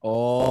 Spurs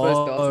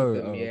Oh, dealt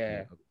with them, okay,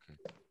 yeah.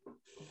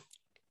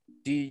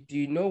 okay. Do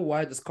you know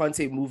why this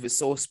Conte move is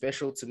so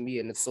special to me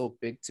and it's so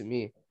big to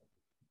me?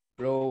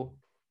 Bro,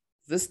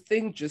 this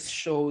thing just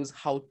shows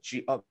how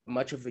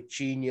much of a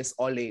genius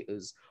Ole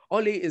is.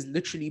 Ole is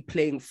literally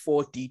playing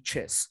 4D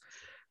chess.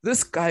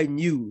 This guy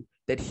knew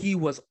that he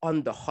was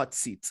on the hot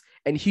seat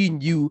and he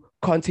knew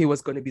Conte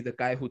was going to be the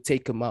guy who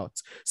take him out.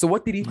 So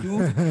what did he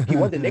do? He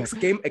won the next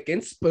game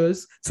against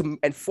Spurs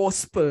and forced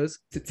Spurs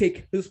to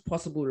take his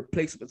possible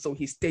replacement so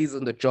he stays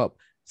on the job.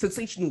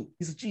 Sensational.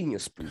 He's a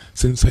genius, bro.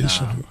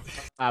 Sensational.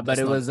 But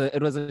it was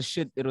a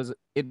shit. It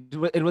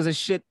was a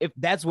shit. If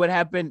that's what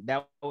happened,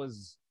 that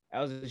was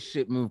a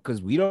shit move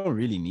because we don't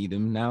really need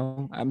him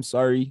now. I'm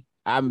sorry.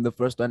 I'm the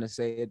first one to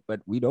say it,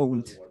 but we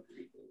don't.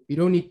 You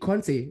don't need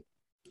Conte.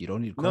 You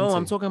don't need Conte. No,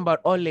 I'm talking about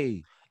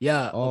Ole.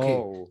 Yeah, okay.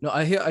 Oh. No,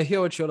 I hear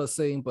what y'all are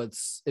saying, but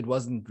it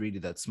wasn't really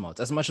that smart.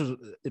 As much as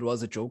it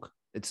was a joke,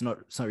 it's not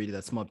really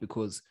that smart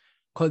because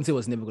Conte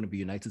was never going to be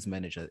United's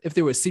manager. If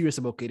they were serious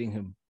about getting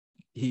him,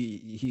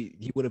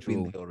 he would have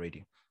been there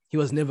already. He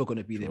was never going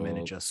to be their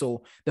manager.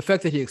 So the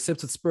fact that he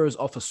accepted Spurs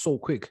offer so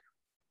quick,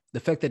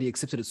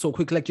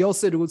 like y'all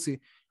said, it would say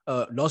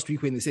last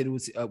week when they said it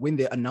was when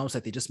they announced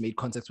that they just made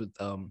contact with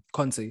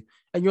Conte,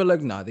 and you're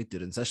like, nah, they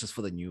didn't. That's just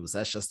for the news.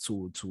 That's just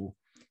to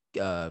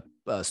stir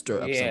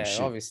up some Yeah,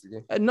 shit.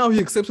 obviously. And now he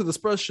accepted the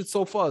Spurs shit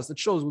so fast. It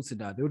shows what's in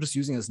that. They were just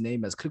using his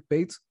name as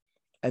clickbait.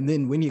 And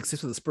then when he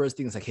accepted the Spurs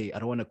thing, it's like, hey, I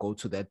don't want to go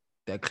to that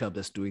club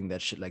that's doing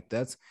that shit like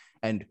that.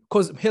 And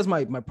because here's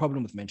my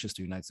problem with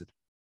Manchester United.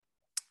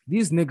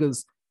 These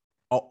niggas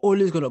are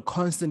always going to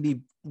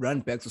constantly run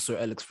back to Sir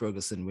Alex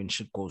Ferguson when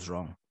shit goes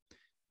wrong,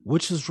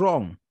 which is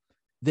wrong.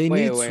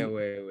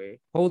 Wait.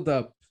 Hold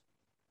up.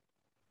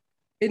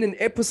 In an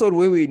episode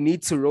where we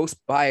need to roast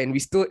Bayern, we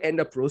still end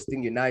up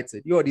roasting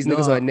United. Yo, these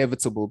niggas are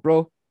inevitable,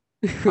 bro.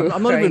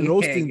 I'm not even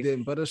roasting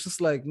them, but it's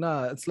just like,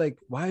 nah, it's like,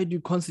 why do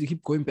you constantly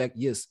keep going back?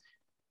 Yes,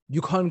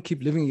 you can't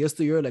keep living in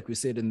yesteryear, like we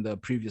said in the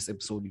previous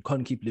episode. You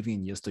can't keep living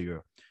in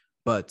yesteryear.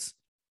 But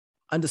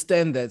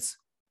understand that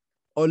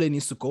Ole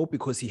needs to go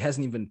because he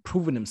hasn't even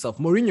proven himself.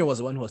 Mourinho was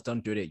the one who was done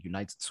dirty at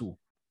United too.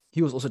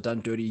 He was also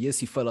done dirty. Yes,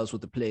 he fell out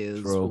with the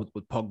players,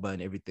 with Pogba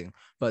and everything.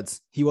 But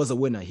he was a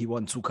winner. He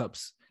won 2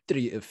 cups.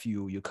 3 if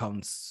you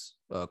count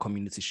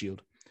Community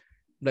Shield.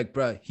 Like,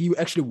 bruh, he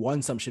actually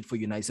won some shit for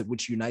United,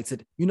 which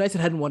United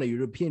hadn't won a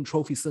European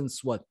trophy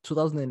since,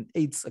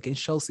 2008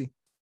 against Chelsea,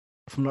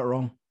 if I'm not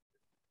wrong.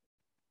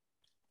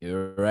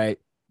 You're right.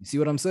 You see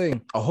what I'm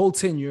saying? A whole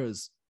 10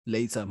 years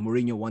later,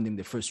 Mourinho won them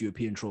the first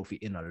European trophy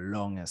in a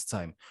long ass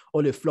time.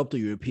 Ole flopped the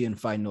European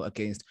final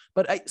against,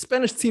 but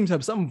Spanish teams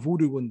have some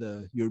voodoo in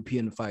the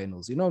European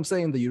finals. You know what I'm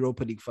saying? The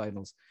Europa League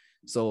finals.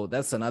 So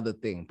that's another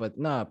thing. But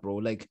nah, bro,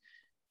 like,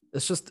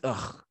 it's just,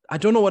 I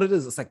don't know what it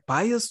is. It's like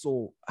bias,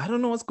 or I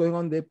don't know what's going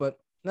on there. But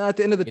nah, at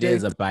the end of the day, it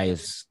is a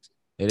bias.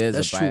 It is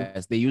That's a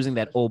bias. They're using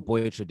that old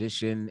boy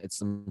tradition. It's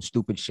some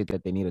stupid shit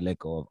that they need to let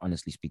go of,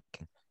 honestly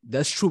speaking.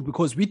 That's true,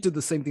 because we did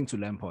the same thing to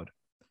Lampard.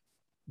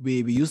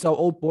 We used our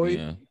old boy.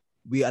 Yeah.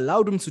 We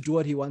allowed him to do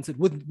what he wanted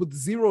with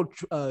zero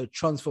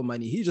transfer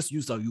money. He just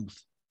used our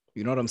youth.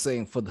 You know what I'm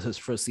saying? For his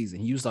first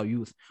season, he used our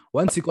youth.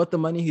 Once he got the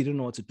money, he didn't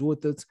know what to do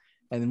with it.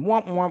 And then,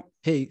 womp, womp,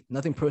 hey,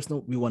 nothing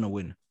personal. We want to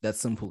win. That's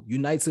simple.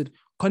 United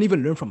can't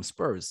even learn from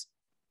Spurs.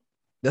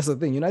 That's the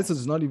thing. United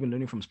is not even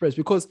learning from Spurs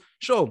because,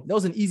 sure, that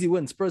was an easy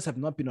win. Spurs have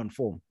not been on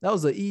form. That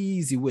was an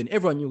easy win.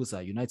 Everyone knew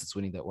that United's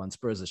winning that one.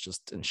 Spurs is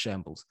just in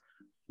shambles.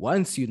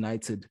 Once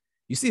United,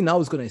 you see, now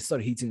it's going to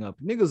start heating up.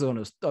 Niggas are going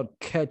to start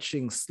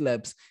catching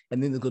slaps,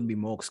 and then there's going to be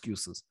more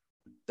excuses.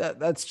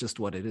 That's just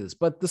what it is.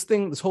 But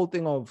this whole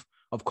thing of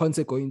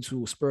Conte going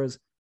to Spurs,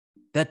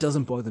 that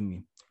doesn't bother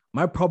me.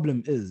 My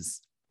problem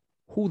is,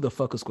 who the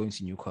fuck is going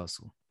to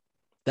Newcastle?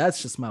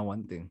 That's just my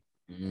one thing.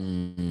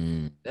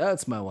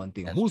 That's my one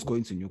thing. Who's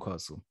going to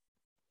Newcastle?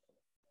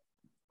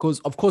 Because,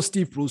 of course,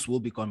 Steve Bruce will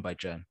be gone by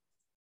Jan.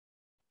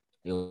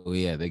 Oh,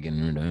 yeah, they're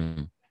getting rid of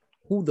him.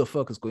 Who the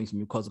fuck is going to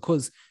Newcastle?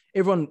 Because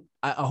everyone,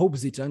 I hope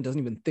Zidane doesn't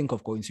even think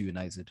of going to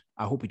United.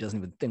 I hope he doesn't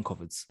even think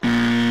of it.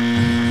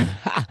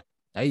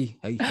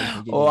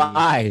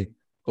 Why?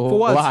 For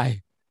what?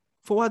 Why?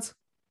 For what?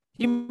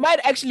 He might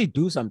actually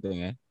do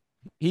something, eh?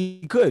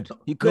 He could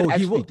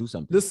actually do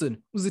something.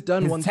 Listen,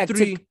 Zidane won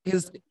 3.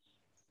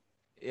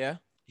 Yeah.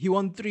 He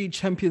won 3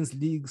 Champions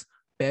Leagues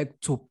back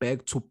to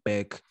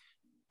back.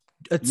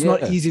 It's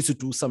not easy to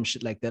do some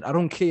shit like that. I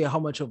don't care how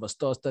much of a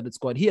star-studded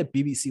squad. He had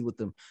BBC with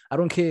them. I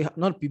don't care,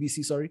 not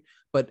BBC, sorry,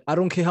 but I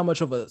don't care how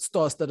much of a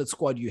star-studded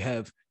squad you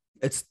have.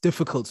 It's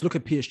difficult. Look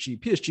at PSG.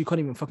 PSG can't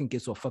even fucking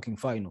get to a fucking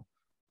final.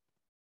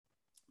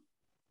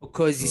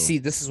 Because you see,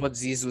 this is what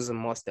Zizou is a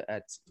master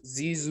at.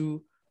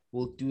 Zizou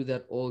will do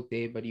that all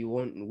day, but he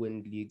won't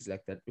win leagues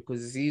like that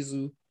because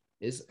Zizou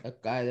is a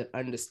guy that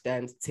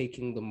understands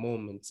taking the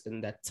moments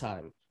in that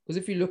time. Because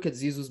if you look at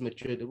Zizou's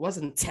Madrid, it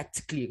wasn't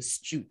tactically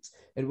astute.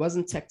 It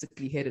wasn't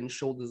tactically head and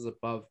shoulders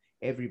above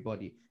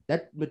everybody.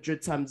 That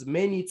Madrid times,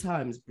 many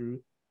times, bro,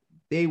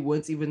 they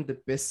weren't even the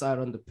best side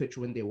on the pitch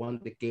when they won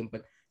the game,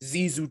 but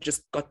Zizou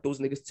just got those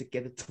niggas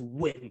together to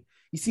win.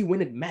 You see,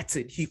 when it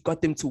mattered, he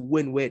got them to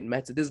win where it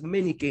mattered. There's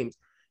many games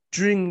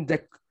during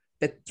that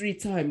 3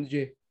 times,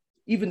 Jay.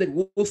 Even that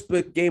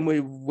Wolfsburg game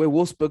where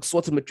Wolfsburg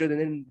sorted Madrid and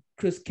then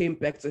Chris came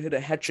back to hit a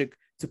hat-trick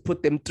to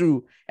put them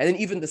through. And then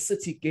even the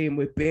City game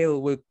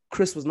where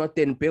Chris was not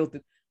there and Bale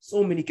did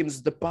so many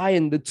games. The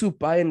 2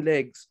 Bayern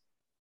legs.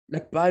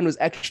 Like Bayern was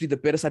actually the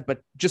better side,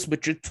 but just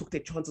Madrid took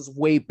their chances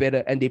way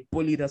better and they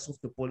bullied us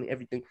off the ball and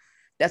everything.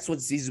 That's what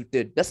Zizou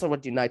did. That's not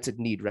what United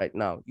need right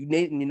now.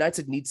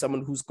 United need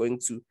someone who's going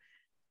to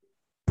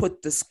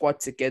put the squad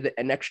together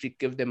and actually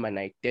give them an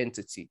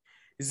identity.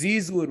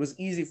 Zizou, it was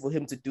easy for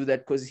him to do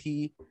that because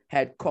he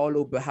had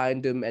Carlo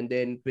behind him and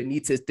then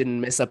Benitez didn't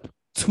mess up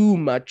too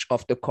much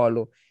after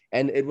Carlo.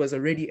 And it was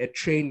already a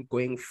train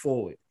going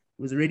forward.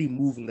 It was already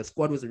moving. The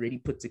squad was already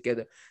put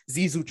together.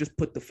 Zizou just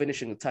put the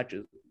finishing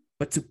touches.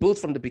 But to build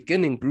from the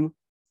beginning, bro,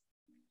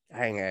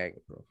 hang,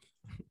 bro.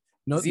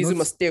 Zizou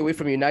must stay away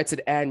from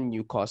United and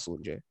Newcastle,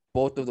 Jay.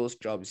 Both of those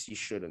jobs he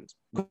shouldn't.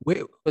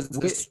 Because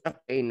the stuff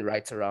ain't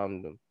right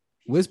around them.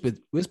 Where's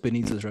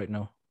Benitez right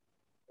now?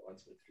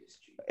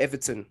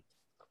 Everton.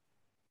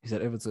 He's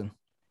at Everton.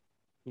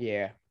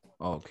 Yeah.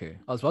 Oh, okay.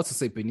 I was about to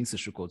say Benitez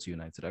should go to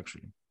United,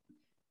 actually.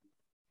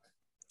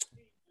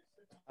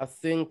 I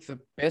think the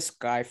best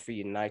guy for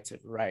United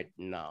right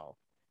now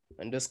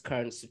in this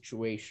current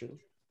situation,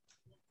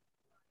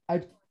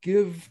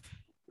 give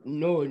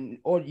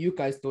all you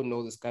guys don't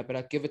know this guy, but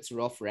I give it to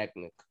Ralph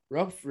Ragnick.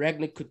 Ralph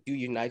Ragnick could do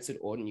United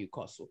or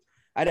Newcastle.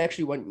 I'd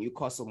actually want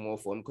Newcastle more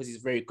for him because he's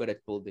very good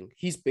at building.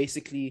 He's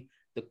basically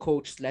the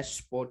coach /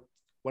 sport,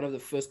 one of the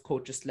first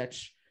coaches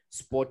 /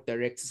 sport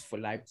directors for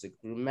Leipzig.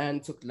 The man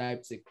took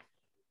Leipzig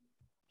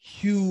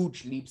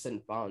huge leaps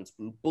and bounds,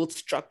 built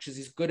structures.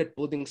 He's good at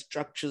building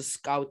structures,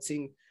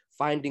 scouting,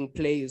 finding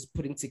players,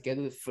 putting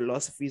together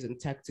philosophies and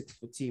tactics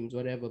for teams,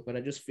 whatever. But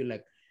I just feel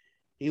like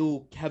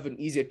he'll have an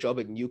easier job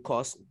at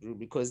Newcastle, bro,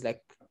 because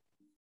like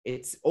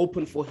it's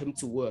open for him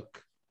to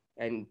work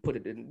and put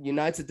it in.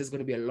 United, there's going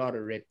to be a lot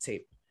of red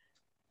tape.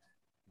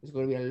 There's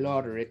going to be a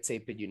lot of red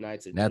tape at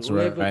United. That's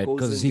Whoever right, goes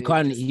because in he there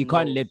can't just he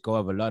can't knows. let go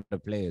of a lot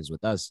of players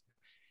with us.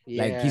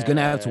 Like he's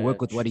gonna have to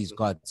work with what he's true.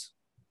 got.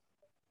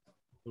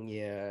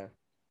 Yeah.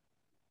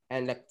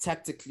 And like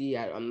tactically,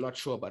 I'm not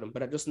sure about him,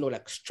 but I just know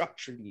like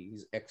structurally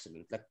he's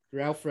excellent. Like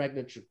Ralph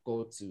Ragnick should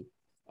go to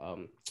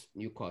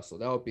Newcastle.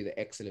 That would be the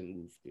excellent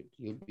move, dude.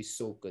 He would be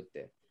so good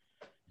there.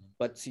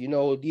 But you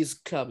know, these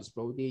clubs,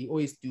 bro, they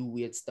always do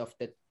weird stuff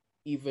that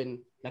even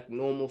like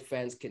normal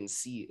fans can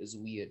see is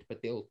weird,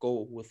 but they'll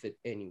go with it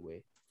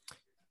anyway.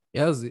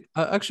 Yeah,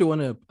 I actually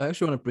wanna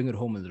bring it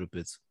home a little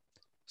bit.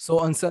 So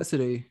on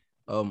Saturday,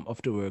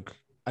 after work,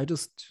 I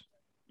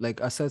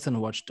sat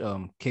and watched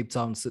Cape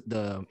Town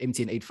the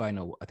MTN 8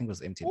 final. I think it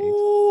was MTN 8.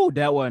 Oh,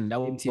 that was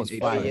MTN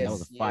fire. yes, That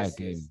was a fire yes,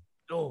 game.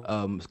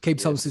 yes. Cape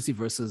Town Yes. City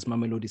versus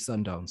Mamelodi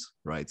Sundowns,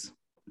 right?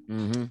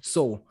 Mm-hmm.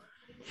 So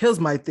here's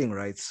my thing,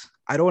 right?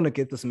 I don't want to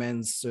get this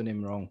man's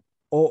surname wrong.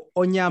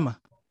 Onyama.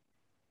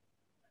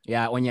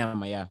 Yeah,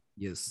 Onyama, yeah.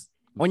 Yes.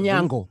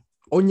 Onyango.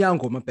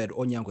 Onyango, my bad.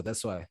 Onyango,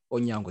 that's why.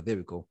 Onyango, there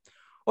we go.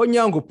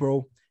 Onyango,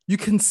 bro, you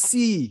can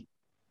see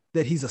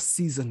that he's a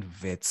seasoned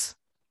vet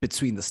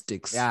between the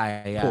sticks.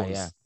 Yeah.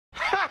 Pause.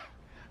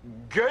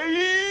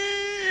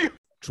 Gay!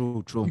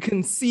 True. You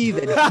can see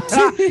that.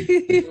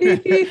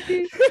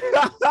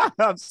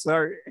 I'm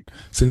sorry.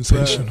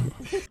 Sensational.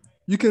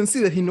 You can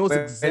see that he knows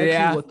But, exactly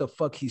yeah. what the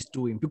fuck he's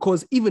doing,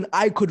 because even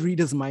I could read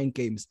his mind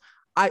games.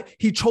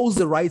 He chose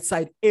the right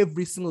side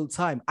every single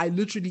time. I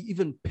literally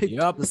even picked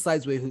the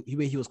sides where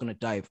he was going to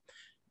dive.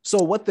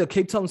 So what the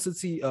Cape Town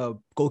City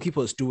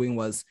goalkeeper was doing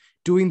was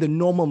doing the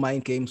normal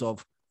mind games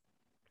of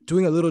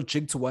doing a little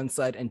jig to one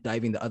side and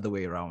diving the other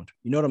way around.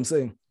 You know what I'm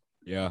saying?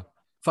 Yeah.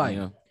 Fine.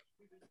 Yeah.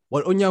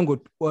 What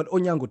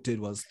Onyango did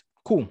was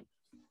cool.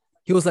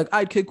 He was like,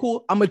 okay,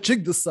 cool. I'm gonna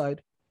jig this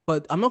side,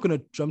 but I'm not gonna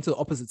jump to the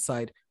opposite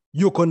side.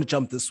 You're gonna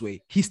jump this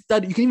way. You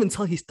can even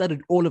tell he studied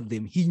all of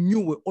them. He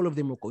knew where all of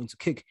them were going to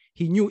kick.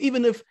 He knew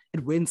even if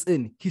it went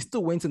in, he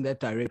still went in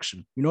that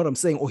direction. You know what I'm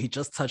saying? Or he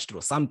just touched it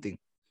or something.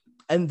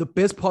 And the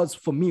best parts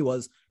for me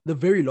was the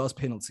very last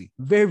penalty.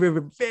 Very,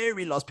 very,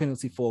 very last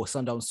penalty for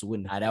Sundowns to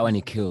win. That one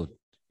he killed.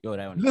 Yo,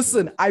 that one.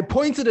 Listen, I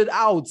pointed it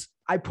out.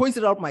 I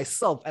pointed out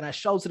myself and I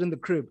shouted in the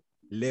crib,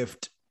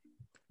 left.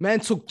 Man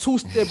took 2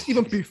 steps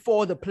even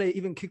before the player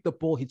even kicked the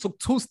ball. He took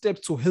 2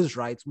 steps to his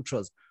right, which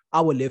was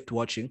our left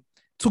watching.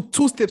 Took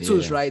 2 steps to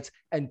his right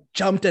and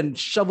jumped and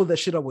shoveled that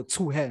shit up with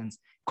 2 hands.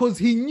 Because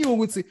he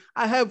knew,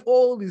 I have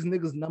all these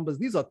niggas' numbers.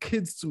 These are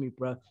kids to me,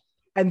 bro.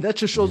 And that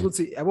just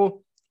shows,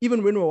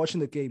 even when we're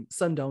watching the game,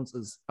 Sundowns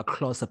is a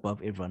class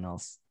above everyone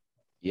else.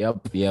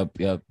 Yep.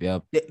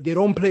 They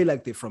don't play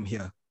like they're from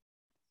here.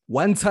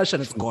 One touch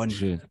and it's gone.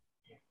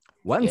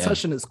 One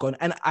touch and it's gone.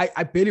 And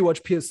I barely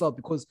watch PSL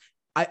because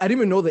I didn't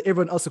even know that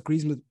everyone else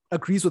agrees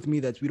with me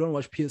that we don't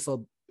watch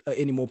PSL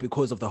anymore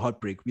because of the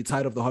heartbreak. We're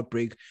tired of the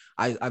heartbreak.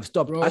 I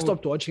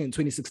stopped watching in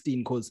 2016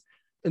 because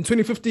in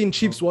 2015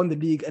 Chiefs won the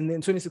league, and then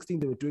in 2016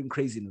 they were doing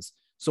craziness.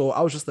 So I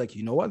was just like,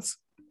 you know what?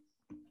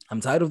 I'm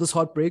tired of this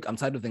heartbreak. I'm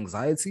tired of the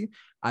anxiety.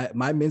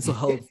 My mental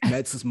health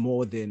matters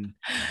more than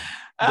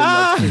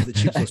what the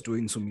Chiefs was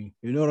doing to me.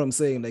 You know what I'm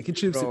saying? Like,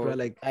 Chiefs, bro,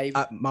 like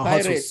my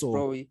heart was sore.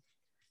 Bro.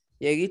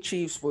 Yeah, get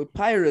Chiefs for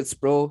Pirates,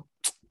 bro.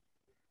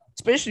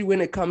 Especially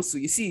when it comes to,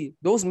 you see,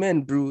 those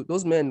men,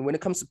 when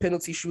it comes to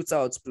penalty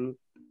shootouts, bro,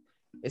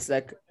 it's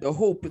like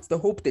it's the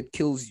hope that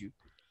kills you.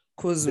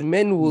 Because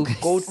men will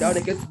go down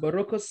against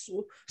Barocca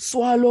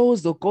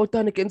Swallows, they'll go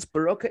down against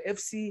Barocca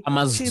FC.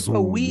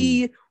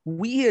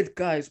 Weird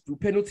guys, bro.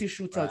 Penalty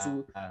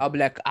shootouts. I'll be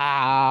like,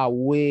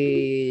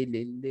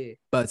 lele.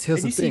 But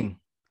here's the thing.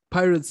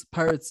 Pirates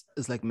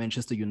is like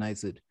Manchester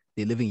United.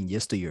 They're living in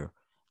yesteryear.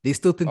 They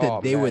still think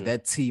that they were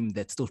that team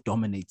that still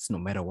dominates no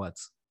matter what.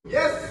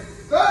 Yes,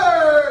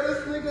 sir!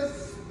 This nigga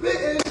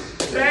spitting.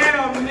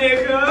 Damn,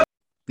 nigga!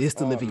 They're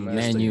still living in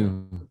yesteryear.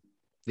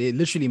 They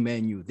literally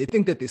Man U. They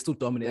think that they still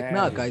dominate. Like,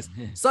 nah, guys,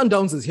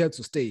 Sundowns is here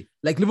to stay.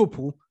 Like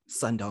Liverpool,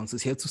 Sundowns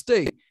is here to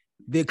stay.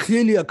 They're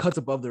clearly a cut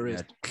above the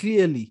rest.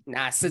 Clearly.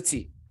 Nah,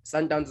 City.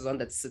 Sundowns is on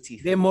that City.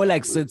 They're more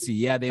like City.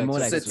 Yeah, they're more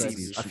like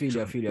City. I feel you.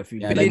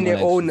 Yeah, billionaire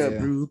like owner,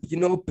 bro. You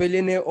know,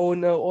 billionaire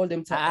owner, all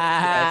them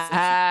types.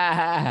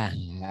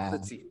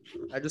 City.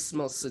 I just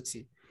smell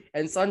City.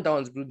 And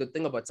Sundowns, bro, the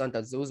thing about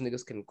Sundowns, those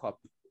niggas can cop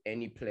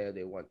any player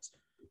they want.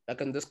 Like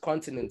on this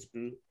continent,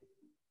 bro,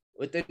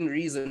 within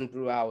reason,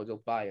 bro, they'll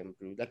buy him,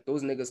 bro. Like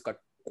those niggas got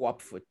guap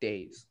for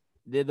days.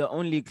 they're the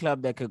only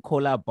club that could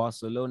call out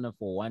Barcelona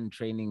for one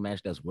training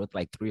match that's worth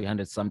like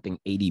 300 something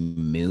 $80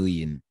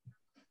 million.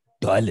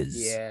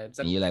 Yeah, it's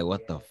And like, you're like,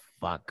 what the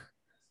fuck?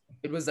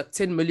 it was like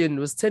 10 million. It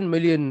was 10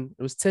 million.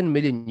 It was 10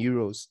 million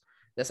euros.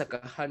 That's like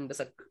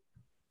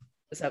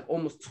it's like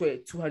almost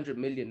 200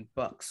 million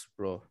bucks,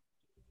 bro.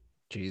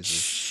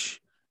 Jesus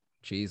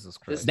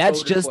Christ.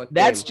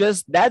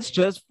 Just That's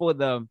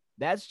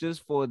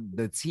just for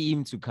the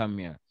team to come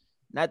here.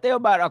 Now think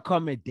about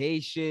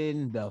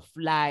accommodation, the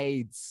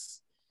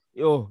flights.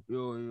 Yo.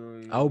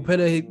 I'll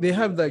better they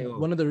have like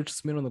one of the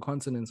richest men on the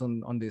continent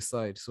on their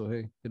side. So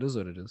hey, it is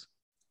what it is.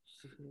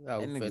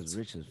 That nigga's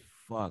rich as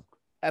fuck.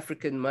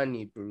 African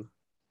money, bro.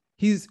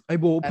 He's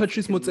Patrice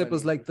African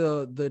Motsepa's money. like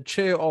the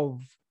chair of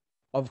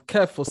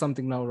CAF or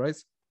something now, right?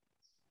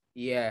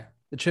 Yeah.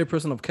 The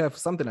chairperson of CAF,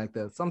 something like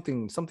that.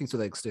 Something to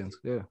that extent.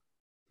 Yeah.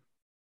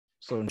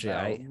 So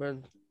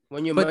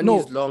When your But money no.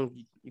 is long,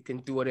 you can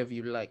do whatever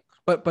you like.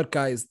 But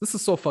guys, this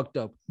is so fucked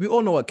up. We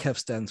all know what CAF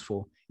stands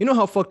for. You know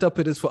how fucked up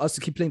it is for us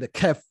to keep playing the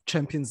CAF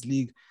Champions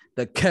League,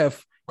 the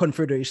CAF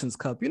Confederations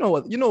Cup. You know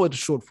what it's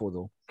short for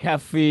though.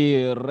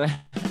 Kafir.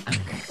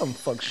 Some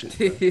fuck shit.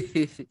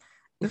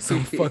 Bro.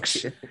 Some fuck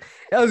shit.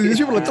 These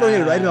people are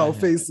throwing it right in our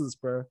faces,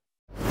 bro.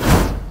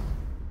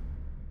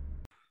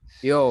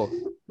 Yo,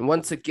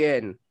 once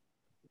again,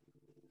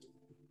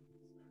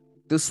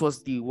 this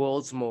was the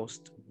world's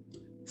most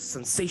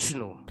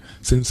sensational.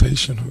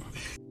 Sensational.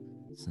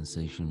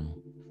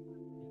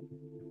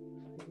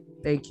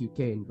 Thank you,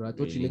 K.A.N.E, bro. I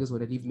thought you niggas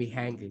would leave me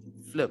hanging.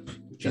 Flip.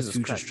 Jesus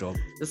Future's Christ. job.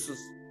 This was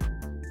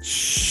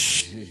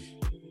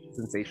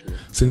sensational.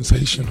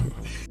 Sensational.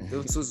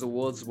 This was the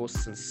world's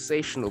most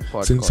sensational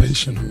podcast.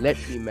 Sensational. Let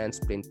Me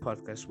Mansplain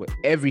Podcast, where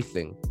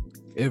everything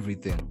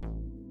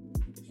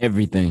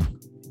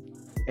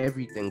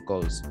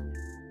goes.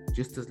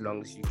 Just as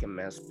long as you can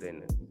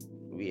mansplain it.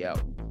 We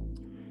out.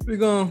 We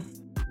gone.